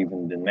never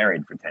even been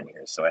married for 10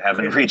 years, so I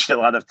haven't reached a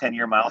lot of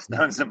 10-year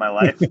milestones in my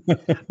life.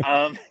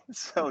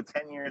 So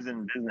 10 years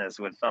in business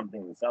was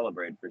something to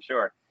celebrate for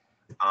sure.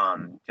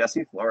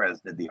 Jesse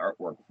Flores did the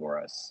artwork for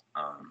us.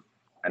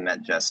 I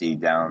met Jesse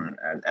down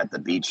at the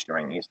beach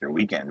during Easter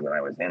weekend when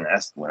I was in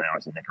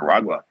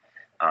Nicaragua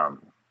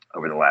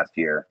over the last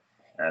year.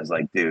 And I was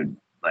like, dude,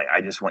 I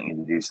just want you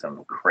to do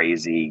some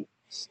crazy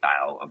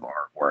style of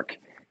artwork.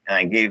 And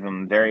I gave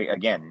him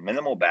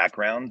minimal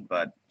background,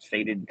 but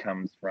Faded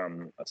comes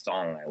from a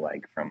song I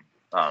like from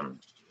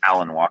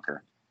Alan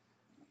Walker.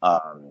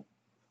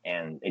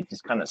 And it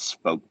just kind of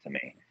spoke to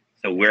me.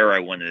 So where I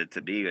wanted it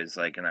to be is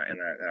like in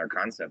our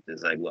concept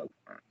is like, look,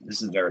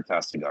 this is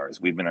Veritas Cigars.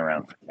 We've been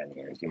around for 10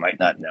 years. You might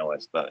not know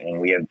us,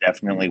 and we have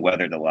definitely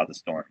weathered a lot of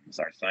storms.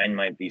 Our sign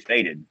might be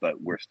faded, but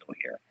we're still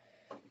here.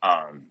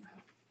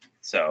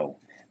 So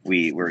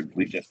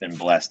we've just been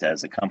blessed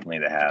as a company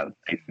to have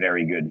a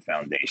very good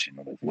foundation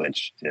with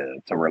which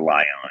to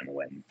rely on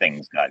when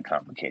things got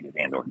complicated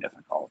and or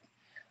difficult.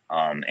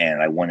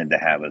 And I wanted to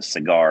have a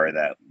cigar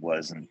that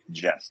wasn't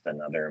just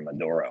another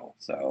Maduro.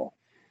 So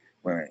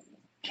when it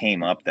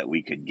came up that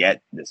we could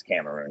get this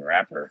Cameroon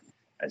wrapper,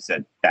 I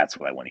said, that's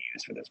what I want to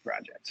use for this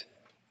project.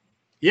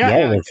 Yeah,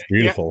 it looks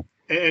beautiful.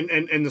 Yeah.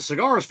 And the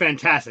cigar is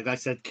fantastic. Like I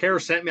said, Kara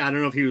sent me, I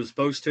don't know if he was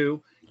supposed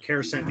to.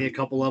 Kara sent me a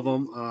couple of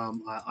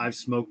them. I've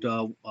smoked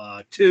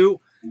two.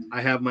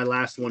 I have my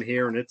last one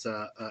here, and it's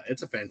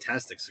a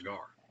fantastic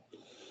cigar.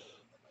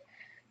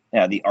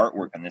 Yeah, the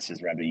artwork on this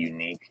is rather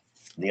unique.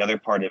 the other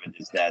part of it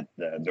is that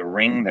the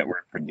ring that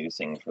we're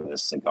producing for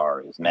this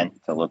cigar is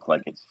meant to look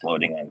like it's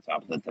floating on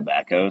top of the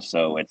tobacco.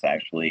 So it's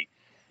actually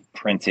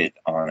printed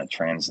on a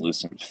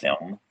translucent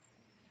film.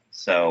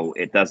 So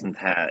it doesn't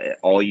have,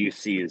 all you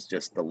see is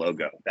just the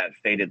logo. That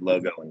faded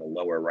logo in the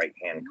lower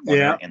right-hand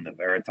corner and the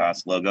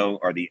Veritas logo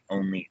are the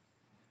only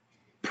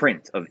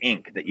print of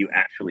ink that you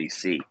actually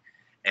see.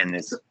 And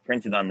it's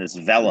printed on this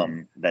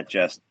vellum that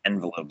just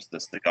envelopes the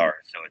cigar.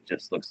 So it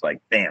just looks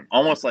like, damn,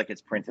 almost like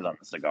it's printed on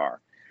the cigar.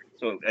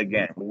 So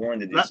again, we wanted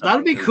to do something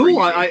that'd be cool.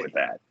 with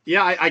that.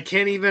 Yeah, I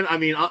can't even. I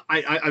mean,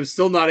 I'm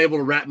still not able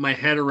to wrap my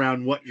head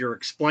around what you're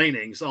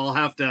explaining. So I'll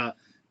have to.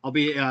 I'll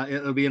be.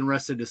 It'll be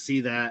interested to see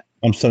that.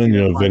 I'm sending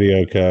you a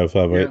video, Kev,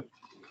 of it.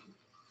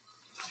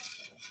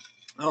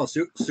 Oh,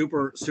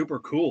 super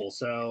cool.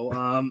 So,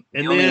 and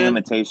the only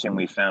limitation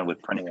we found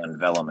with printing on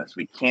vellum is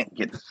we can't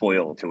get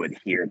foil to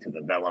adhere to the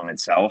vellum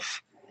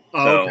itself.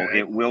 So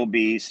it will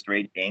be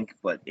straight ink,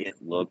 but it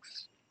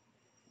looks,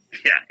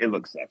 it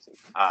looks sexy.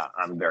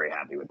 I'm very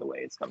happy with the way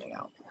it's coming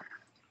out.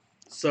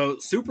 So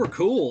super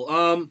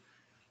cool.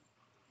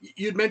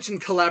 You'd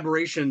mentioned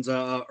collaborations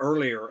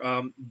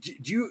earlier.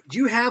 Do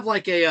you have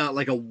like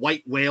a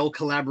white whale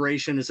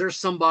collaboration? Is there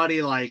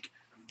somebody like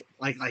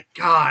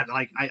God,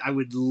 like I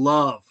would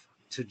love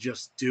to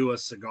just do a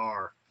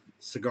cigar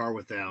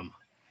with them?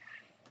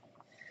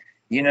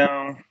 You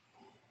know,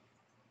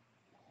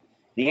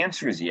 the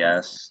answer is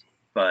yes,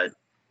 but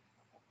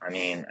I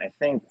mean, I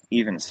think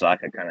even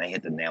Saka kind of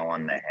hit the nail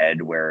on the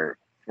head where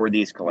for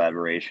these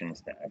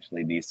collaborations to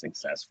actually be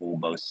successful,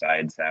 both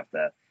sides have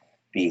to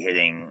be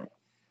hitting,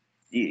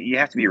 you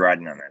have to be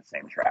riding on that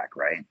same track,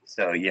 right?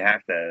 So you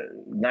have to,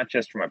 not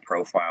just from a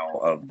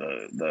profile of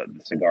the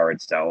cigar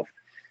itself,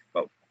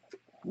 but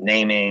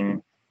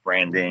naming,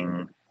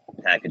 branding,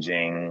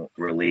 packaging,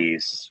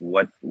 release,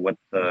 what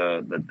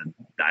the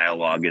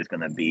dialogue is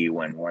going to be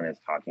when one is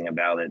talking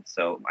about it.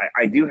 So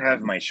I do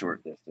have my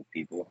short list of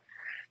people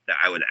that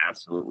I would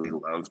absolutely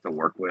love to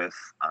work with.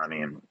 I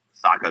mean,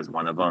 Saka is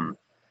one of them.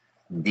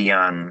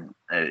 Dion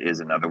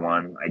is another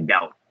one. I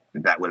doubt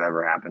that would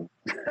ever happen.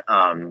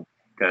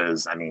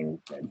 Because, I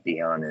mean,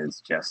 Dion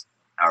is just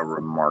a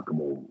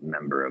remarkable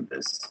member of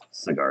this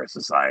cigar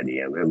society.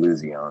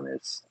 Illusion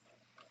is,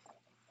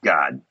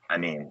 God, I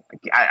mean,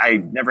 I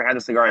never had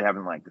a cigar I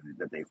haven't liked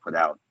that they've put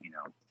out, you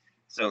know.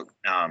 So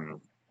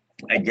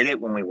I did it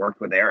when we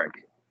worked with Eric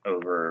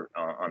over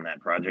on that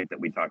project that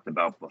we talked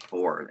about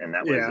before. And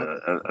that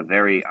was a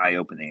very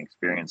eye-opening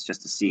experience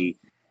just to see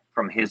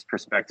from his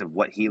perspective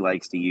what he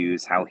likes to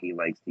use, how he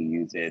likes to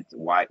use it,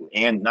 why,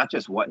 and not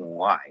just what and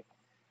why.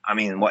 I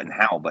mean, what and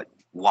how, but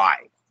why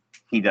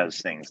he does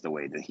things the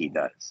way that he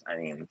does. I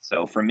mean,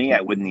 so for me,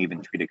 I wouldn't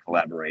even treat a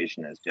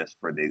collaboration as just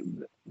for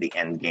the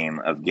end game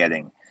of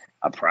getting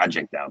a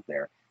project out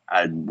there.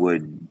 I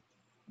would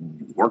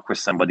work with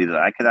somebody that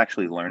I could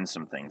actually learn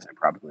some things I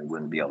probably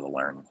wouldn't be able to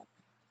learn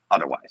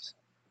otherwise.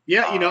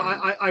 Yeah, you know,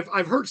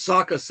 I've heard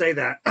Saka say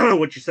that,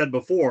 what you said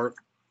before,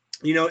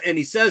 you know, and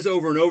he says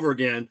over and over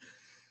again,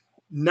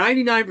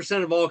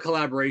 99% of all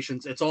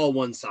collaborations, it's all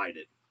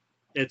one-sided.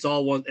 It's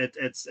all one.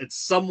 It's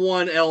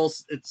someone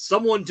else. It's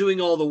someone doing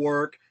all the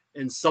work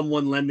and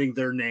someone lending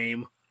their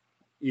name,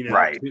 you know,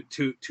 right,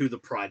 to the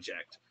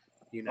project.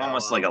 You know,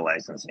 almost like a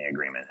licensing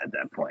agreement at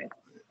that point.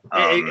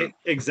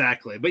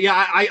 Exactly. But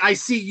yeah, I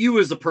see you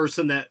as a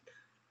person that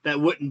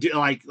wouldn't do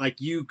like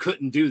you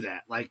couldn't do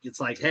that. Like it's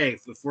like, hey,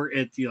 if we're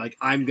at like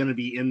I'm gonna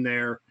be in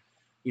there,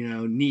 you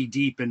know, knee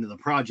deep into the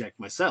project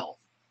myself.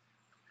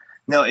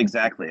 No,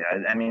 exactly.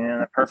 I mean,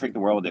 in a perfect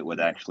world, it would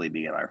actually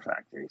be at our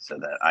factory so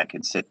that I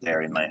could sit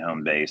there in my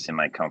home base in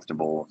my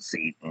comfortable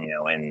seat, you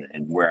know, and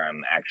where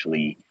I'm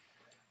actually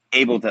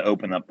able to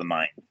open up the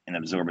mind and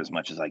absorb as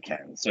much as I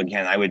can. So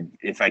again, I would,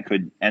 if I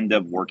could end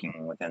up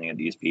working with any of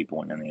these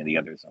people and any of the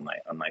others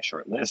on my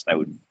short list, I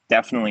would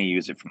definitely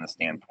use it from the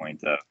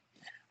standpoint of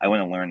I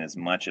want to learn as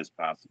much as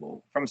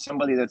possible from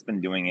somebody that's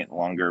been doing it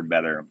longer,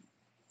 better,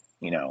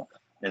 you know,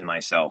 than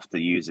myself, to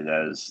use it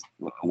as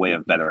a way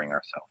of bettering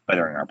ourselves,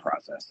 bettering our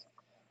process.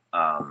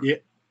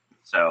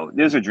 So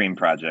those are dream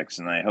projects,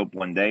 and I hope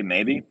one day,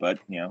 maybe, but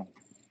you know,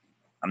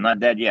 I'm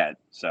not dead yet,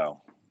 so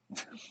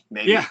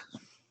maybe. Yeah,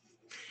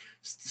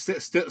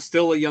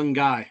 still a young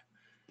guy.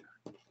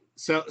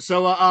 So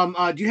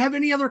do you have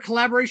any other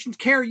collaborations?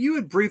 Kara, you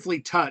had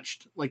briefly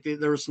touched like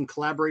there were some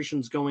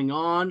collaborations going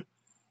on.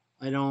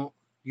 Do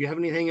you have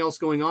anything else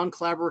going on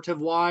collaborative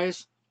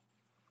wise?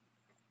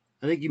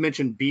 I think you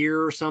mentioned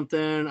beer or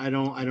something. I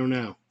don't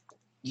know.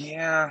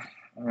 Yeah.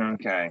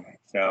 Okay.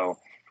 So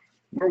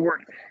we're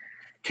working.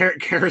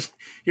 Kara's,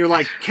 you're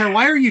like, Kara,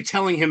 why are you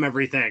telling him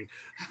everything?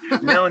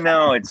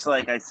 No. It's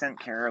like I sent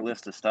Kara a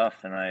list of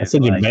stuff, and I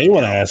said you may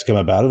want to ask him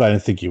about it. I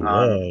didn't think you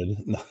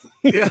would.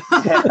 Yeah.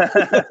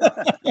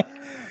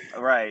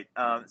 Right.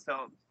 I'm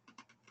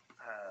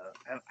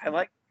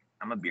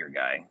a beer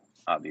guy,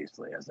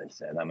 obviously, as I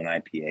said. I'm an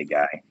IPA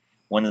guy.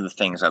 One of the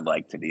things I'd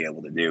like to be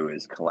able to do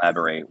is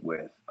collaborate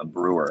with a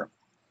brewer.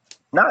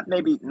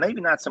 Maybe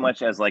not so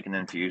much as like an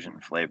infusion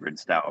flavored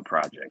style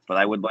project, but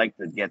I would like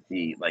to get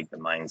the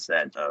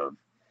mindset of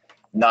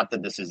not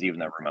that this is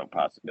even a remote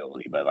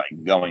possibility, but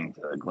like going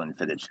to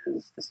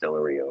Glenfiddich's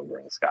distillery over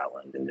in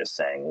Scotland and just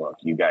saying, look,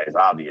 you guys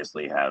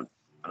obviously have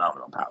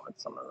phenomenal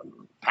palates. Some of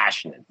them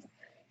passionate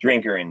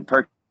drinker and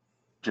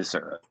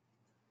purchaser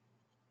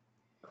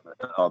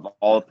of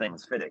all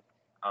things Fiddick.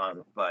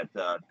 But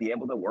be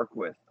able to work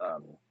with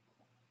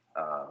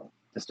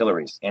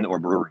distilleries and or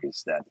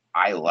breweries that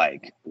I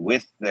like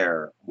with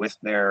their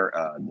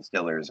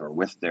distillers or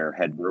with their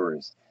head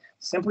brewers,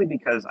 simply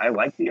because I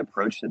like the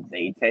approach that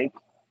they take.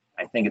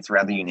 I think it's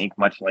rather unique,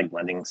 much like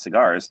blending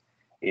cigars,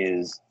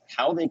 is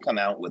how they come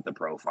out with the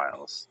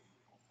profiles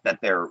that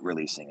they're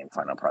releasing in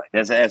final product.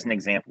 As an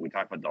example, we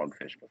talked about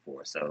Dogfish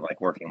before. So like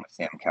working with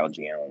Sam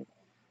Calgione,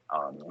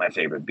 my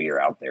favorite beer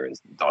out there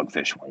is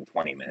Dogfish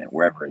 120 minute.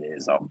 Wherever it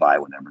is, I'll buy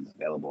whatever's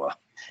available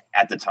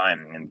at the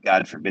time. And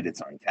God forbid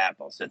it's on tap,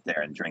 I'll sit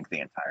there and drink the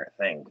entire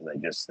thing because I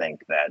just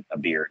think that a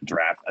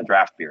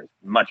draft beer is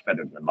much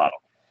better than a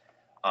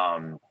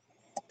bottle.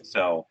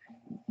 So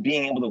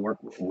being able to work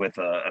with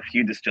a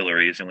few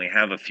distilleries, and we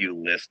have a few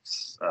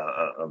lists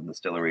of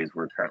distilleries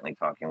we're currently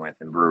talking with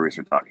and breweries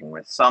we're talking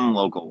with, some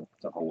local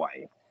to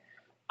Hawaii,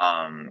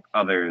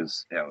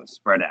 others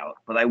spread out.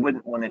 But I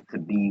wouldn't want it to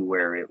be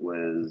where it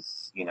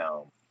was,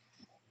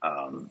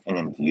 an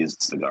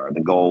infused cigar.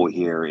 The goal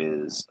here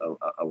is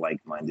a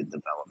like-minded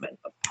development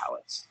of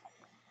palates,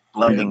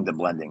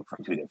 blending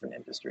from two different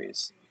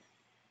industries.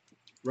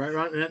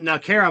 Right. Now,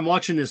 Kara, I'm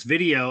watching this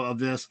video of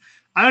this.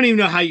 I don't even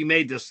know how you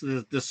made this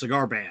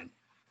cigar band.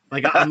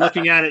 Like I'm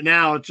looking at it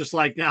now. It's just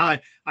like now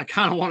I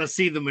kind of want to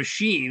see the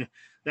machine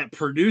that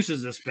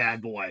produces this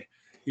bad boy.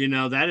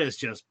 That is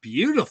just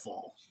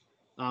beautiful.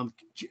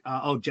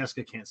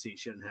 Jessica can't see.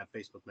 She didn't have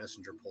Facebook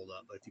Messenger pulled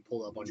up. But if you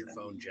pull up on your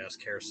phone, Jess,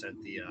 Kara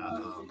sent the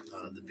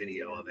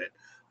video of it.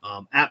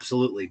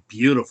 Absolutely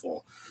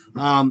beautiful.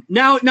 Now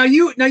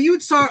you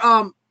would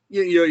start.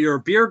 You're a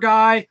beer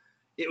guy.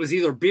 It was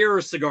either beer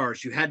or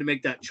cigars. You had to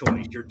make that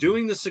choice. You're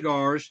doing the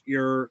cigars.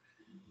 You're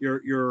I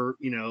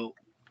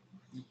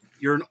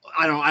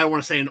don't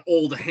want to say an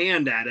old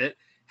hand at it.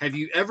 Have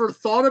you ever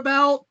thought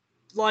about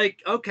like,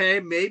 okay,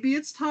 maybe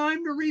it's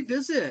time to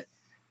revisit,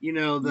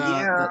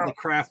 the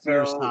craft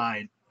beer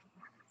side?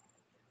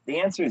 The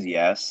answer is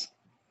yes.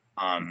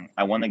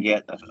 I want to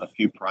get a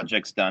few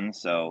projects done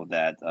so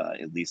that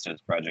at least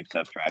those projects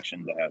have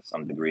traction to have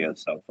some degree of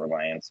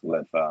self-reliance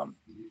with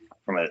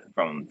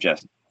from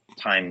just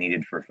time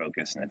needed for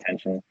focus and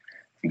attention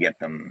to get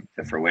them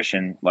to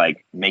fruition,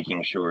 like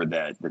making sure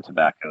that the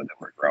tobacco that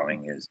we're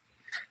growing is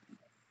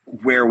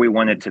where we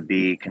want it to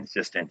be,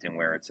 consistent in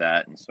where it's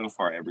at. And so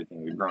far,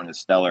 everything we've grown is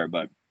stellar.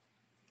 But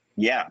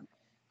yeah,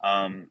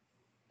 I'm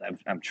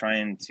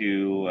trying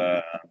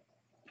to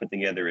put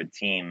together a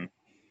team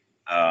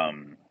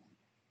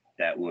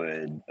that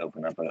would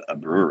open up a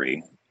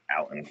brewery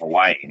out in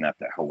Hawaii. Not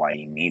that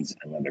Hawaii needs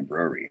another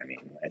brewery. I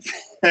mean,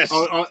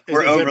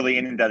 we're overly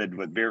inundated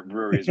with beer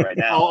breweries right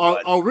now.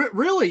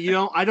 Really?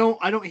 I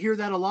don't hear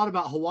that a lot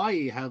about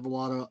Hawaii. Have a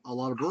lot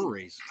of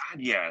breweries. God,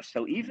 yeah.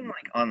 So even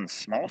like on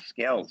small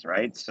scales,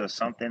 right? So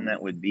something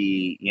that would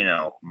be,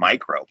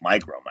 micro,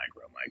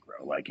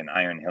 like an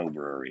Iron Hill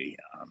brewery,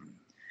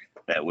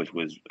 that was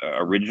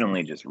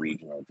originally just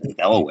regional to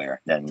Delaware,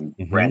 then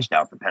branched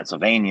out to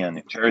Pennsylvania,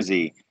 New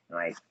Jersey, and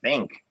I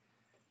think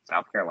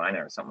South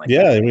Carolina or something like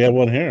that. Yeah, we have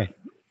one here.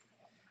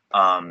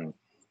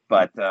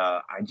 But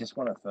I just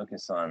want to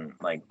focus on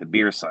like the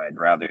beer side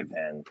rather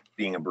than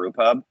being a brew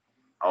pub,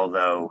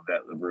 although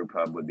that the brew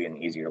pub would be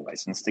an easier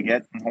license to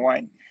get in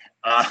Hawaii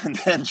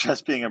than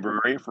just being a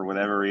brewery. For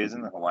whatever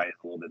reason, Hawaii is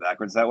a little bit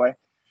backwards that way.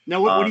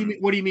 Now, what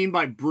do you mean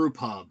by brew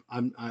pub?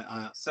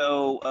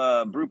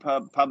 So brew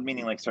pub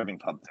meaning like serving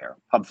pub fare,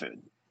 pub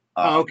food.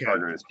 Okay.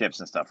 Burgers, chips,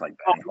 and stuff like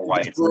that. In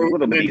Hawaii, it's a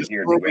little bit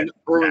easier to get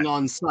brewing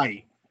on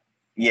site.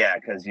 Yeah,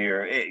 because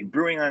you're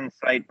brewing on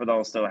site, but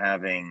also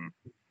having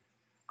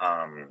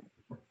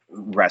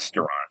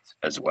restaurants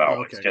as well.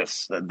 Okay. It's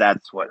just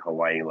that's what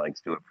Hawaii likes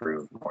to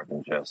approve more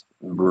than just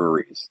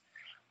breweries,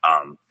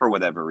 for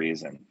whatever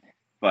reason.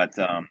 But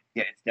yeah,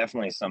 it's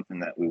definitely something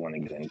that we want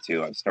to get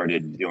into. I've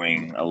started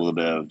doing a little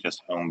bit of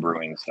just home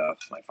brewing stuff.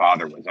 My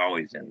father was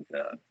always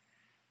into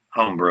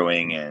home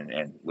brewing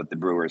and with the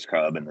Brewers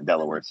Club and the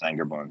Delaware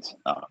Sangerbunds.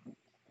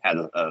 Had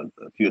a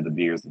few of the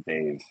beers that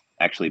they've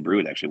actually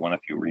brewed, actually won a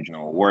few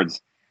regional awards.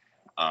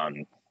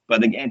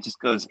 But again, it just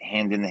goes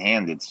hand in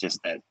hand. It's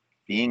just that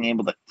being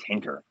able to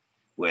tinker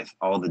with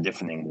all the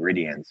different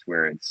ingredients,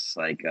 where it's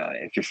like,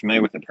 if you're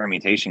familiar with the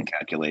permutation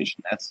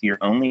calculation, that's your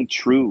only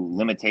true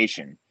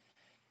limitation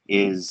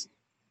is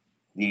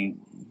the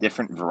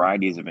different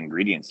varieties of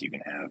ingredients you can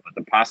have. But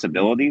the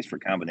possibilities for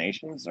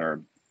combinations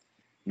are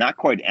not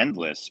quite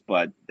endless,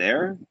 but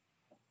they're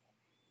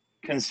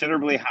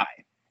considerably high.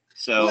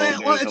 So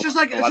it's just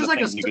like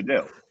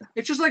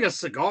a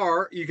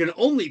cigar. You can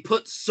only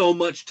put so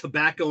much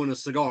tobacco in a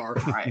cigar.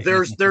 Right.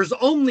 There's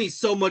only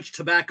so much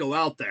tobacco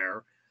out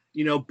there,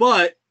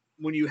 but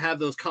when you have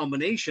those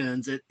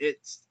combinations,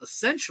 it's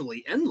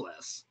essentially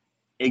endless.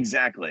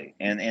 Exactly.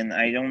 And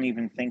I don't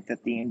even think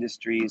that the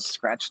industry's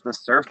scratched the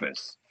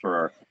surface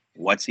for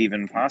what's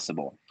even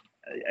possible.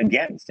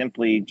 again,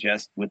 simply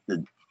just with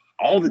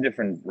all the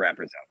different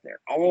wrappers out there,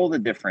 all the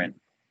different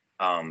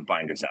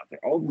binders out there,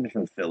 all the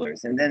different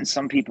fillers, and then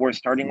some people are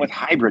starting with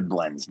hybrid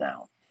blends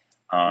now,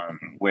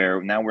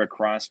 where now we're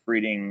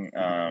crossbreeding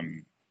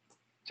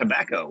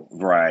tobacco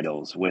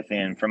varietals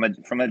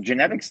from a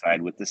genetic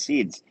side with the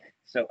seeds.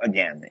 So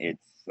again,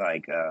 it's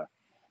like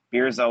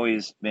beer has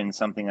always been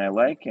something I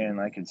like,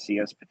 and I could see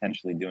us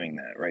potentially doing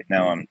that. Right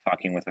now, I'm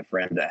talking with a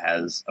friend that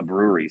has a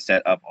brewery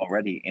set up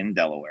already in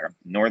Delaware,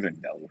 northern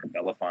Delaware.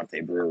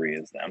 Belafonte Brewery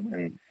is them,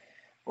 and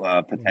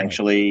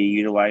potentially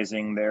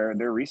utilizing their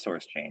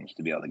resource change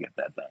to be able to get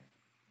that done.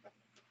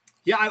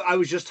 Yeah, I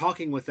was just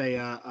talking with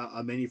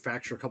a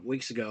manufacturer a couple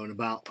weeks ago and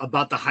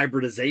about the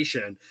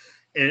hybridization,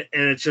 and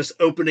it's just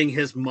opening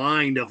his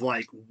mind of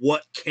like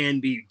what can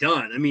be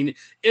done. I mean,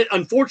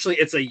 unfortunately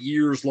it's a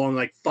years long,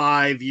 like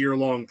 5-year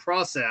long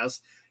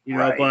process, you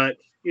know. Right. But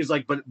he's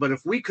like, but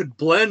if we could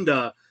blend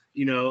a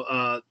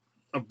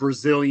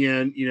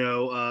Brazilian,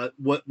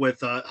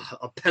 with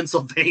a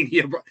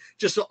Pennsylvania,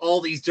 just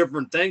all these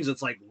different things,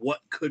 it's like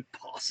what could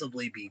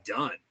possibly be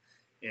done,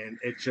 and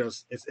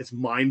it's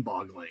mind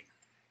boggling.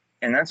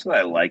 And that's what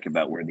I like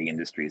about where the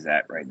industry is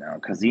at right now,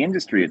 because the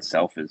industry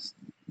itself is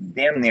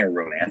damn near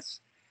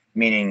romance,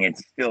 meaning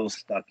it's still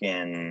stuck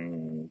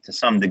in, to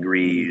some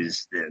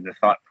degrees, the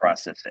thought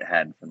process it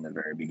had from the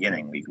very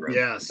beginning. We grow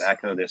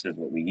tobacco, this is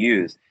what we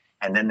use.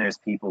 And then there's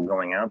people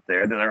going out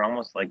there that are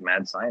almost like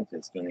mad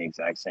scientists doing the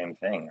exact same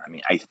thing. I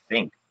mean, I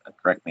think,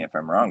 correct me if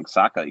I'm wrong,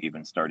 Saka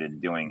even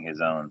started doing his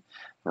own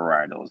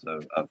varietals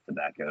of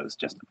tobaccos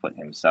just to put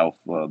himself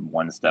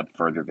one step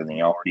further than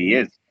he already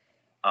is.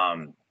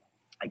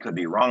 I could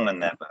be wrong on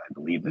that, but I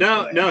believe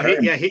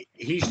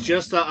he's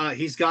just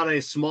he's got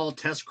a small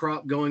test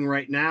crop going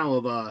right now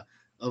of a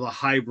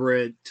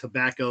hybrid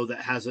tobacco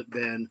that hasn't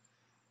been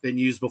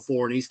used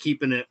before, and he's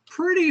keeping it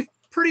pretty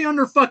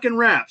under fucking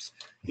wraps.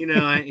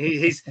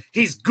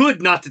 He's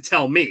good not to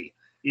tell me,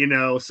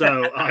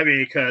 so I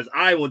mean, because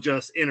I will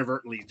just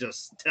inadvertently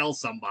just tell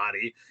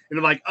somebody and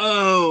I'm like,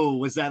 oh,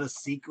 was that a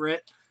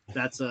secret?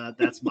 That's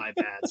my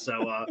bad.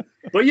 So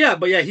but yeah,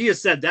 he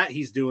has said that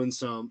he's doing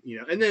some,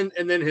 and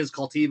then his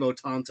cultivo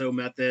tanto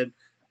method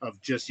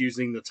of just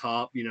using the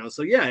top,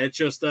 so yeah, it's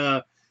just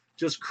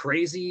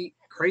crazy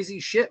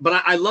shit.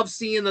 But I love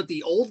seeing that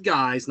the old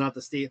guys, not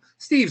the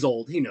Steve's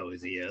old, he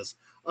knows he is.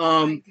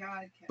 God,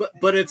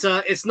 but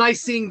it's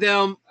nice seeing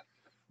them,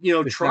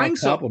 trying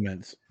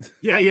compliments.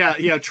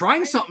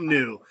 Trying something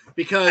new,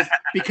 because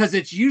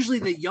it's usually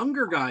the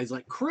younger guys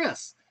like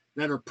Chris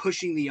that are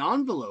pushing the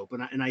envelope,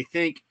 and I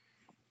think,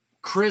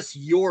 Chris,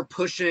 you're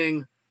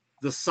pushing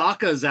the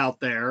Sakas out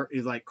there.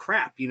 Is like,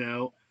 crap,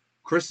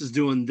 Chris is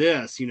doing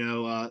this,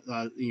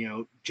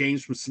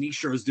 James from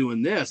Sinistra is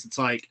doing this. It's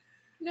like,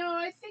 no,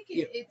 I think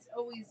it's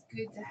always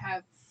good to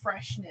have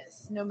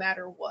freshness no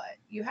matter what.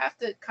 You have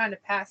to kind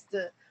of pass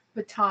the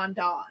baton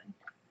on.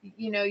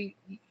 You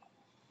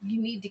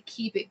need to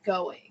keep it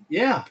going.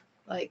 Yeah.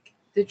 Like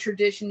the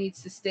tradition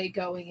needs to stay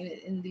going,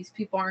 and these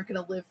people aren't going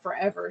to live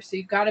forever. So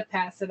you've got to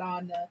pass it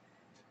on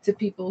to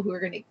people who are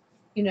going to,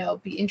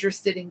 be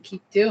interested in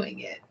keep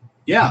doing it.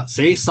 Yeah,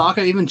 see,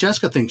 Saka, even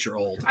Jessica thinks you're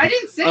old. I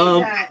didn't say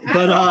that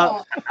at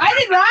all. I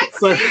did not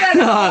say that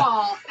at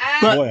all.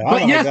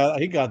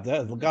 He got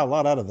a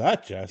lot out of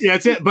that, Jess. Yeah,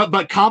 that's it.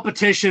 But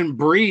competition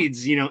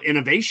breeds,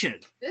 innovation.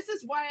 This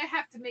is why I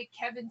have to make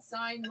Kevin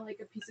sign like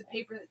a piece of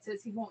paper that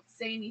says he won't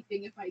say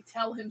anything if I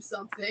tell him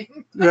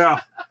something.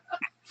 Yeah.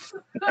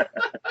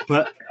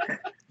 But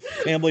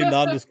family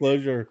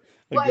non-disclosure.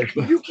 Like,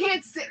 you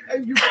can't say,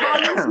 you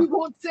promise you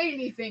won't say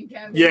anything,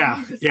 Kevin.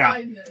 Yeah.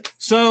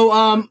 So,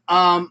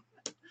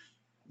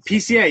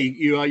 PCA,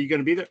 you going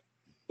to be there?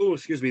 Oh,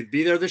 excuse me,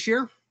 be there this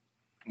year?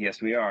 Yes,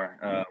 we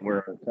are.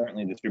 We're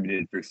currently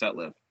distributed through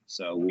Sutliff,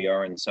 so we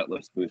are in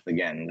Sutliff's booth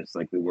again, just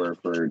like we were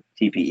for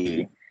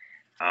TPE.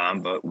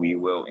 But we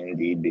will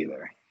indeed be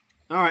there.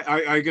 All right,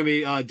 are you going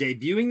to be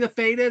debuting the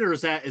Faded, or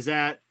is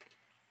it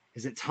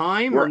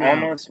time?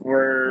 I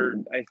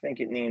think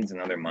it needs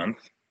another month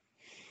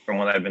from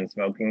what I've been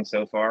smoking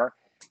so far.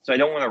 So I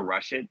don't want to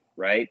rush it,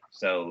 right?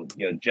 So,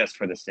 just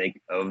for the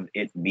sake of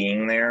it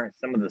being there,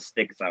 some of the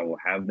sticks I will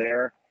have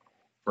there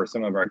for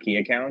some of our key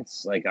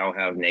accounts, like I'll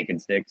have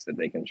naked sticks that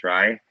they can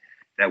try.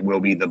 That will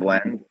be the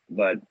blend.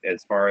 But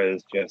as far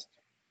as just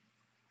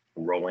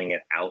rolling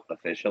it out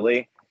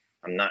officially,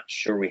 I'm not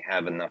sure we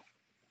have enough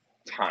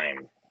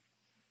time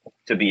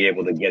to be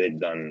able to get it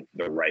done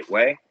the right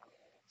way.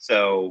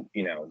 So,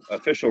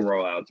 official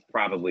rollout's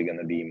probably going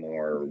to be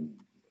more,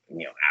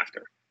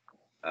 after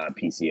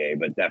PCA,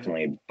 but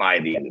definitely by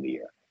the end of the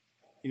year.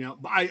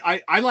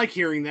 I like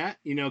hearing that,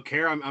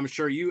 Care, I'm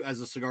sure you,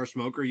 as a cigar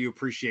smoker, you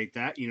appreciate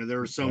that.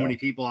 There are so many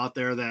people out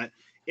there that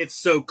it's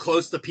so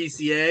close to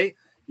PCA,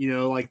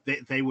 like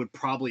they would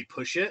probably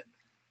push it.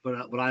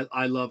 But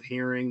I love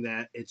hearing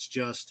that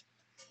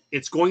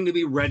it's going to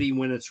be ready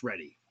when it's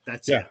ready.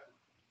 That's it.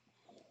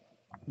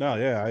 No,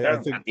 yeah. I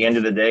think at the end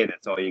of the day,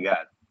 that's all you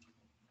got.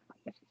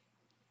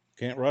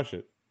 Can't rush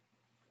it.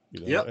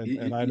 Yep.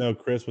 And I know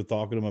Chris was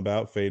talking to him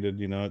about Faded.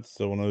 It's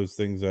one of those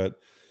things that,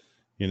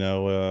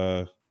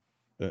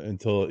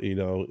 until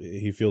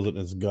he feels it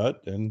in his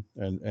gut and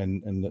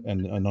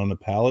on the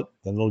palate,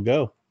 then it'll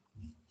go.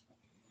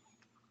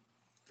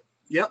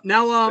 Yep.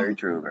 Now, Very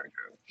true. Very true.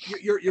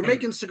 You're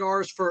making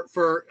cigars for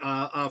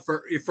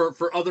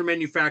other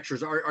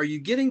manufacturers. Are you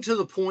getting to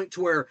the point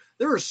to where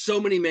there are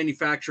so many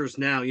manufacturers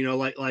now?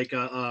 Like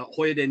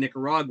Hoya de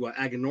Nicaragua,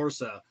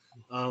 Aganorsa.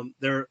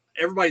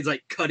 Everybody's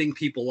like cutting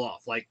people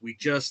off. Like we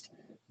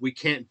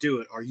can't do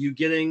it. Are you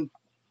getting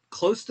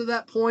close to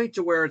that point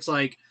to where it's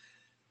like,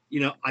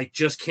 I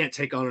just can't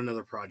take on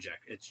another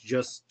project. It's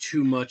just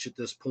too much at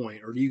this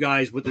point. Or do you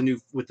guys with the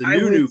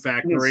new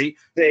factory?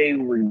 Say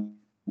we're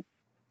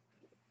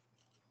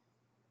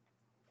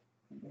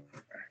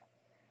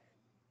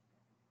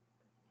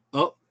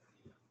Oh,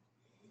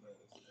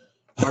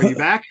 are you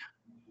back?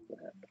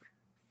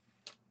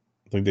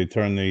 I think they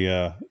turned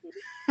the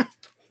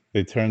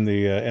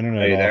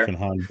internet off in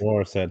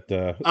Honduras at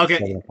 7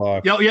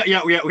 o'clock.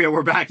 Yeah.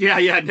 We're back.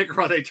 Yeah.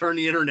 Nicaragua, they turned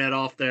the internet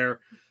off there.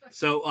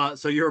 So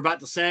you're about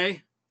to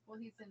say? Well,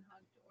 he's in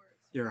Honduras.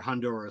 You're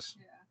Honduras.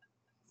 Yeah.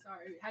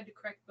 Sorry, we had to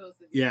correct both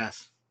of you.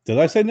 Yes. Did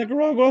I say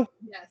Nicaragua?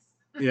 Yes.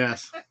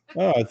 Yes.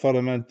 Oh, I thought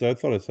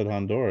I said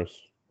Honduras.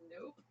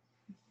 Nope.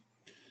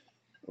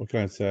 What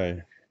can I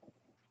say?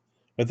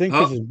 I think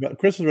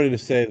Chris is ready to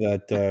say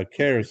that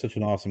Kerr is such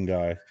an awesome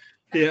guy.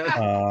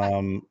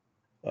 Yeah.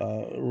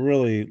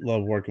 Really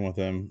love working with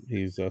him.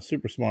 He's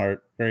super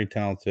smart, very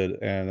talented,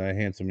 and a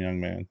handsome young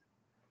man.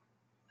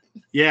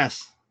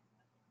 Yes.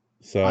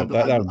 So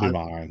that would be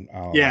mine.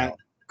 Yeah.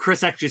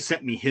 Chris actually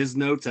sent me his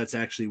notes. That's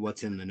actually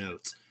what's in the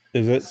notes.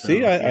 Is it? So,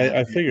 See, yeah,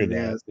 I figured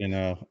that.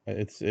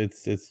 Is.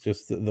 It's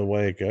just the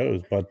way it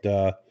goes. But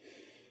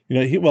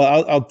he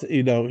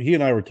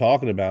and I were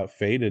talking about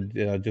Faded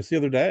just the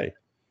other day.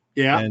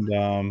 Yeah. And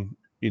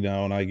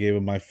and I gave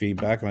him my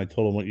feedback, and I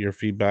told him what your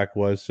feedback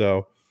was.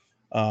 So,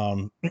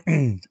 and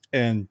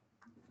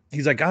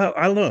he's like, I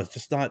don't know, it's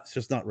just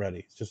not ready.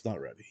 It's just not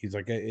ready. He's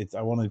like,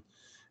 I want to,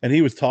 and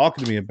he was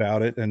talking to me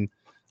about it, and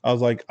I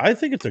was like, I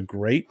think it's a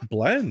great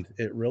blend.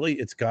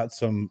 It's got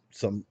some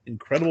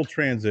incredible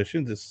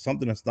transitions. It's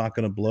something that's not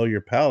going to blow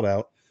your palate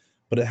out,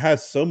 but it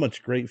has so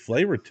much great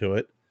flavor to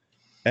it.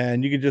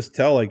 And you could just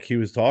tell, like he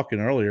was talking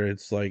earlier,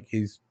 it's like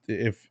and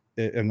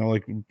they're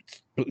like,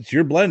 it's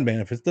your blend, man.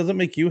 If it doesn't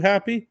make you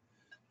happy,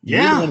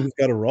 you're the one who's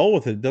got to roll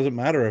with it. It doesn't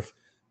matter if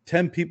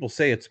 10 people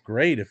say it's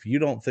great. If you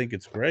don't think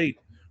it's great,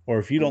 or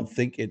if you don't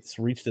think it's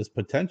reached its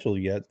potential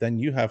yet, then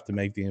you have to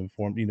make the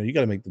informed, you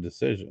got to make the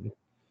decision.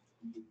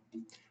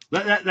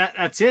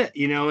 That's it.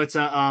 It's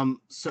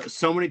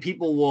so many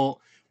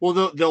people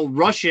they'll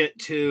rush it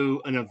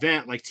to an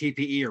event like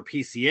TPE or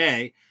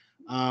PCA.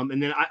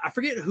 And then I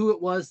forget who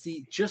it was.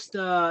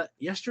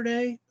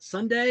 Yesterday,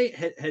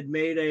 Sunday had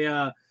made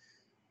a,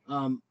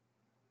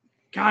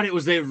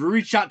 they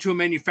reached out to a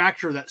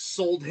manufacturer that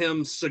sold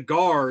him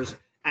cigars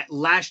at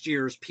last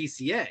year's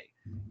PCA,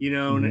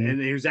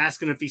 and he was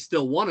asking if he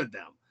still wanted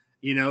them,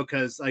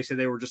 cause like I said,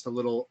 they were just a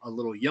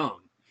little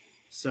young.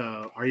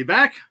 So are you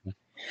back?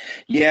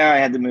 Yeah, I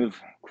had to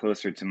move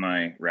closer to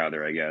my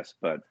router, I guess,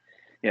 but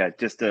yeah,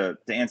 just to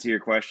answer your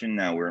question,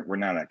 no, we're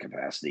not at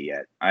capacity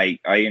yet. I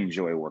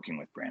enjoy working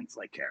with brands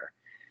like Kerr,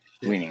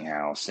 Leaning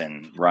House,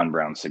 and Ron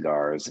Brown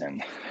Cigars,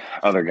 and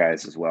other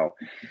guys as well.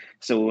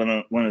 So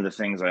one of the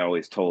things I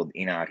always told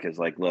Enoch is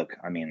like, look,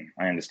 I mean,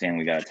 I understand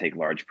we got to take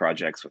large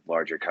projects with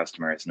larger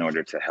customers in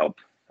order to help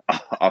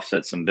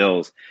offset some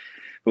bills,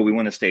 but we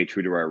want to stay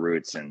true to our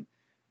roots. And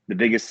the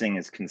biggest thing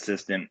is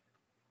consistent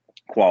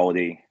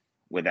quality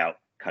without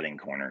cutting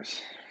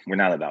corners. We're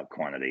not about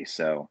quantity.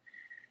 So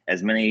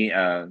as many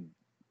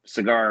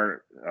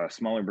cigar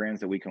smaller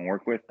brands that we can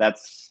work with,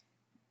 that's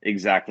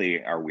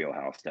exactly our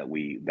wheelhouse that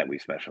we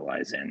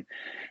specialize in,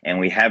 and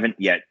we haven't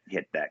yet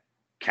hit that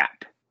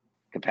cap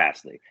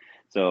capacity,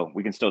 so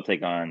we can still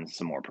take on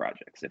some more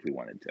projects if we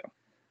wanted to.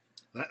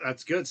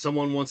 That's good.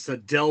 Someone wants to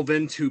delve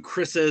into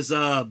Chris's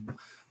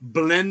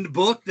blend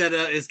book that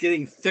is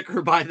getting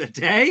thicker by the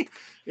day.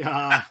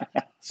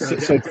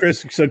 So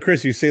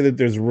Chris, you say that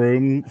there's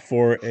room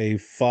for a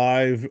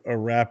 5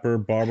 wrapper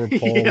barber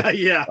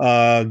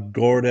pole,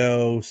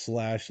 Gordo /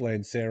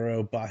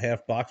 Lancero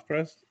half box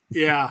press.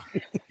 Yeah.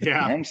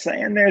 I'm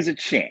saying there's a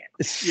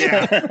chance.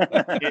 Yeah.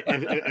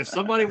 if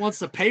somebody wants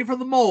to pay for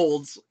the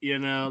molds,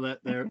 that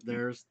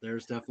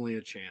there's definitely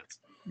a chance.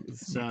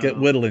 So get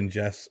whittling,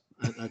 Jess.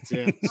 That's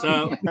it.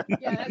 So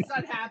yeah, that's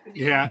not happening.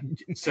 Yeah.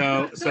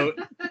 So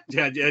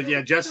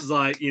yeah. Jess is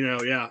like,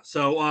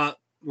 So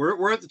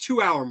we're at the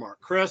 2-hour mark.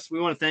 Chris, we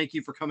want to thank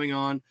you for coming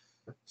on,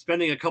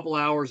 spending a couple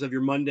hours of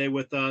your Monday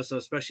with us,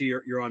 especially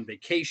you're on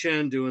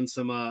vacation doing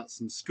some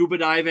scuba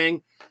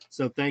diving.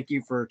 So thank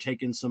you for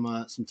taking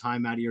some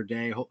time out of your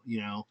day.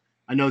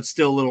 I know it's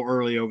still a little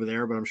early over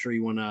there, but I'm sure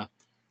you want to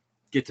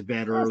get to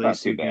bed early. Not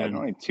too bad.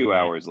 Only 2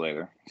 hours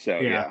later. So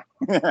yeah.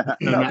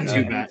 Not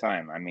too bad.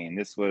 Time. I mean,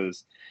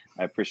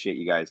 I appreciate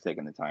you guys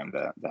taking the time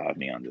to have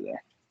me on today.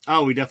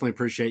 Oh, we definitely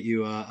appreciate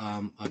you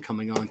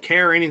coming on.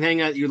 Kerr, anything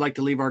you'd like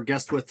to leave our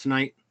guest with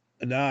tonight?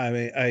 No, I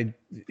mean,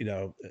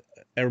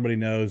 everybody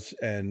knows,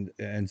 and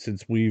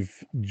since we've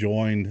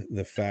joined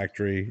the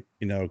factory,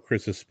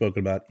 Chris has spoken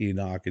about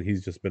Enoch, and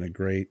he's just been a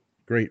great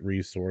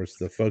resource.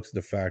 The folks at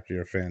the factory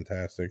are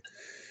fantastic.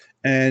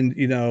 And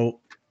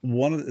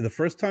one of the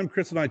first time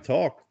Chris and I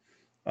talked,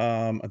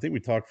 I think we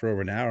talked for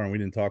over an hour, and we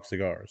didn't talk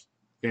cigars.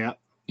 Yeah.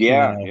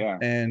 Yeah.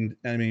 And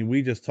I mean,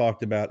 we just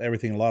talked about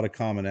everything, a lot of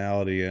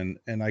commonality, and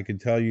I can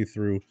tell you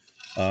through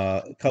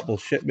a couple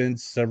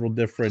shipments, several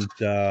different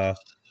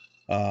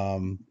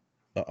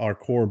our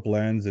core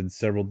blends, and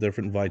several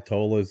different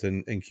vitolas,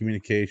 and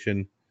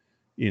communication.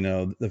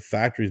 The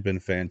factory's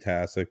been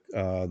fantastic.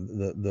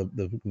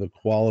 The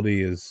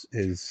quality is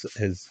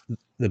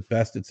the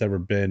best it's ever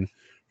been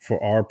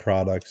for our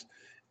products.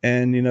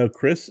 And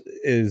Chris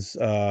is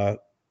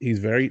he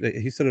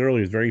said it earlier,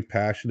 he's very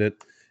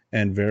passionate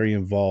and very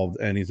involved,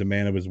 and he's a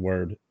man of his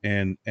word,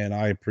 and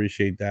I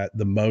appreciate that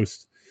the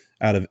most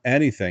out of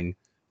anything.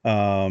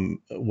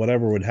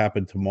 Whatever would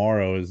happen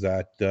tomorrow is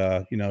that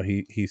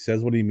he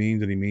says what he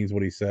means, and he means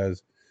what he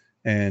says.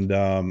 And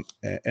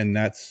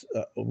that's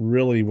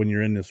really, when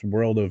you're in this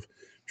world of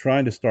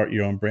trying to start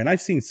your own brand.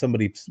 I've seen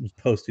somebody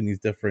posting these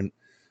different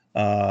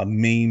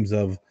memes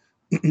of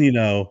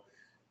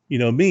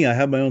me, I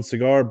have my own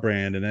cigar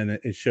brand, and then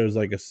it shows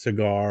like a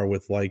cigar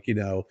with like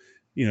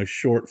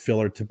short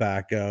filler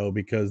tobacco,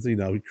 because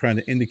trying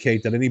to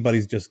indicate that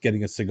anybody's just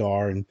getting a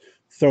cigar and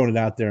throwing it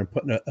out there and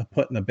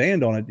putting a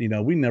band on it.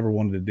 We never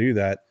wanted to do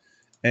that.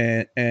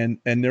 And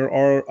there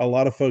are a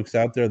lot of folks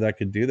out there that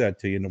could do that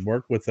to you, and to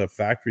work with a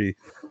factory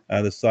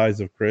the size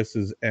of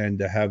Chris's, and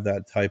to have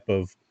that type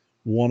of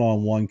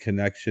one-on-one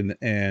connection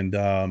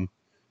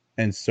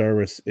and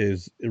service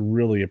is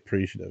really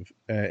appreciative.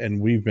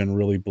 And we've been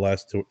really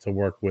blessed to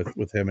work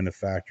with him in the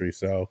factory.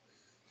 So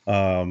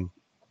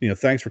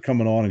thanks for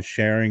coming on and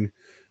sharing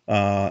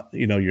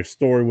your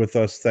story with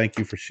us. Thank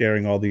you for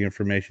sharing all the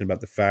information about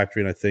the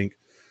factory. And I think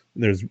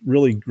there's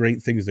really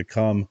great things to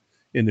come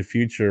in the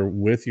future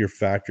with your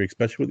factory,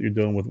 especially what you're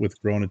doing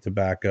with growing and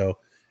tobacco,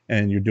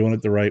 and you're doing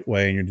it the right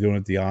way, and you're doing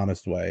it the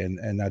honest way.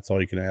 And that's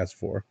all you can ask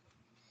for.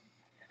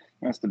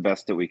 That's the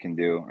best that we can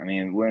do. I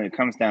mean, when it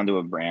comes down to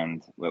a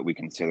brand, what we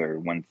consider,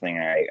 one thing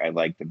I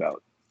liked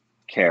about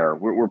Care,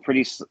 we're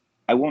pretty,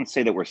 I won't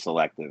say that we're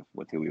selective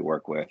with who we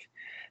work with,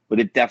 but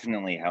it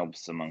definitely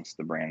helps amongst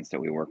the brands that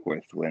we work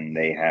with when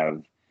they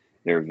have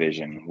their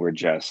vision. We're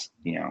just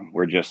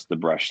the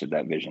brush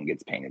that vision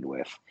gets painted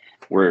with.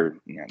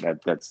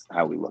 That's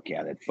how we look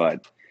at it.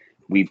 But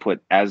we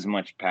put as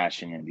much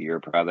passion into your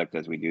product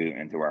as we do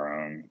into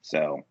our own.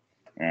 So,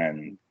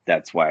 and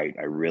that's why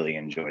I really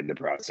enjoyed the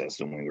process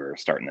when we were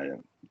starting to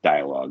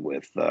dialogue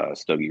with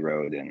Stogie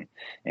Road and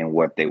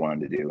what they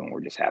wanted to do. And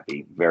we're just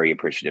very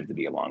appreciative to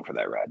be along for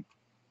that ride.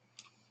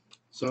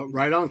 So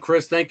right on,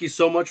 Chris. Thank you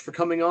so much for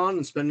coming on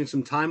and spending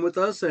some time with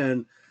us.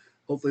 And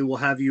hopefully we'll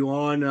have you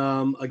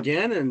on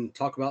again and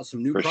talk about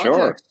some new projects.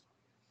 Sure.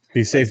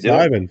 Be safe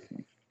diving.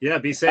 Yeah,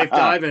 be safe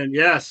diving.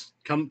 Yes.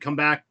 Come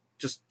back.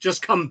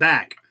 Just come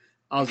back.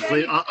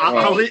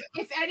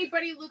 If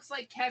anybody looks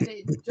like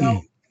Kevin,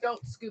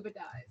 don't scuba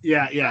dive.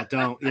 Yeah,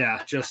 don't.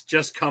 Yeah,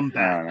 just come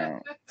back.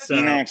 No. So,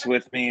 Enoch's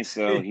with me,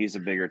 so he's a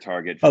bigger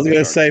target. I was going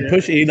to say,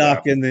 push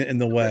Enoch in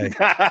the way.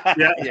 That's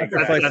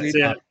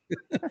it.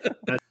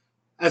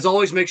 As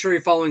always, make sure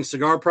you're following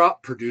Cigar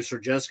Prop, producer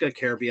Jessica,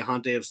 Cara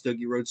Viajante of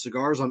Stogie Road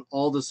Cigars on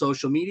all the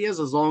social medias,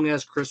 as long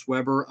as Chris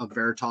Weber of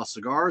Veritas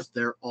Cigars.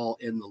 They're all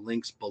in the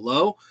links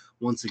below.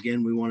 Once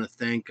again, we want to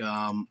thank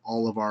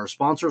all of our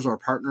sponsors, our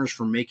partners,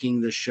 for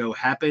making this show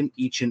happen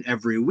each and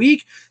every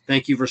week.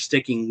 Thank you for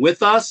sticking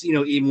with us,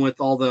 even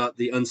with all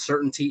the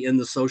uncertainty in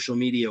the social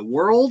media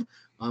world.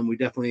 We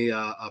definitely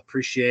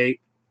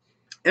appreciate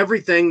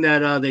everything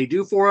that they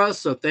do for us.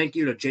 So thank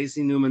you to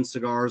JC Newman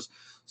Cigars,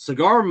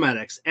 Cigar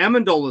Medics,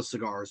 Amendola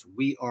Cigars,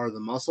 We Are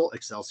the Muscle,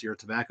 Excelsior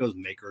Tobaccos,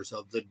 makers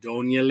of the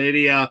Doña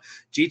Lydia,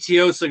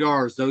 GTO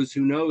Cigars, those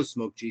who know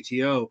smoke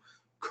GTO,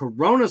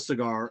 Corona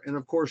Cigar, and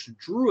of course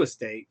Drew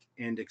Estate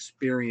and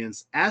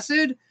Experience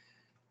Acid.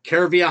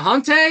 Cara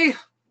Viajante,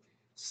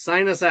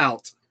 sign us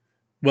out.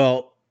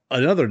 Well,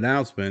 another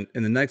announcement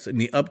in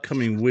the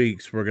upcoming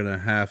weeks, we're gonna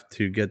have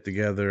to get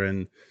together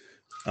and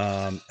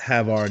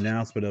have our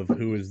announcement of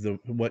who is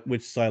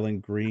which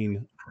Silent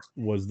Green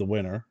was the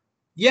winner.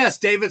 Yes,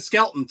 David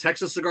Skelton,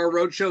 Texas Cigar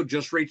Roadshow,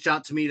 just reached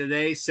out to me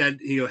today, said,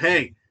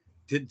 hey,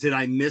 did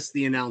I miss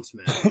the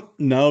announcement?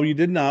 No, you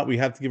did not. We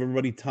have to give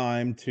everybody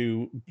time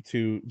to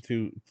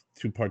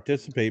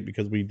participate,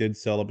 because we did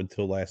sell up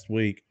until last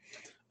week.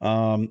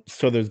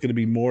 So there's going to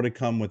be more to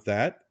come with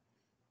that.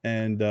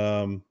 And,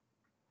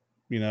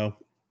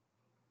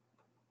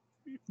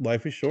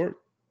 life is short.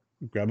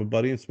 Grab a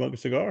buddy and smoke a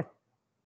cigar.